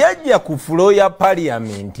kokka yajja ku fulo ya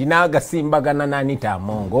palamenti n'agasimbagana na Anita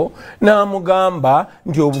Amongo n'amugamba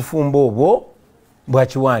nti obufumbo obwo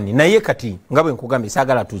bwakiwani naye kati nga bwe nkugambye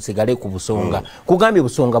saagala tusigale ku busonga kugambye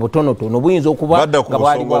busonga butonotono buyinza okuba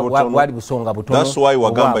nga bwali busonga butono that's why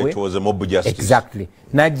wagamba it was a mob justice exactly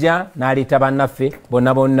najja n'aleeta bannaffe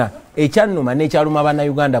bonna bonna ekyannuma n'ekyaluma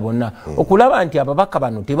bannayuganda bonna okulaba nti ababaka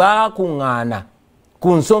bano tebakuŋŋaana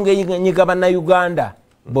ku nsonga enyiga bannayuganda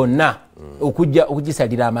bonna okujja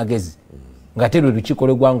okugisalira amagezi nga te lwe lukiiko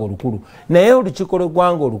lw'eggwanga olukulu naye olukiiko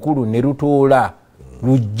lw'eggwanga olukulu ne lutoola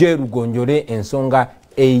lujje lugonjole ensonga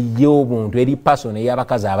ey'obuntu eri pasona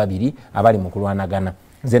ey'abakazi ababiri abali mu kulwanagana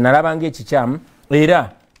nze nalabanga ekikyamu era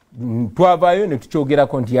twavaayo ne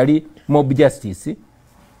tukyogerako nti yali mob justice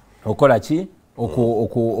okola ki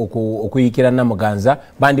okuyikira Namuganza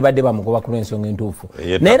bandibadde bamugoba ku lw'ensonga entuufu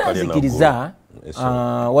naye era nzikiriza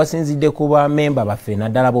wasinzidde ku bamemba baffe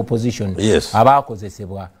naddala b'opposition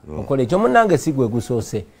abaakozesebwa okola ekyo munnange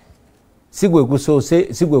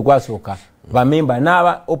sigwe gwasooka bamemba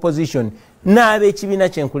n'aba opposition n'ab'ekibiina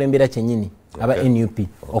kyenkulembera kyennyini aba NUP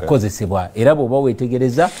okukozesebwa era bw'oba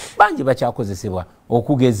weetegereza bangi bakyakozesebwa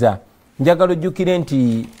okugeza njagala ojjukire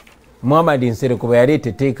nti Muhammad Nsereko bwe yaleeta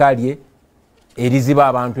etteeka lye eriziba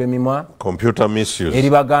abantu emimwa computer misuse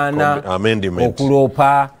eribagaana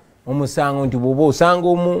okuloopa omusango nti bw'oba osanga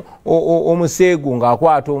omuseegu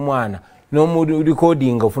ng'akwata omwana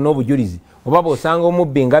n'omurecording ofuna obujulizi oba bw'osanga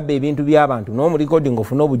omubbi ngabba ebintu by'abantu n'omurecording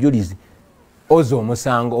ofuna obujulizi oza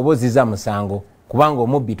omusango oba oziza musango kubanga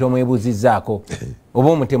omubbi tomwebuuzizzaako oba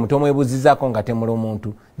omutemu tomwebuuzizzaako nga temula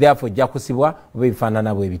omuntu therefore ojja kusibwa oba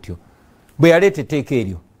ebifaanana bwe bityo bwe yaleeta etteeka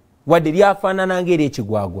eryo wadde lyafaanana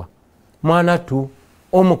ng'ery'ekigwagwa mwana tu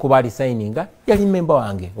omu ku baali sayininga yali memba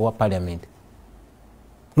wange owa parliament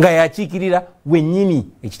nga yakiikirira wennyini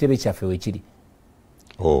ekitebe kyaffe wekiri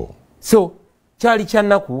so kyali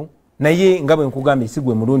kyannaku naye nga bwe nkugambye si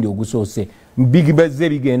gwe mulundi ogusoose bigibazze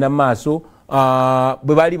bigenda mu maaso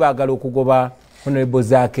bwe baali baagala okugoba honorable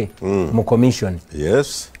Zaake mu commission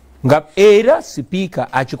nga era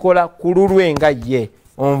sipiika akikola ku lulwe nga ye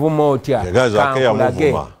onvuma otya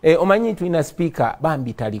kankulage omanyi tulina sipiika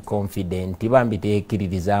bambi tali confident bambi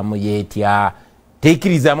teekiririzaamu yeetya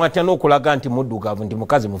teekiririzaamu atya n'okulaga nti muddugavu nti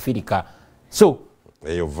mukazi mufirika so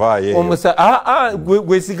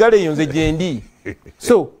gwesigale eyo nze gyendi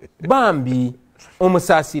so bambi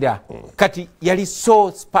omusaasira kati yali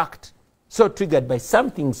so sparked so triggered by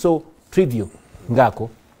something so trivial ngaako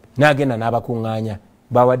n'agenda n'abakuŋŋaanya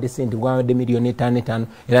bawadde sente gwawadde miliyoni 5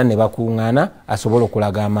 era ne bakuŋŋaana asobole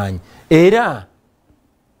okulaga amaanyi era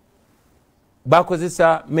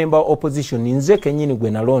bakozesa member opposition nze kennyini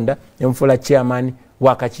gwe nalonda enfula chairman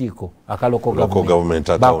w'akakiiko aka local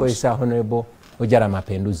government bakozesa honorable Ojara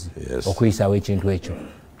Mapenduzi okuyisawo ekintu ekyo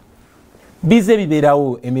bize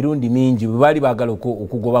bibeerawo emirundi mingi bwe baali baagala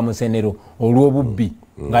okugoba Musenero olw'obubbi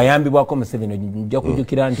ng'ayambibwako Museveni ojja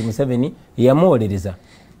kujjukira nti Museveni yamuwolereza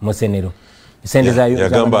Musenero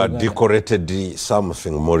yagamba decorated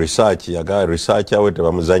something mu research yaga research awe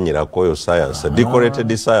tebamuzanyirako oyo science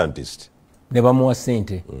decorated scientist ne bamuwa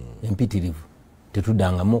ssente empitirivu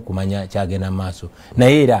tetuddangamu kumanya kyagenda maaso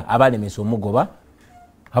naye era abalemesa omugoba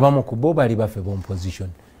abamu ku bo bali baffe bomposition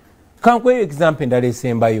kankweyo example endala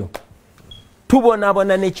esembayo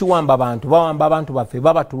tubonaabona n'ekiwamba abantu bawamba abantu baffe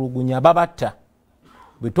babatulugunya babatta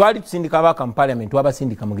bwe twali tusindika abaka mu parliament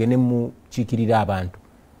wabasindika mugende mukiikirira abantu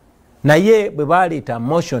naye bwe baleeta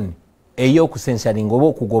motion ey'okusensalinga oba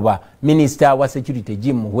okugoba minisita wa security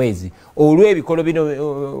Jim Muhwezi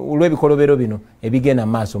olw'ebikolobero bino ebigenda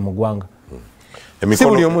mu maaso mu ggwanga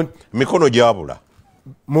emikono gyabula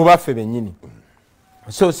mu baffe bennyini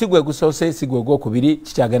so si gwe gusoose si gwe gwokubiri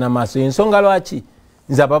kikyagenda mu maaso ensonga lwaki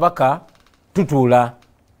nze ababaka tutuula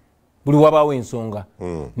buli wabaawo ensonga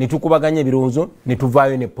ne tukubaganya ebirowoozo ne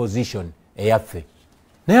tuvaayo ne position eyaffe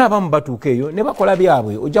naye abamu batuuka eyo ne bakola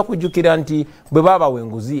byabwe. Ojja kujjukira nti bwe baabawa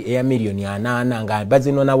enguzi eya miliyoni 8 nga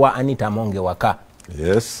bazinona wa Anita Monge waka.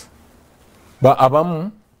 Yes.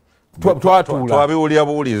 Abamu twatuula twabiwulira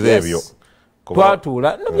buwulize ebyo.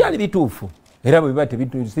 Twatuula no byali bituufu. Era bwe biba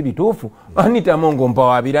si bituufu Anita Monge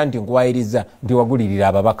mpawabira nti nkuwayiriza nti wagulirira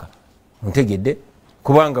ababaka. Ntegedde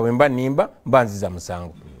kubanga bwe mba nimba mbanziza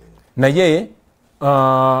musango. Naye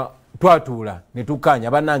twatuula ne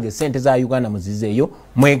tukkaanya bannange sente za Uganda muzizeeyo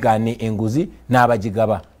mwegaane enguzi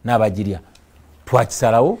n'abagigaba n'abagirya.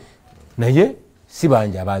 Twakisalawo naye si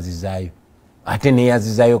bangi abazizaayo. Ate ne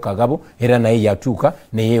yazizaayo Kagabo era naye yatuuka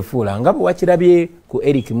ne yeefuula nga bwe wakirabye ku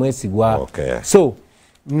Eric Mwesigwa. Okay. So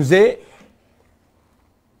nze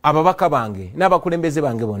ababaka bange n'abakulembeze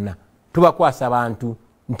bange bonna tubakwasa abantu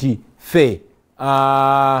nti fe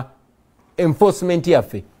enforcement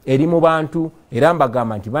yaffe eri mu bantu era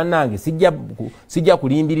mbagamba nti bannange sijja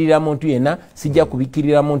kulimbirira muntu yenna, sijja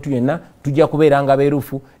kubikirira muntu yenna, tujja kubeera nga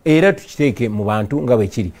beerufu era tukiteeke mu bantu nga bwe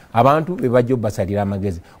kiri. Abantu be bajja basalira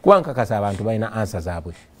amagezi kuba nkakasa abantu balina ansa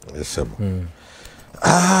zaabwe.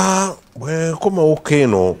 Bwe komawo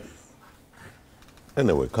keeno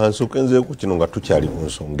anyway kansuke nzeeku kino nga tukyali ku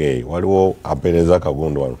nsonga eyo. Waliwo apereza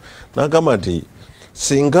Kagondo wano n'agamba nti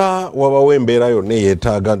singa wabawo embeera yonna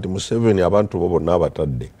yeetaaga nti Museveni abantu bo bonna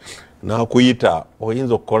abatadde n'akuyita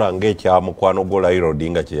oyinza okukola ng'ekyamukwano gwo Raila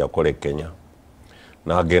Odinga kye yakola e Kenya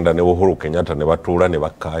n'agenda ne Uhuru Kenyatta ne batuula ne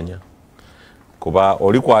bakkaanya kuba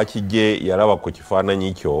oli kwakijje yalaba ku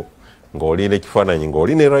kifaananyi kyo ng'oli n'ekifaananyi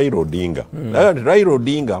ng'oli ne Raila Odinga. Raila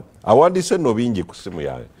Odinga awandiise nno bingi ku simu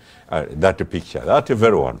yawe. That picture, that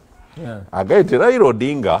very one. Agaite Raila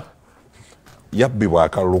Odinga yabbibwa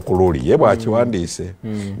akalulukululi ye bwakiwandiise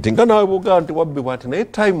nti nga nawe buga nti wabbibwa ati naye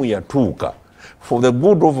time yatuuka for the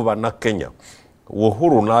good of Bannakenya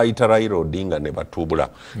Uhuru n'ayita Raila Odinga ne batuubula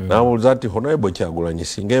n'abuuza nti Honorable Kyagulanyi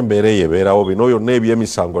singa embeera eyo ebeerawo bino yonna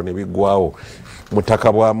eby'emisango ne biggwawo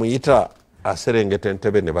mutaka bw'amuyita aserengeta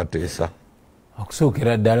entebe ne bateesa.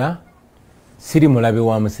 Okusookera ddala siri mulabe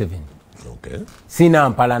wa Museveni. Sina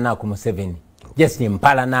mpalana ku Museveni. Just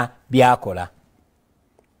mpalana byakola.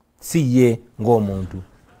 Si ye ng'omuntu.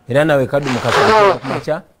 Era nawe kaddu mukasa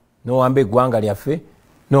kumacha n'owamba eggwanga lyaffe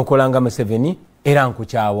n'okolanga Museveni era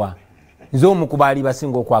nkukyawa. Nze omukubaali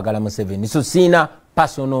basinga okwagala Museveni. So sina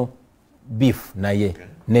personal beef naye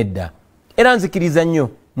nedda. Era nzikiriza nnyo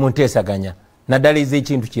mu nteesaganya. Naddala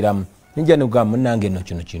ez'ekintu kiramu. Nija negamba munnange nno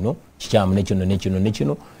kino kikyamu ne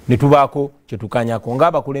kino ne tubaako kye tukanyako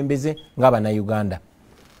ng'abakulembeze ng'Abannayuganda.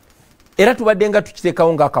 Era tubadde nga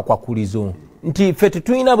tukiteekawo ng'akakwakulizo nti ffe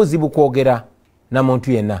tetulina buzibu kwogera na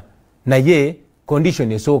muntu yenna naye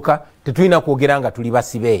condition esooka tetulina kwogera nga tuli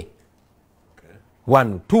basibe.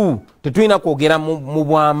 1 2 tetulina kwogera mu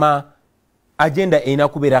bwama. Agenda erina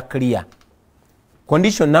kubeera clear.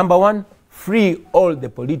 Condition number 1, free all the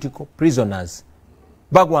political prisoners.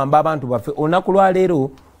 Bagwamba abantu baffe olunaku lwa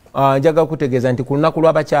leero njaga kutegeeza nti ku lunaku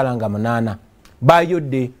lw'abakyala nga 8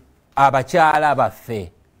 bayodde abakyala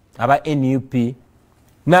baffe aba NUP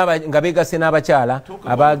nga beegase n'abakyala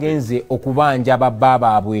abagenze okubanja babba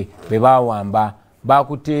baabwe be baawamba.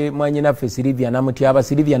 Bakutte mwanyinaffe Silivia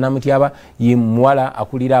Namutyaba ye muwala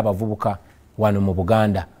akulira abavubuka wano mu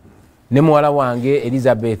Buganda ne muwala wange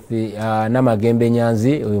Elizabeth Namagembe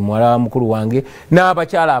Nyanzi muwala mukulu wange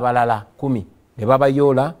n'abakyala abalala 10 ne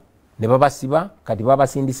babayoola ne babasiba kati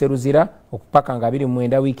babasindise ruzira okupaka nga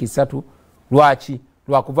 29 wiiki 3. Lwaki?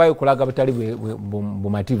 Lwakuvayo kulaga butali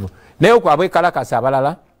bumativu. Naye kwabwe kalakasa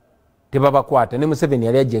abalala tebabakwata. Ne Museveni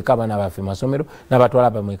yali ajjeko abaana baffe masomero n'abatwala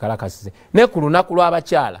bamwe kalakasize. Ne ku lunaku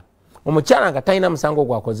lw'abakyala omukyala nga talina musango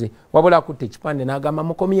gwakoze wabula akutte ekipande n'agamba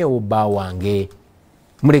mukomyewo bba wange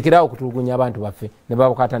mulekerawo okutulugunya abantu baffe ne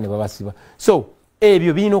babakwata ne babasiba. So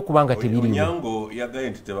ebyo birina okuba nga tebiriwo. Onyango yagaye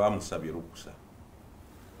nti tebamusabye lukusa.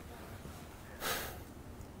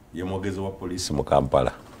 Ye mwogezi wa poliisi mu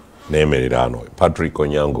Kampala neemerera ano Patrick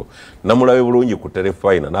Onyango namulabe bulungi ku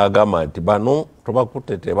telefayina n'agamba nti bano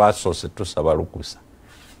tubakutte tebasoose tusaba lukusa.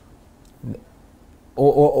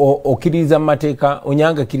 Okiriza mu mateeka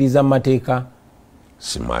Onyango akkiriza mu mateeka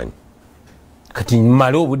simanyi kati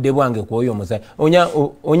mmale obudde bwange kwoyo omusaayi.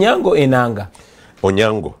 Onyango enanga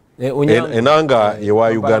enanga yewa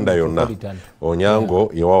Uganda yonna.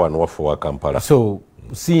 Onyango yewa wano waffe wa Kampala. So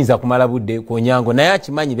siyinza kumala budde ku Onyango naye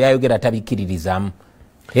akimanyi byayogera tabikkiririzamu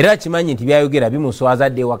era akimanyi nti byayogera bimuswaza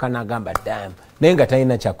dde ewaka n'agamba ddamu naye nga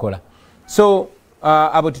talina kyakola. So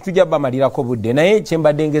abo tetujja bamalirako budde naye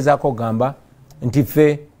kyembadde ngezaako gamba nti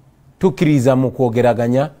ffe tukkiriza mu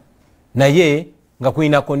kwogeraganya naye nga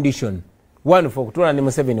kulina condition. 1 for okutuula ne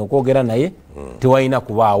Museveni okwogera naye tewalina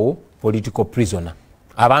kubaawo political prisoner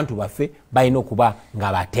abantu baffe balina okuba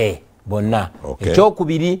nga bate bonna. Okay.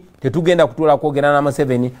 Ekyokubiri tetugenda kutuula kwogera na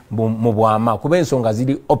Museveni mu bwama kuba ensonga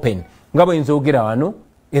ziri open nga bwinza ogera wano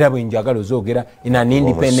era bwenjagala ozogera in an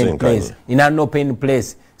independent place, in an open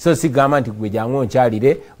place. So sigamba nti gwe jangu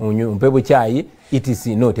onkyalire mpe bukyayi etc.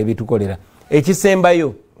 No, tebitukolera.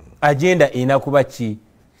 Ekisembayo agenda ina kuba ki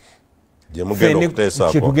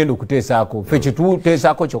kyetugenda okuteesaako ffe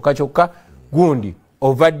kyetuteesaako kyokka kyokka gundi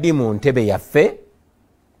ovaddi mu ntebe yaffe.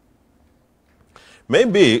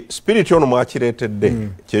 Maybe spirit ono mwakireetedde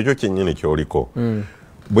kyekyo kyennyini kyoliko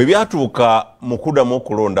bwe byatuuka mu kuddamu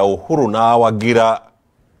okulonda Uhuru n'awagira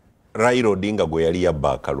Raila Odinga gwe yali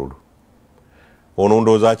yabba akalulu. Ono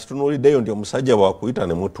ndowooza akitunuuliddeyo nti omusajja bwakuyita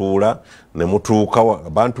ne mutuula ne mutuuka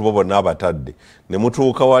abantu bo bonna abatadde ne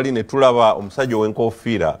mutuuka wali ne tulaba omusajja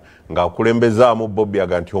ow'enkofiira ng'akulembezaamu Bobby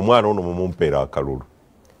nti omwana ono mumumpeera akalulu.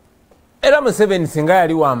 Era Museveni singa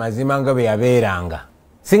yali wa mazima nga bwe yabeeranga,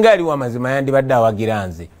 singa yali wa mazima yandibadde awagira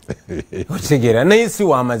nze okitegeera, naye si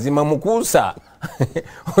wa mazima mukuusa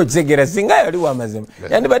okitegeera. Singa yali wa mazima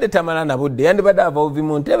yandibadde tamala na budde, yandibadde ava ovi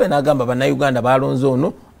mu ntebe n'agamba bannayuganda balonze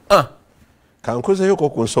ono. Kankozeyoko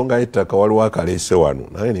ku nsonga y'ettaka waliwo akaleese wano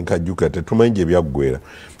naye ninkajjuka tetumanyi gye byaggwera.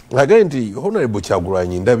 Agambye nti Honorable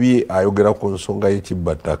Kyagulanyi ndabye ayogera ku nsonga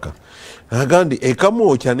y'ekibbattaka. Agambye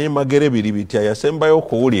ekamwokya n'emagere biri bitya yasembayo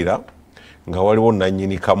okuwulira nga waliwo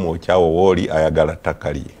nannyini kamwokya awo wooli ayagala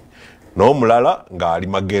ttaka lye n'omulala ng'ali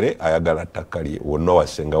magere ayagala ttaka lye, wonna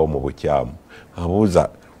wasengawo mu bukyamu. Abuuza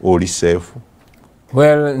oli seefu?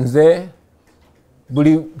 Well, nze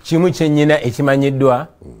buli kimu kyennyina ekimanyiddwa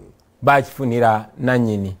bakifunira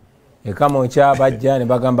nannyini. Ekamwokya bajja ne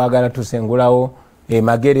bagamba agala tusengulawo,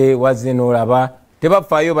 magere wazze n'olaba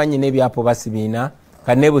tebafaayo bannyina ebyapo basibiina.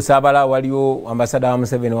 Kanne Busaabala waliwo ambasada wa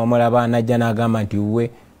Museveni wamulaba najja n'agamba nti uwe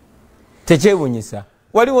tekyewunyisa.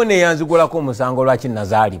 Waliwo neyanzigulako omusango lwaki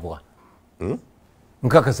nazaalibwa.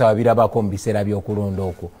 Nkakasa babirabako mu biseera by'okulonda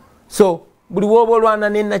okwo. So buli wooba olwana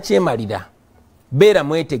ne nakyemalira beera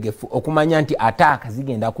mwetegefu okumanya nti ataaka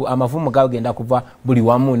zigenda amafumu gagenda kuva buli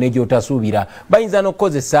wamu n'egyotasuubira. Bayinza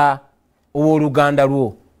n'okukozesa owooluganda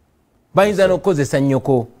lwo, bayinza n'okukozesa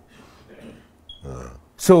nnyoko.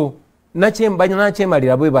 So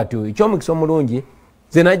nakyemalira bwe batyo. Ekyomukisa omulungi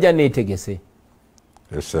ze najja neetegese.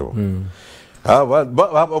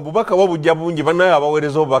 Obubaka bwabujja bungi bannaye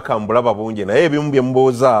abaweereza obubaka mbulaba bungi naye ebimu bye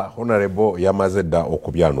mubooza Honorable yamaze dda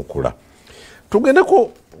okubyanukula. Tugendeko,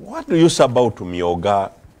 what do you say about Myoga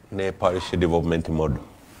ne parish development model?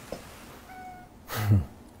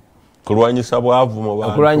 Kulwanyisa bwavu mu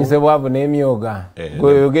bantu. Kulwanyisa bwavu n'emyoga.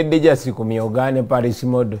 Gweyogedde jasi ku myoga ne parish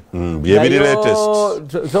model. Byebiri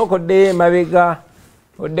latest. Sokodde mabega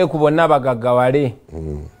odde kubonna bagaggawale.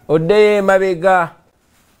 Odde mabega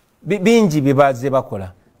bingi bibaze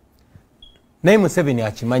bakola. Naye Museveni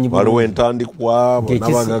akimanyi bulungi. Waliwo entandikwa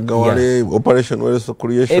n'abagaggawale operation wealth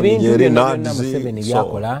creation yeri nadzi. Museveni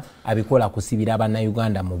byakola abikola kusibira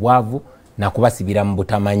bannayuganda mu bwavu na kubasibira mu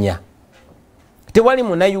butamanya. Tewali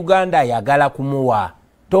munnayuganda ayagala kumuwa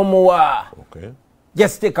tomuwa.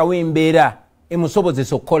 Just tekawo embeera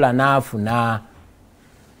emusobozesa okukola n'afuna.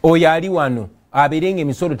 Oyo ali wano abeerenga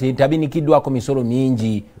emisolo tabinikiddwako misolo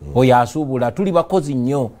mingi. Oyo asuubula tuli bakozi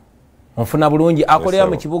nnyo. Onfuna bulungi akolera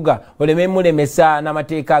mu kibuga oleme mulemesa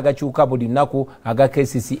n'amateeka agakyuka buli lunaku aga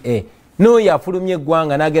KCCA. N'oyo afulumye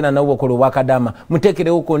eggwanga n'agenda nawo okola obwakadama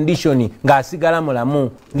muteekerewo condition ng'asigala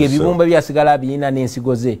mulamu ng'ebibumba byasigala birina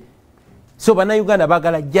n'ensigo ze. So bannayuganda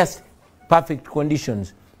bagala just perfect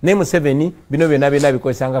conditions. Ne Museveni bino byonna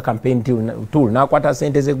bikozesanga campaign tool n'akwata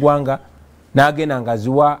ssente z'eggwanga n'agenda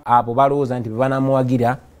ngaziwa abo balowooza nti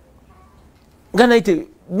bebanamuwagira nga naye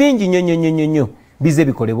bingi nnyo bize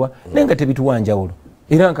bikolebwa naye nga tebituwa njawulo.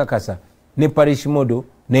 Era nkakasa ne parish model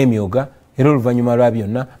n'emyoga era oluvannyuma lwa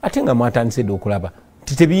byonna ate nga mwatandise dde okulaba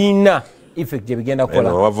nti tebirina effect gye bigenda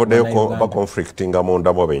kukola. Wavuddeyo baconflictinga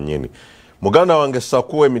munda mu bennyini. Muganda wange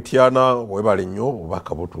Sakuwa Emityana webale nnyo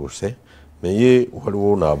obubaka butuuse naye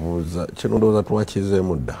waliwo n'abuuza kino ndowooza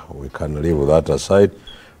twakizeemu dda. We can leave that aside.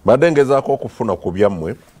 Badde ngezaako okufuna ku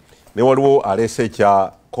byammwe ne waliwo aleese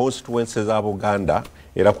ekya constituencies za Buganda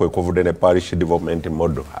era kwe kuvudde ne parish development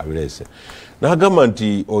model abireese. N'agamba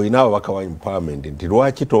nti olina ababaka wa parliament nti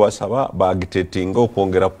lwaki tobasaba bagitetinga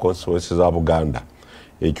okwongera ku constituencies za Buganda.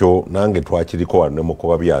 Ekyo nange twakiriko wano ne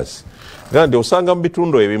Mukuba byasi. Gandi osanga mu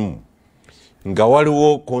bitundu ebimu nga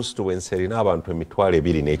waliwo constituency erina abantu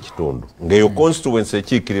 2,200 ng'eyo constituency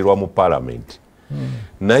ekiikirirwa mu parliament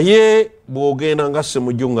naye bwogenda nga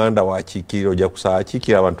Ssemujjunganda wakiikirira ojja kusaba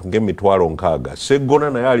akiikira abantu ng'emitwalo 6 Seggona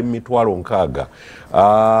naye ali mitwalo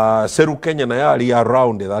 6 Serukenya naye ali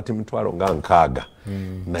around that mitwalo nga 6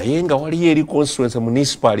 naye nga waliyo eri constituency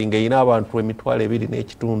municipal ng'erina abantu emitwalo 2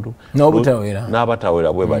 n'ekitundu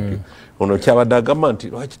n'abatawera bwe batyo ono kyabadde agamba nti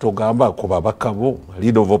lwaki togamba ku babaka bo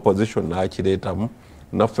leader of opposition n'akireetamu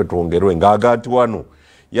naffe twongerwe ng'aga nti wano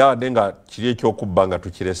yabadde nga kiri ekyokubba nga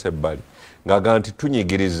tukirese ebbali ng'aga nti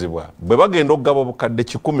tunyigirizibwa bwe bagenda okugaba obukadde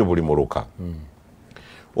 100 buli muluka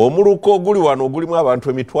omuluka oguli wano ogulimu abantu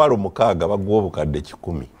emitwalo 6 baguwa obukadde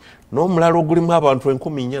 100 n'omulala ogulimu abantu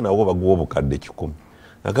 4,000 nawo baguwa obukadde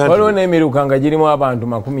 100 waliwo n'emiruka nga girimu abantu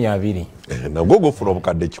 20 nagwo gufuna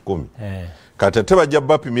obukadde 100 kati ate bajja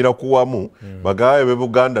bapimira ku wamu bagaye be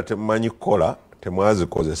Buganda temumanyi kukola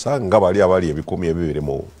temwazikozesa nga bali abali 200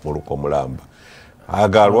 mu luko mulamba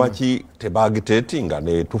aga lwaki tebagitetinga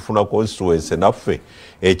ne tufuna constituency naffe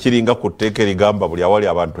ekiringa ku tteeka erigamba buli awali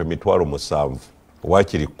abantu emitwalo 7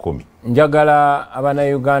 wakiri 10 njagala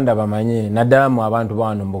Abannayuganda bamanye naddala mu abantu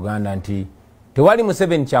bawano mu Buganda nti tewali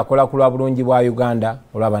Museveni kyakola ku lwa bulungi bwa Uganda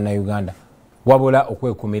olw'Abannayuganda wabula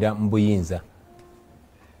okwekumira mu buyinza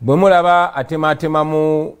bwe mulaba atematema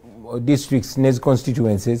mu districts ne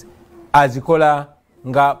constituencies azikola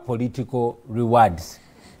nga political rewards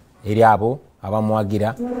eri abo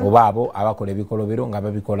abamuwagira oba abo abakola ebikolobero nga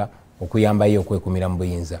babikola okuyambayo okwekumira mu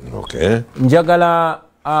buyinza. Njagala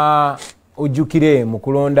ojjukire mu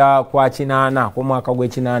kulonda kwa 8 ku mwaka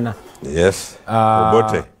gwe8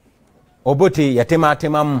 Obote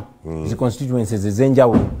yatematemamu zi constituencies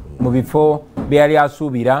ezenjawulo mu bifo byali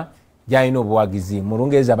asuubira gyalina obuwagizi mu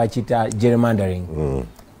Lungereza bakita gerrymandering.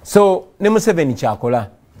 So ne Museveni kyakola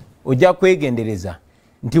ojja kwegendereza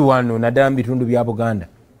nti wano naddala mu bitundu bya Buganda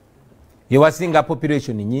yewasinga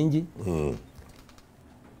population nyingi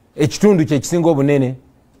ekitundu kye kisinga obunene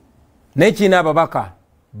naye kirina ababaka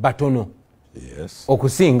batono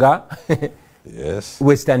okusinga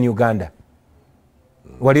Western Uganda.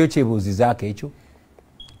 Waliyo kyebuuzizaako ekyo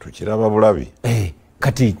tukiraba bulabi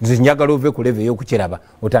kati nze njagala ove ku level ey'okukiraba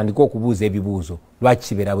otandika okubuuza ebibuuzo lwaki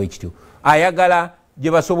kibeera bwe kityo. Ayagala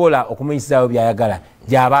gye basobola okumuyisizaawo byayagala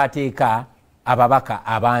gy'aba ateeka ababaka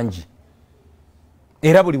abangi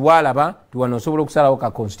era buli bwalaba tiwano osobola okusalawo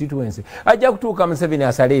ka constituency ajja kutuuka Museveni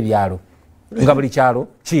asala ebyalo nga buli kyalo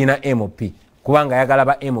kirina MP kubanga ayagala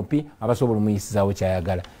ba MP abasobola omuyisizaawo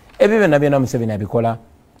kyayagala. Ebyo byonna byonna Museveni abikola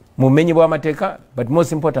mu bumenyi bw'amateeka but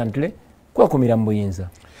most importantly kwekumira mu buyinza.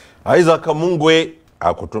 Isaac Mungwe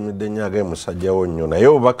akutumidde nnyaga musajja wo nnyo naye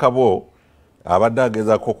obubaka bwo abadde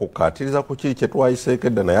agezaako okukaatiriza ku kiri kye twayiseeko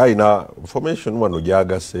edda naye alina information wano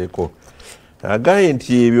gyagaseeko agaye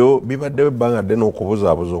nti ebyo bibaddewo ebbanga ddene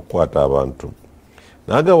okubuzaabuza okukwata abantu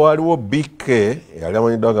naga waaliwo BK yali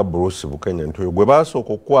amanyiddwa nga Bruce Bukenya nti oyo gwe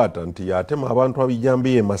baasooka okukwata nti yatema abantu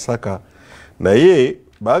abijambiye e Masaka naye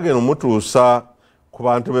bagenda omutuusa ku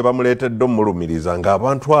bantu be bamuleetedde omulumiriza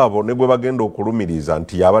ng'abantu abo ne gwe bagenda okulumiriza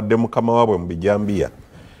nti yabadde mukama waabwe mu bijambiya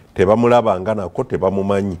tebamulabanga nako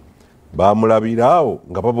tebamumanyi bamulabiraawo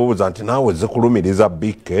nga babuuza nti naawe ozze kulumiriza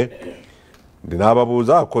BK ndi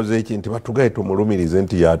n'ababuuza akoze eki nti batugaye tumulumirize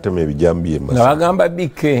nti yatema ebijambiye nga bagamba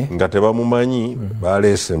BK nga tebamumanyi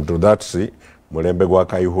baleese to that mulembe gwa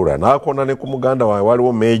Kayihura n'akonda ne ku muganda wawe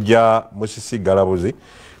waliwo Meja Musisi Galabuzi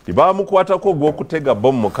bamukwatako ogw'okutega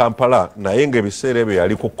bomu mu Kampala naye ng'ebiseera ebyo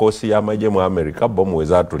yali ku koosi y'amagye mu America bomu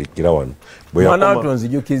wezatulikira wano bwe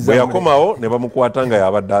yakomawo ne bamukwata nga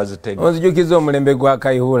yabadde azitega. Onzijukiza omulembe gwa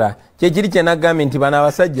Kayihura kyekiri kye nagambye nti bano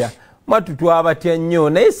abasajja mwatu twabatya nnyo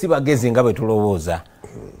naye si bagezi nga bwe tulowooza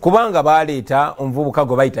kubanga baleeta omuvubuka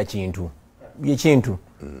gwe bayita kintu yekintu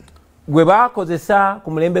gwe baakozesa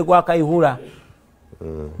ku mulembe gwa Kayihura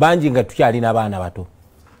bangi nga tukyalina abaana bato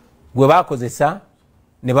gwe baakozesa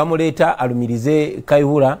ne bamuleeta alumirize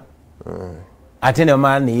Kayihura ate ne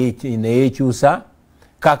bamala neyekyusa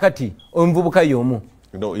kakati omuvubuka y'omu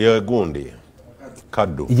yegundi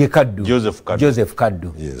Kaddu ye Kaddu Joseph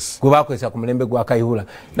Kaddu gwe bakozesa ku mulembe gwa Kayihura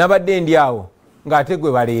nabadde ndi awo ng'ate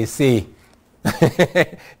gwe baleese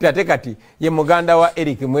ate kati ye muganda wa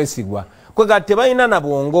Eric Mwesigwa kwe gati tebalina na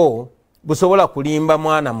bwongo busobola kulimba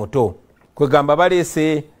mwana muto kwe gamba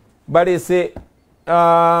baleese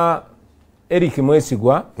Eric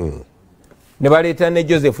Mwesigwa ne baleeta ne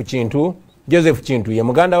Joseph Kintu ye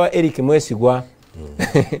muganda wa Eric Mwesigwa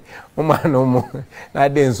omwana omu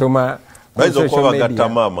nadde nsoma bayinza okuba bagatta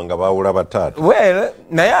maama nga bawula bataata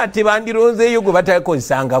naye ate bandironzeeyo gwe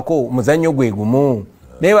batakozesangako muzannyo gwe gumu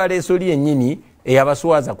naye baleese oli yennyini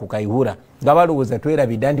eyabaswaza ku Kayihura nga balowooza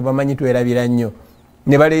twerabidda nti bamanyi twerabira nnyo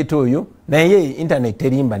ne baleeta oyo naye internet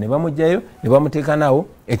terimba ne bamugjayo ne bamuteeka nawo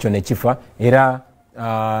ekyo ne kifa era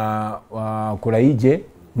kulayije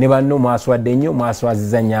ne banno mwaswadde nnyo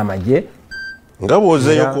mwaswaziza nnyo amagye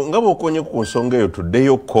nga bwokonye ku nsonga eyo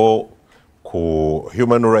tuddeyo ku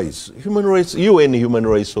human rights UN human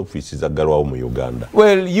rights office zagalwawo mu Uganda.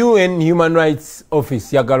 Well, UN human rights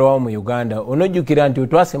office yagalwawo mu Uganda onojjukira nti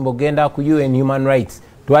twasemba ogenda ku UN human rights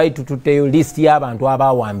twali tututteyo list y'abantu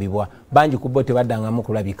abawambibwa bangi ku bo tebaddangamu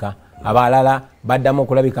kulabika abalala baddamu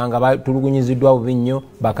okulabika nga batulugunyiziddwa bubi nnyo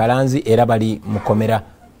bakalanzi era bali mukomera.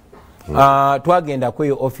 Twagenda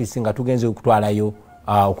kweyo office nga tugenze okutwalayo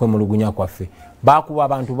okwemulugunya kwaffe bakuba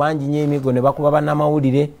abantu bangi nnyo emigo ne bakuba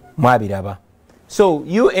bannamawulire mwabiraba. So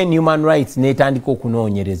UN human rights netandika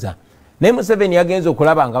okunoonyereza naye Museveni yagenze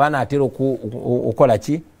okulaba nga banaatera okukola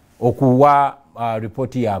ki okuwa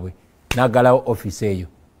ripooti yaabwe n'aggalawo office eyo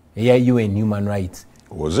eya UN human rights.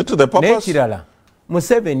 Was it the purpose? N'ekirala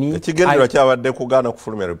Museveni ekigendererwa kyabadde kugaana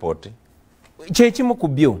kufulumya ripooti kyekimu ku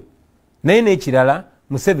byo naye n'ekirala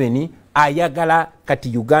Museveni ayagala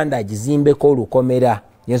kati Uganda agizimbeko olukomera.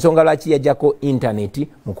 Ensonga lwaki yajjako internet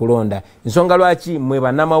mu kulonda, ensonga lwaki mwe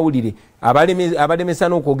bannamawulire abalemesa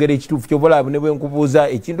n'okwogera ekituufu ky'obulabu ne bwe nkubuuza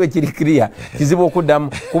ekintu ekiri clear kizibu okuddamu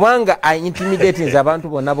kubanga intimidating abantu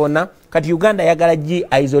bonna kati Uganda yagala gi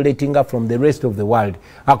isolating from the rest of the world.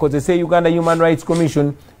 Akozese Uganda Human Rights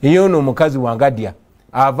Commission eyono omukazi wangadya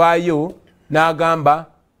avaayo n'agamba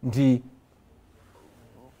nti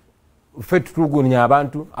ffe tutulugunya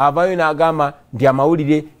abantu avaayo n'agamba nti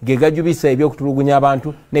amawulire ge gajubisa ebyokutulugunya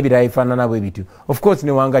abantu n'ebirala bifaanana bwe bityo. Of course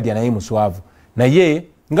ne wangadya naye muswavu naye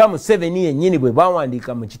nga Museveni yennyini bwe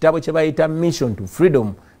bawandiika mu kitabo kye bayita Mission to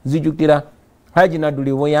Freedom nzijukira Haji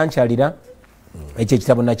Naduli bwe yankyalira ekyo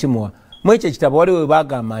ekitabo nakimuwa mu ekyo ekitabo waliwo bwe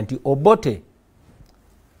bagamba nti Obote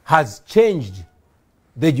has changed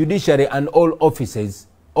the judiciary and all offices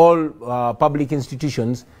all public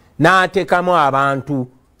institutions n'ateekamu abantu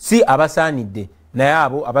si abasaanidde naye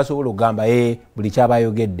abo abasobola okugamba buli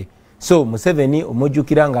kyabayogedde. So Museveni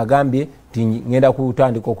omujjukira ng'agambye nti ngenda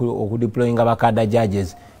kutandika okudeployinga bakada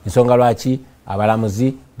judges ensonga lwaki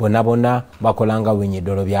abalamuzi bonna bakolanga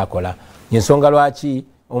wenyeddolo byakola ensonga lwaki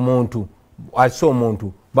omuntu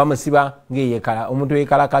bamusiba ng'eyekala omuntu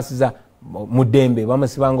yekalakasiza mu ddembe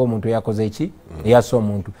bamusiba ng'omuntu yakoze eki eyassa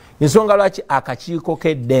omuntu ensonga lwaki akakiiko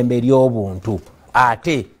k'eddembe ly'obuntu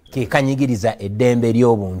ate kekanyigiriza eddembe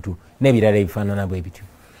ly'obuntu n'ebirala ebifaanana bwe bityo.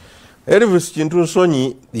 Elvis Kintu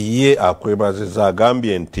Nsonyi ye akwebaziza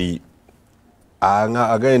agambye nti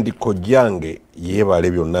agambye nti kojjange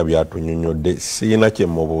yeebale byonna byatunyonyodde siina kye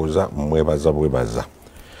mubuuza mwebaza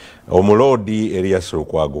omuloodi Erias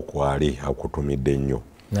Lukwago kwali akutumidde nnyo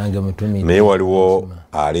naye waliwo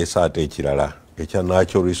aleesa ate ekirala ekya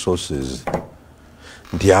natural resources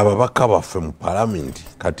nti ababaka baffe mu palamenti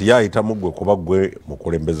kati yayitamu gwe kuba gwe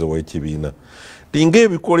mukulembeze w'ekibiina nti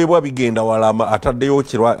ng'ebikolebwa bigenda wala ataddeyo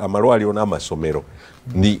amalwaliro n'amasomero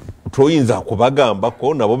ndi toyinza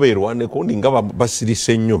kubagambako nabo beerwaneko ndi nga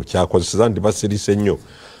basirise nnyo kyakozeseza nti basirise nnyo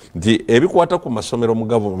nti ebikwata ku masomero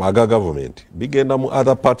aga gavumenti bigenda mu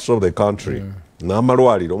other parts of the country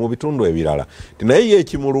n'amalwaliro mu bitundu ebirala nti naye ye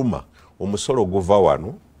ekimuluma omusolo guva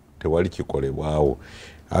wano tewali kikolebwawo.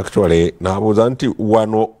 Actually nabuuza nti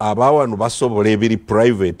wano abawano basobola ebiri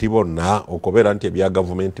private bonna okubeera nti ebya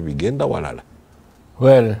gavumenti bigenda walala.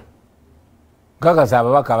 Well, kakasa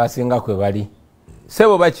ababaka abasinga kwe bali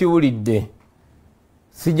sebo bakiwulidde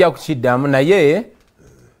sijja kukiddamu naye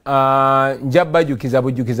nja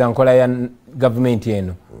bajjukiza nkola ya gavumenti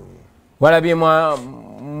eno walabye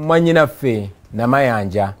mwannyinaffe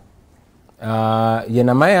Namayanja ye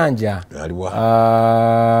Namayanja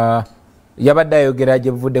yabadde ayogera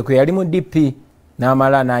gye buvuddeko yali mu DP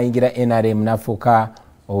n'amala n'ayingira NRM n'afuuka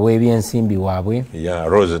ow'ebyensimbi waabwe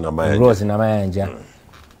Rose Namayanja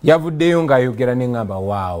yavuddeyo ng'ayogera n'eŋŋamba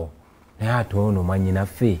waawo naye ate ono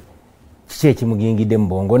mwannyinaffe kiki ekimugingidde mu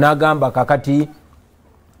bwongo n'agamba kakati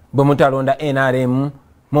bwe mutalonda NRM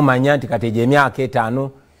mumanya nti kati egyo emyaka 5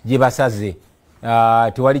 gye basaze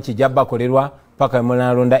tewali kijja bakolerwa paka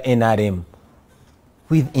munalonda NRM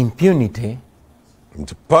with impunity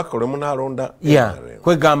nti paka lwe munalonda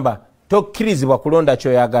kwegamba tokkirizibwa kulonda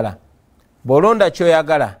kyoyagala bw'olonda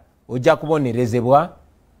kyoyagala ojja kubonerezebwa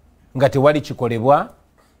nga tewali kikolebwa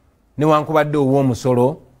newankubadde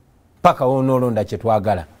ow'omusolo paka wonoolonda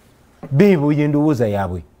kyetwagala bibuye ndowooza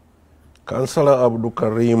yaabwe. Kansala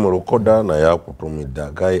Abdukarim Lukoda naye akutumidde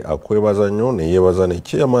agayi akwebaza nnyo neyeebaza ne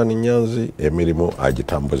chairman Nyanzi emirimu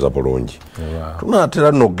agitambuza bulungi.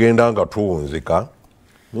 Tunaatera nno okgenda nga tuwunzika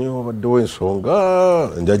naye wabaddewo ensonga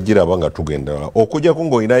njagiraba nga tugenda okujjako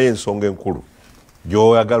ng'olinayo ensonga enkulu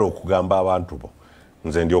gy'oyagala okugamba abantu bo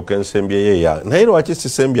nze ndyoka ensembye ye yange naye lwaki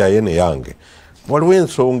sisembya ye ne yange waliwo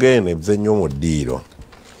ensonga eno ebuze nnyo mu ddiiro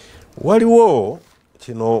waliwo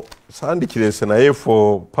kino sandikirese naye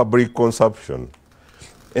for public consumption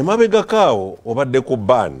emabegakaawo obadde ku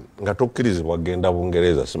ban nga tokkirizibwa genda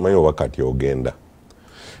Bungereza simanyi oba kati ogenda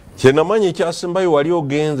kyenamanyi ekyasembayo wali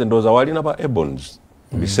ogenze ndowooza walina ba ebons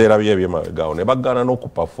biseera bye ebyemabegaawo ne bagaana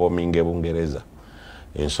n'okuperforminga e Bungereza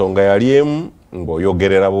ensonga yali emu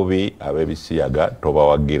ng'oyogerera bubi ab'ebisiyaga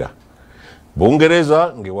tobawagira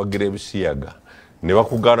Bungereza ng'ewagira ebisiyaga ne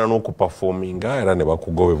bakugaana n'okuperforminga era ne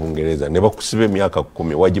bakugoba Bungereza ne bakusiba emyaka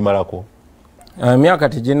 10 wagimalako myaka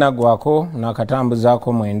teginagwako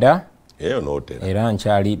nakatambuzaako 9 eyo nootera era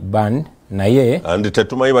nkyali band naye andi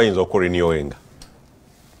tetumanyi bayinza okurenewinga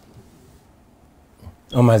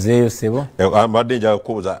omazeeyo sebo mbadde njaga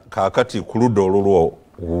kubuuza kaakati ku ludda olulwo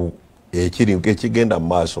ekigenda mu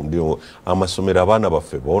maaso amasomero abaana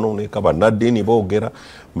baffe boononeka bannaddiini boogera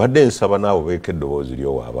mbadde nsaba naawe beeka eddoboozi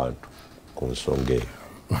lyowa abantu ku nsonga eyo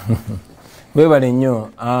webale nnyo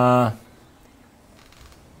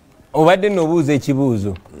obadde nobuuza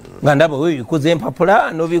ekibuuzo nga ndaba webikuza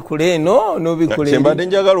empapula nobikula eno nobikula kyembadde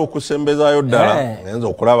njagala okusembezaayo ddala ngenza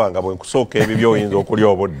okulaba nga bwenkusooka ebibyo oyinza okulya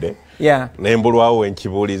obudde nembulwawo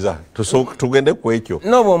wenkibuuliza tugende ku ekyo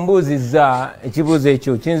noba ombuuzizza ekibuuzo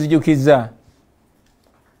ekyo kinzijukiza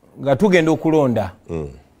nga tugenda okulonda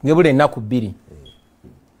ngebula ennaku 2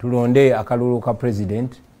 tulonde akalulu ka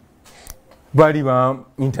president bali ba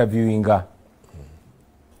interviewinga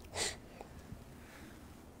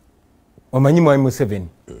omanyi mwami Museveni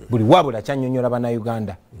buli wabula kyanyonyola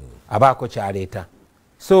bannayuganda abaako kyaleeta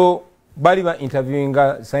so bali ba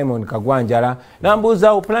interviewinga Simon Kagwanjala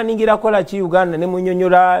nambuuza planningira kola ki Uganda ne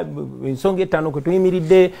munyonyola ensonga 5 kwe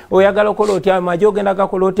tuyimiridde oyagala okola otya amaje ogenda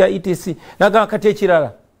gakola otya etc naga kati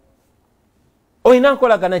ekirala oyina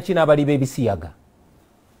nkolagana kina abali b'ebisiyaga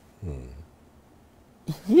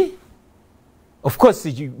of course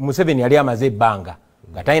Museveni yali amaze ebbanga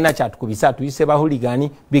nga talina kyatukubisa tuyise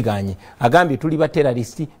bahuligani biganye agambye tuli ba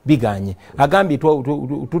terroristi biganye agambye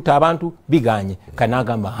tutta abantu biganye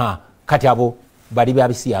kanagamba kati abo bali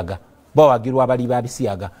babisiyaga bawagirwa bali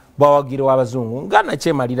babisiyaga bawagirwa abazungu ngana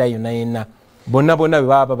kyemalira yonna yenna bonna bwe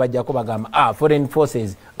baba bajjako bagamba foreign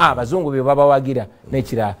forces abazungu be babawagira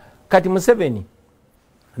n'ekirala kati Museveni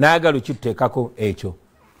nayagala okituteekako ekyo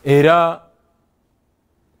era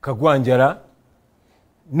Kagwanjala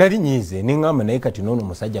nali nyize ningamba naye kati nono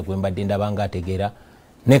musajja gwe mbadde ndabanga ategeera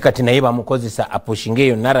ne kati naye bamukozesa apushinga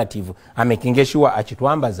eyo narrative amaking sure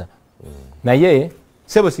akitwambaza naye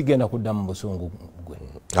sebo sigenda kudda mu busungu gwe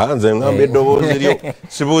nze ngambe eddoboozi lyo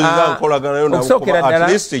sibuuziza nkolagana yo nakuba at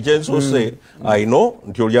least kyensuse I know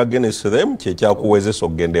nti oli against them kyekyakuwezesa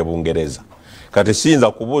okugenda e Bungereza kati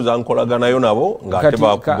siyinza kubuuza nkolagana yo nabo ng'ate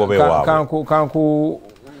bakugobe waabwe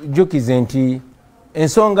kankujukize nti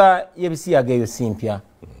ensonga y'ebisiyaga eyo simpya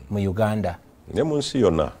mu Uganda ne mu nsi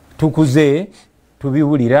yonna tukuze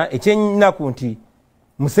tubiwulira ekyennaku nti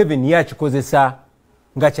Museveni yakikozesa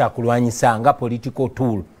nga kyakulwanyisa nga political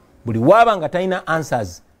tool buli waba nga talina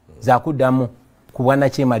answers zakuddamu ku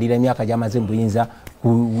bwannakyemalira emyaka gyamaze mu buyinza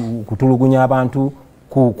kutulugunya abantu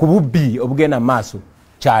ku bubbi obugenda mu maaso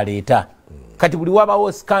kyaleeta kati buli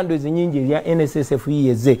wabawo scandals nyingi erya NSSF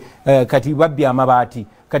yeze kati babbye amabaati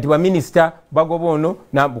kati ba minister bagoba ono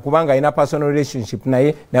kubanga alina personal relationship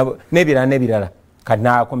naye nebirala kati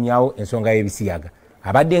nakomyawo ensonga y'ebisiyaga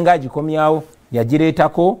abadde nga agikomyawo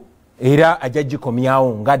yagireetako era ajja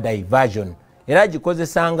gikomyawo nga diversion era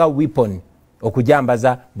agikozesanga weapon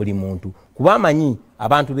okujambaza buli muntu kuba amanyi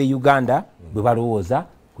abantu b'e Uganda bwe balowooza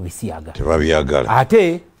ku bisiyaga tebabyagala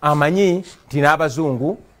ate amanyi nti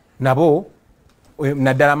n'abazungu nabo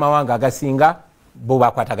naddala amawanga agasinga bo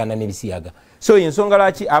bakwatagana n'ebisiyaga so ensonga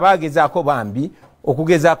lwaki abagezaako bambi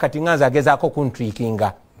okugeza kati nganza agezaako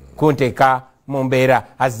kuntrikinga kunteeka mu mbeera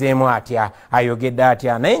azzeemu atya ayogedde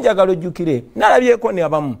atya naye njagala ojjukire nalabyeko ne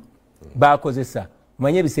abamu bakozesa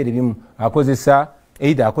manye ebiseera ebimu akozesa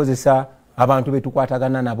either akozesa abantu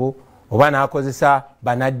betukwatagana nabo oba n'akozesa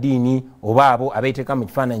banaddiini oba abo abeeteeka mu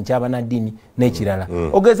kifaananyi ky'abanaddiini n'ekirala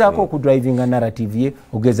ogezaako okudrivinga narrative ye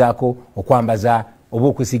ogezaako okwambaza oba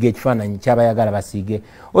okusiiga ekifaananyi kyabayagala basiige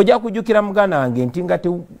ojja kujjukira muganda wange nti nga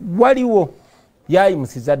tewaliwo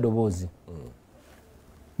yayimusiza ddoboozi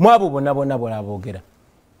mu abo bonna bonna boogera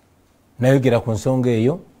nayogera ku nsonga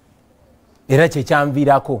eyo era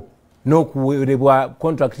kyekyanviirako n'okuwerebwa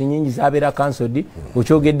contract nyingi zabeera cancelled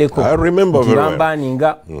okyogeddeko nti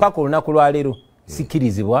bambaninga paka olunaku lwaleero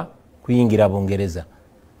sikkirizibwa kuyingira Bungereza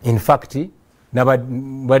in fact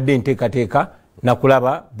nabadde nteekateeka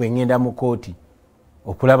nakulaba bwe ngenda mu kooti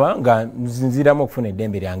okulaba nga nzinziramu okufuna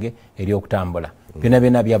eddembe lyange ery'okutambula byonna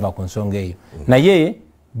byonna byava ku nsonga eyo naye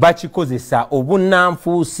bakikozesa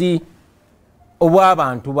obunnanfuusi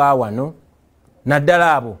obw'abantu ba wano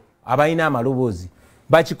naddala abo abalina amaloboozi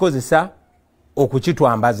bakikozesa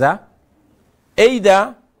okukitwambaza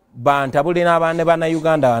either bantabule n'abaana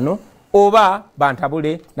bannayuganda wano oba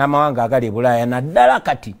bantabule n'amawanga agali e Bulaaya naddala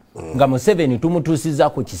kati nga Museveni tumutuusiza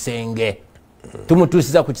ku kisenge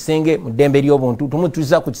mu ddembe ly'obuntu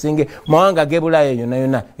tumutuusiza ku kisenge mawanga g'e Bulaaya yonna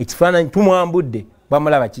yonna ekifaananyi tumwambudde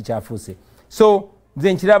bamulaba kikyafuuse so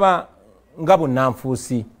nze nkiraba nga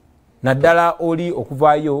bunnanfuusi naddala oli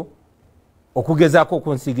okuvaayo okugezaako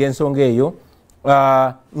okunsiga ensonga eyo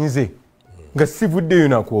nze nga sivuddeyo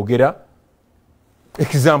nakwogera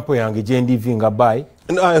example yange gyendivinga by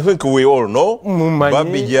I think we all know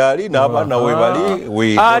babi gyali n'abaana we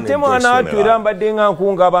bali ate mwana wattu era mbadde nga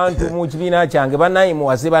nkunga abantu mu kibiina kyange bannaye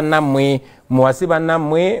muwase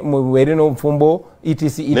bannammwe mubeere n'obufumbo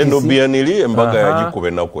nenumbiyaniri embaga yagikuba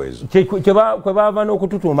ennaku ezo kwe baava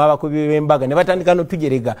n'okututuuma abakubi b'embaga ne batandika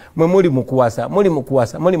n'otujerega mwe muli mukuwasa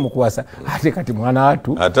ate kati mwana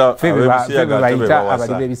wattu fe bebayita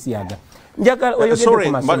abali b'ebisiyaga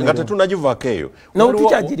nga tetunagivaako eyo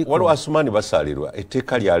waliwo Asumani basalirwa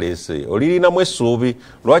etteeka lyaleese olirinamu essuubi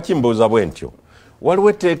lwaki mbuuza bwe ntyo waliwo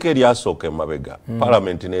etteeka eryasooka emabega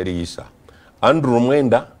palamenti n'eriyisa Andrew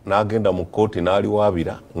Mwenda n'agenda mu kkooti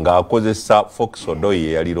n'aliwaabira ng'akozesa Fox Odoyi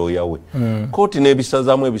eyali looya we kkooti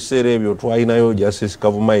n'ebisazaamu ebiseera ebyo twalinayo Justice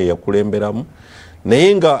Kavuma ye yakulemberamu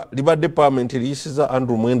naye nga libadde palamenti eriyisiza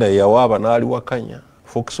Andrew Mwenda ye yawaaba n'aliwakanya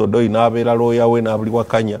Fox Odoyi n'abeera looya we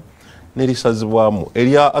n'aliwakanya nerisazibwamu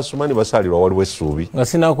erya Asumani basalirwa waliwo essuubi nga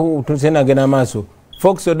sinagenda maaso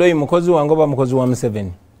Fox Odoyi mukozi wange oba mukozi wa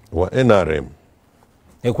Museveni wa NRM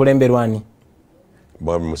ekulemberwani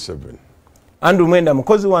Mwami Museveni Andrew Mwenda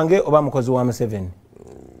mukozi wange oba mukozi wa Museveni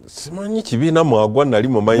simanyi kibiina mwagwa nali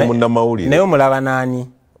mumanyi munnamawulire naye omulaba naani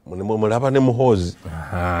mulaba ne Muhoozi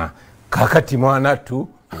kakati mwanattu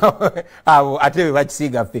abo ate be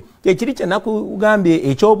bakisiiga ffe ekiri kye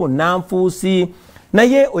nakugambye ekyobunnanfuusi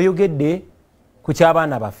naye oyogedde ku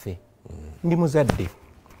ky'abaana baffe ndi muzadde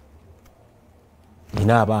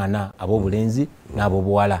nina abaana ab'obulenzi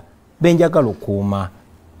n'ab'obuwala benjagala okuuma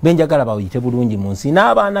benjagala bayite bulungi mu nsi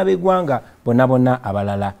n'abaana b'eggwanga bonna bonna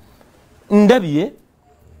abalala ndabye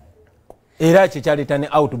era kyekyaleeta ne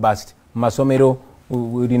outburst mu masomero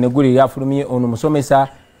lineguli lyafulumye ono musomesa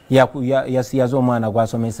yasiyaza omwana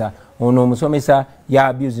gwasomesa ono omusomesa ya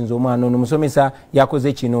abusinze omwana ono omusomesa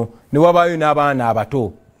yakoze kino ne wabayo n'abaana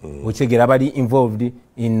abato okitegeera bali involved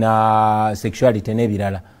in sexuality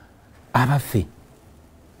n'ebirala abaffe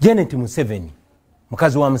Janet Museveni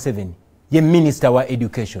mukazi wa Museveni ye minister wa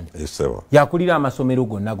education yakulira amasomero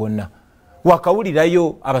gonna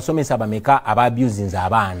wakawulirayo abasomesa bameka ababusinze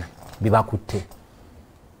abaana bibakutte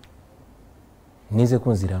nize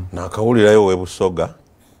kunziramu nakawulirayo webusoga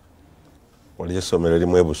wali esomero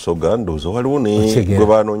limu ebusoga ndozo waliwo ne gwe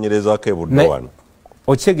banoonyerezaako ebuddo wano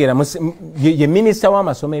okitegeera ye minisita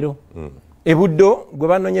w'amasomero ebuddo gwe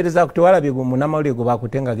banoonyerezaako tewalabye munamawulire gwe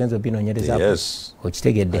bakutte nga genza obinoonyerezaako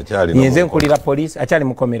okitegedde yenze nkulira poliisi akyali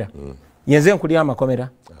mukomera yenze nkulira amakomera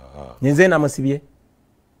yenze namusibye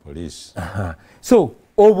poliisi so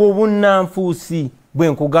obwo bunnanfuusi bwe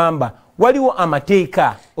nkugamba waliwo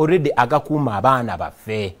amateeka already agakuuma abaana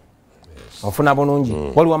baffe ofuna bulungi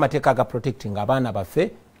waliwo amateeka aga protecting abaana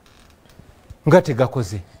baffe nga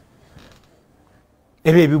tegakoze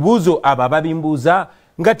ebyo ebibuuzo abo ababimbuuza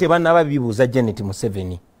nga tebanaba bibuuza Janet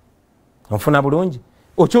Museveni ofuna bulungi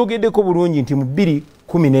okyogeddeko bulungi nti mu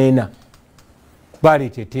 2014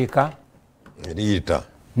 baleeta etteeka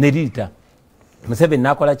neriyita Museveni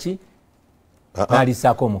nakola ki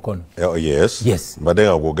nalisaako omukono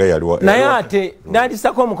naye ate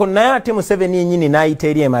nalisaako omukono naye ate Museveni yenyini nayita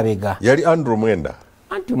eri emabega yali Andrew Mwenda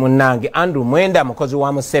anti munnange Andrew Mwenda mukozi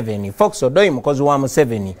wa Museveni Fox Odoyi mukozi wa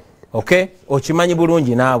Museveni okay okimanyi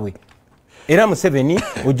bulungi naawe era Museveni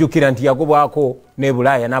ojjukira nti yagobwako ne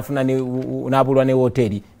Bulaaya nafuna n'abulwa ne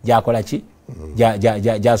hoteri gyakola ki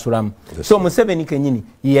gyasulamu so Museveni kenyini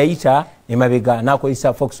yayita emabega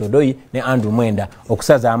nakozesa Fox Odoyi ne Andrew Mwenda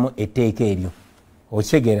okusazaamu etteeka eryo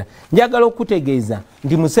okitegeera njagala okutegeeza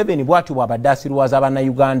nti Museveni bw'ati bw'abadde asirwaza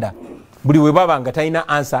abannayuganda buli we baba nga talina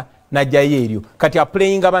ansa najjayo eryo kati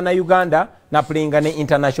aplayinga bannayuganda naplayinga ne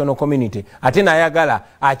international community ate nayagala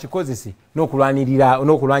akikozese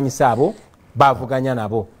n'okulwanyisa abo bavuganya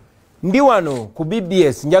nabo ndi wano ku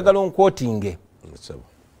BBS njagala onkwotinge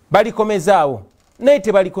balikomezaawo naye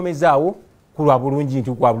tebalikomezaawo ku lwa bulungi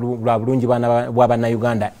nti lwa bulungi bwa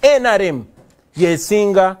bannayuganda NRM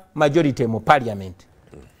yesinga majority mu parliament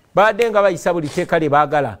badde nga bayisa buli teeka lye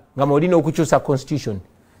baagala nga molina okukyusa constitution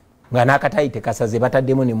nga nakatayi tekasaze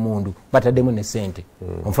bataddemu ne mundu bataddemu ne sente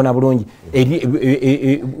onfuna bulungi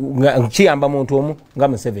kiyamba muntu omu nga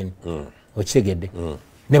Museveni okitegedde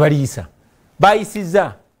ne baliisa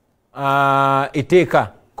bayisiza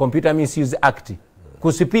eteeka Computer Misuse Act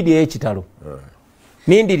ku sipiidi ey'ekitalo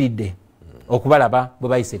nindiridde okubalaba bwe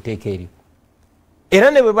bayisa etteeka eryo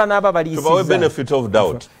era ne bwe banaaba baliisiza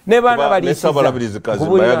ne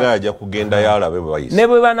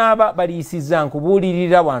bwe banaaba baliisiza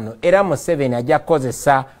nkubuulirira wano era Museveni ajja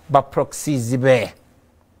kukozesa ba proxies be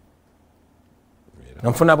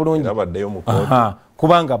nfuna bulungi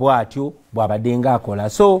kubanga bw'atyo bw'abadde ng'akola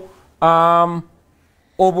so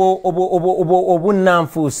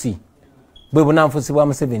obunanfuusi bwe bunanfuusi bwa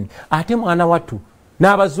Museveni ate mwana wattu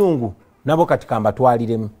n'abazungu nabo kati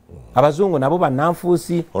kambatwaliremu abazungu nabo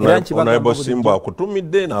bannanfuusi Honorable Simba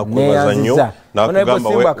akutumidde n'akwebaza nnyo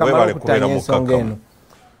n'akugamba webale kubeera mukkakkamu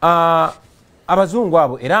abazungu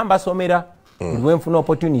abo era mbasomera lwenfuna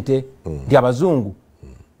opportunity nti abazungu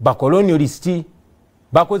bakolonialisti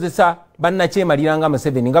bakozesa bannakyemalira nga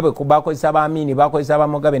Museveni nga bwe bakozesa Bamini bakozesa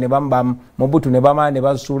Bamugabe ne bamba Mobutu ne bamala ne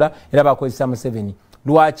basuula era bakozesa Museveni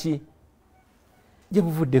lwaki gye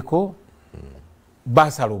buvuddeko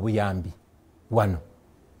basala obuyambi wano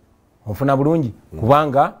onfuna bulungi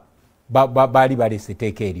kubanga baali balese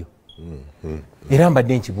etteeka eryo era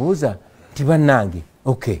mbadde nkibuuza nti bannange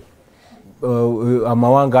okay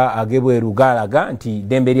amawanga agebweru galaga nti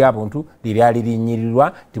ddembe ly'abuntu liryali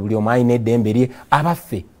linnyirirwa nti buli omu alina eddembe lye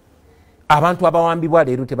abaffe abantu abawambibwa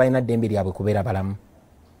leero tebalina ddembe lyabwe kubeera balamu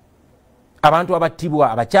abantu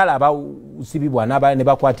abattibwa abakyala abasibibwa ne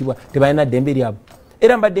bakwatibwa tebalina ddembe lyabwe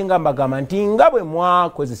era mbadde nga mbagamba nti nga bwe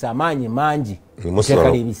mwakozesa amaanyi mangi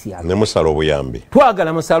ne musala obuyambi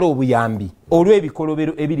twagala musala obuyambi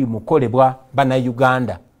olw'ebikolobero ebiri mukolebwa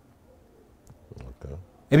bannayuganda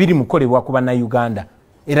ebiri mukolebwa ku bannayuganda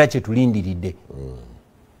era kyetulindiridde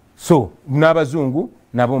so n'abazungu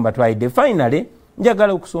nabo mbatwalidde finally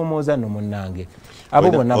njagala okusoomooza nno munnange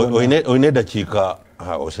abo bonna olina eddakiika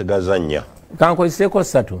osigaza nnya kankozeseeko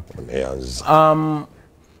 3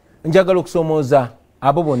 njagala okusoomooza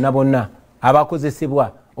abo bonna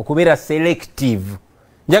abakozesebwa okubeera selective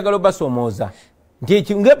njagala obasoomooza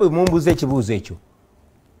nti nga bwe mumbuuza ekibuuzo ekyo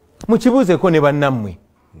mukibuuzeeko ne bannammwe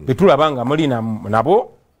betulaba nga muli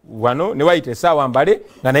nabo wano ne wayita essaawa mbale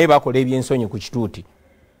nga naye bakola ebyensonyi ku kituuti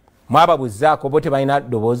mwababuuzaako bo tebalina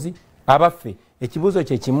ddoboozi abaffe ekibuuzo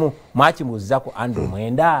kyekimu mwakibuuziza ku Andrew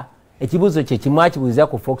Mwenda ekibuuzo kyekimu mwakibuuziza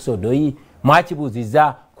ku Fox Odoyi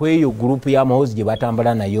mwakibuuziza ku eyo gurupu ya Muhoozi gye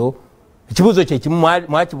batambula nayo ekibuuzo kyekimu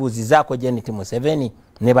mwakibuuzizaako Janet Museveni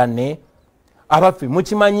ne banne abaffe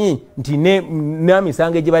mukimanyi nti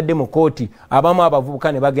n'emisango egibadde mu kooti abamu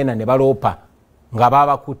abavubuka ne bagenda ne baloopa nga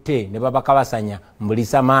babakutte ne babakabasanya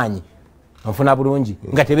mbulisa maanyi nfuna bulungi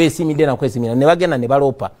nga tebeesimidde nakwesimira ne bagenda ne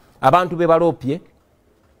baloopa abantu be baloopye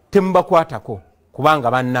temubakwatako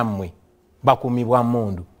kubanga bannammwe bakumibwa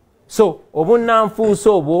mundu so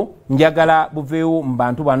obunnanfuuso obwo njagala buveewo mu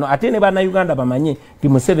bantu bano ate ne bannayuganda bamanye nti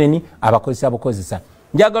Museveni abakozesa bukozesa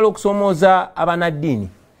njagala okusoomooza abanaddiini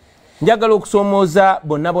njagala okusoomooza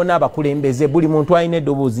bonna abakulembeze buli muntu alina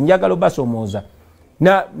eddoboozi njagala obasoomooza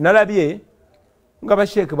nalabye nga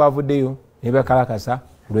basheeke bavuddeyo ne bekalakasa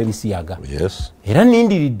olw'ebisiyaga era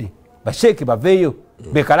nindiridde basheeke baveeyo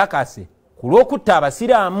bekalakase ku lw'okutta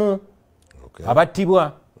abasiraamu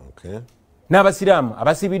abattibwa n'abasiraamu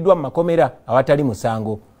abasibiddwa mu makomera awatali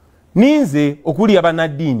musango ninze okuwulira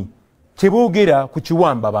bannaddiini kyeboogera ku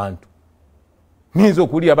kiwamba bantu ninze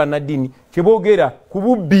okuwulira bannaddiini kyeboogera ku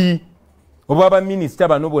bubbi obwa baminisita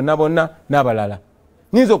bano bonna n'abalala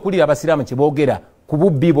ninze okuwulira abasiraamu kyeboogera ku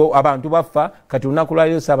bubbi abantu bafa kati olunaku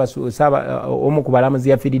lwaliro omu ku balamuzi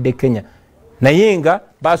yafiiridde Kenya naye nga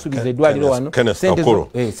basuubiza eddwaliro wano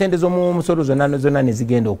sente z'omusolo zonna ne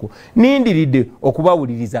zigenda okwo nindiridde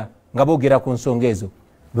okubawuliriza nga boogera ku nsonga ezo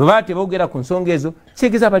bwe baba teboogera ku nsonga ezo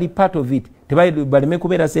kyegeza bali part of it baleme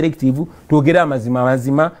kubeera selective twogere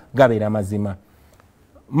amazima gabeera mazima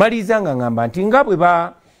maliriza nga ngamba nti nga bwe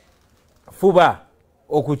bafuba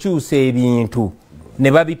okukyusa ebintu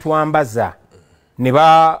ne babitwambaza ne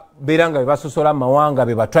babeera nga bebasosola mawanga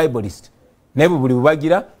be ba tribalist naye buli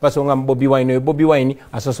bubagira basonga mu Bobi Wine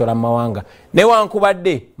asosola mu mawanga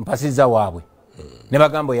newankubadde mpasiza waabwe ne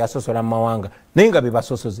bagamba yasosola mu mawanga naye nga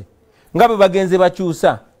bebasosoze nga bwe bagenze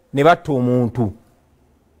bakyusa ne batta omuntu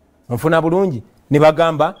nfuna bulungi ne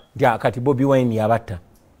bagamba nti kati Bobi Wine yabatta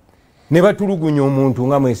ne batulugunya omuntu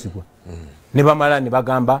nga mwesigwa ne bamala ne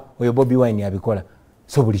bagamba oyo Bobi Wine yabikola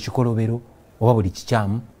so buli kikolobero oba buli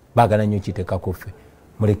kikyamu baagala nnyo kiteekako ffe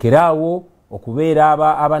mulekeraawo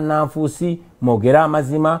okubeera abannanfuusi mwogere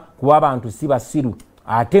amazima kuba abantu si basiru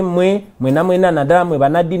ate mwena naddala mwe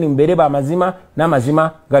bannaddiini mubeere bamazima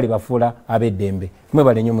n'amazima gali bafuula ab'eddembe.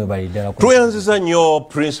 Mwebale nnyo mwebale ddala. Tweyanziza nnyo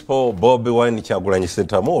Principal Bobi Wine Kyagulanyi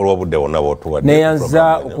Ssentamu olw'obudde wonna bw'otuwadde.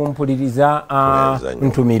 Neeyanziza okumpuliriza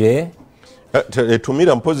ntumire.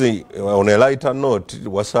 Etumira mpozi on a lighter note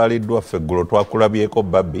wasaaliddwa ffe eggulo twakulabyeko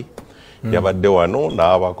Babbi. Yabadde wano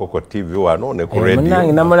n'abakoko TV wano ne ku radio.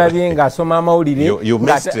 Munnange namulabye ng'asoma amawulire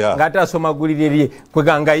ng'ate asoma gulire lye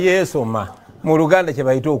kweganga yeesoma. Mu Luganda kye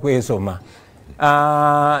bayita okwesoma.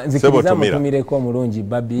 Nzikiriza mutumireko omulungi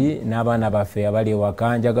Babbi n'abaana baffe abali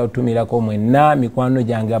ewaka. Njaga kutumirako mwenna mikwano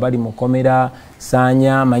gyange abali mu Komera,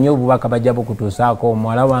 Saanya, manyi obubaka bajja bukutuusaako.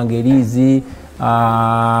 Muwala wange Eriizi,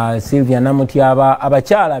 Sylvia Namutyaba,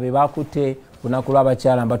 abakyala be bakutte lunaku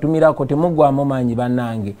lw'abakyala mbatumirako, temuggwamu maanyi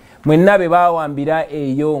bannange. Mwenna be baawambira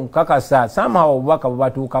eyo nkakasa somehow obubaka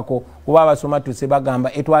bubatuukako kuba abasoma tuse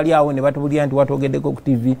bagamba etwali awo ne batubulira nti watwogeddeko ku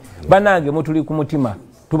TV. Bannange mutuli ku mutima,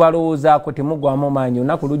 tubalowoozaako, temuggwamu maanyi,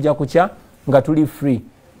 olunaku lujja kukya nga tuli free.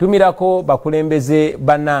 Tumirako bakulembeze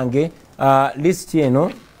bannange. List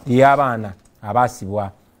eno y'abaana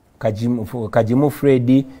abaasibwa Kajimu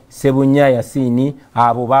Fred, Sebunya Yasini,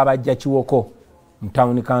 abo babajja Kiwoko mu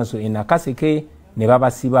Town Council Nakaseke ne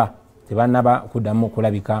babasiba tebanaba kuddamu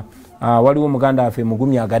okulabika. Waliwo muganda waffe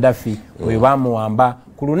Mugumya Gaddafi oyo bamuwamba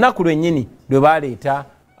ku lunaku lwennyini lwe baleeta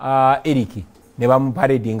Eric ne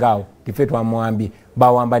bamuparedinga awo tife twamuwambye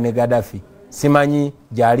bawamba ne Gaddafi. Simanyi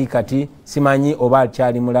gyali kati, simanyi oba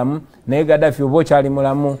akyali mulamu, naye Gaddafi oba okyali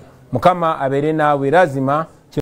mulamu, Mukama abeere naawe. Lazima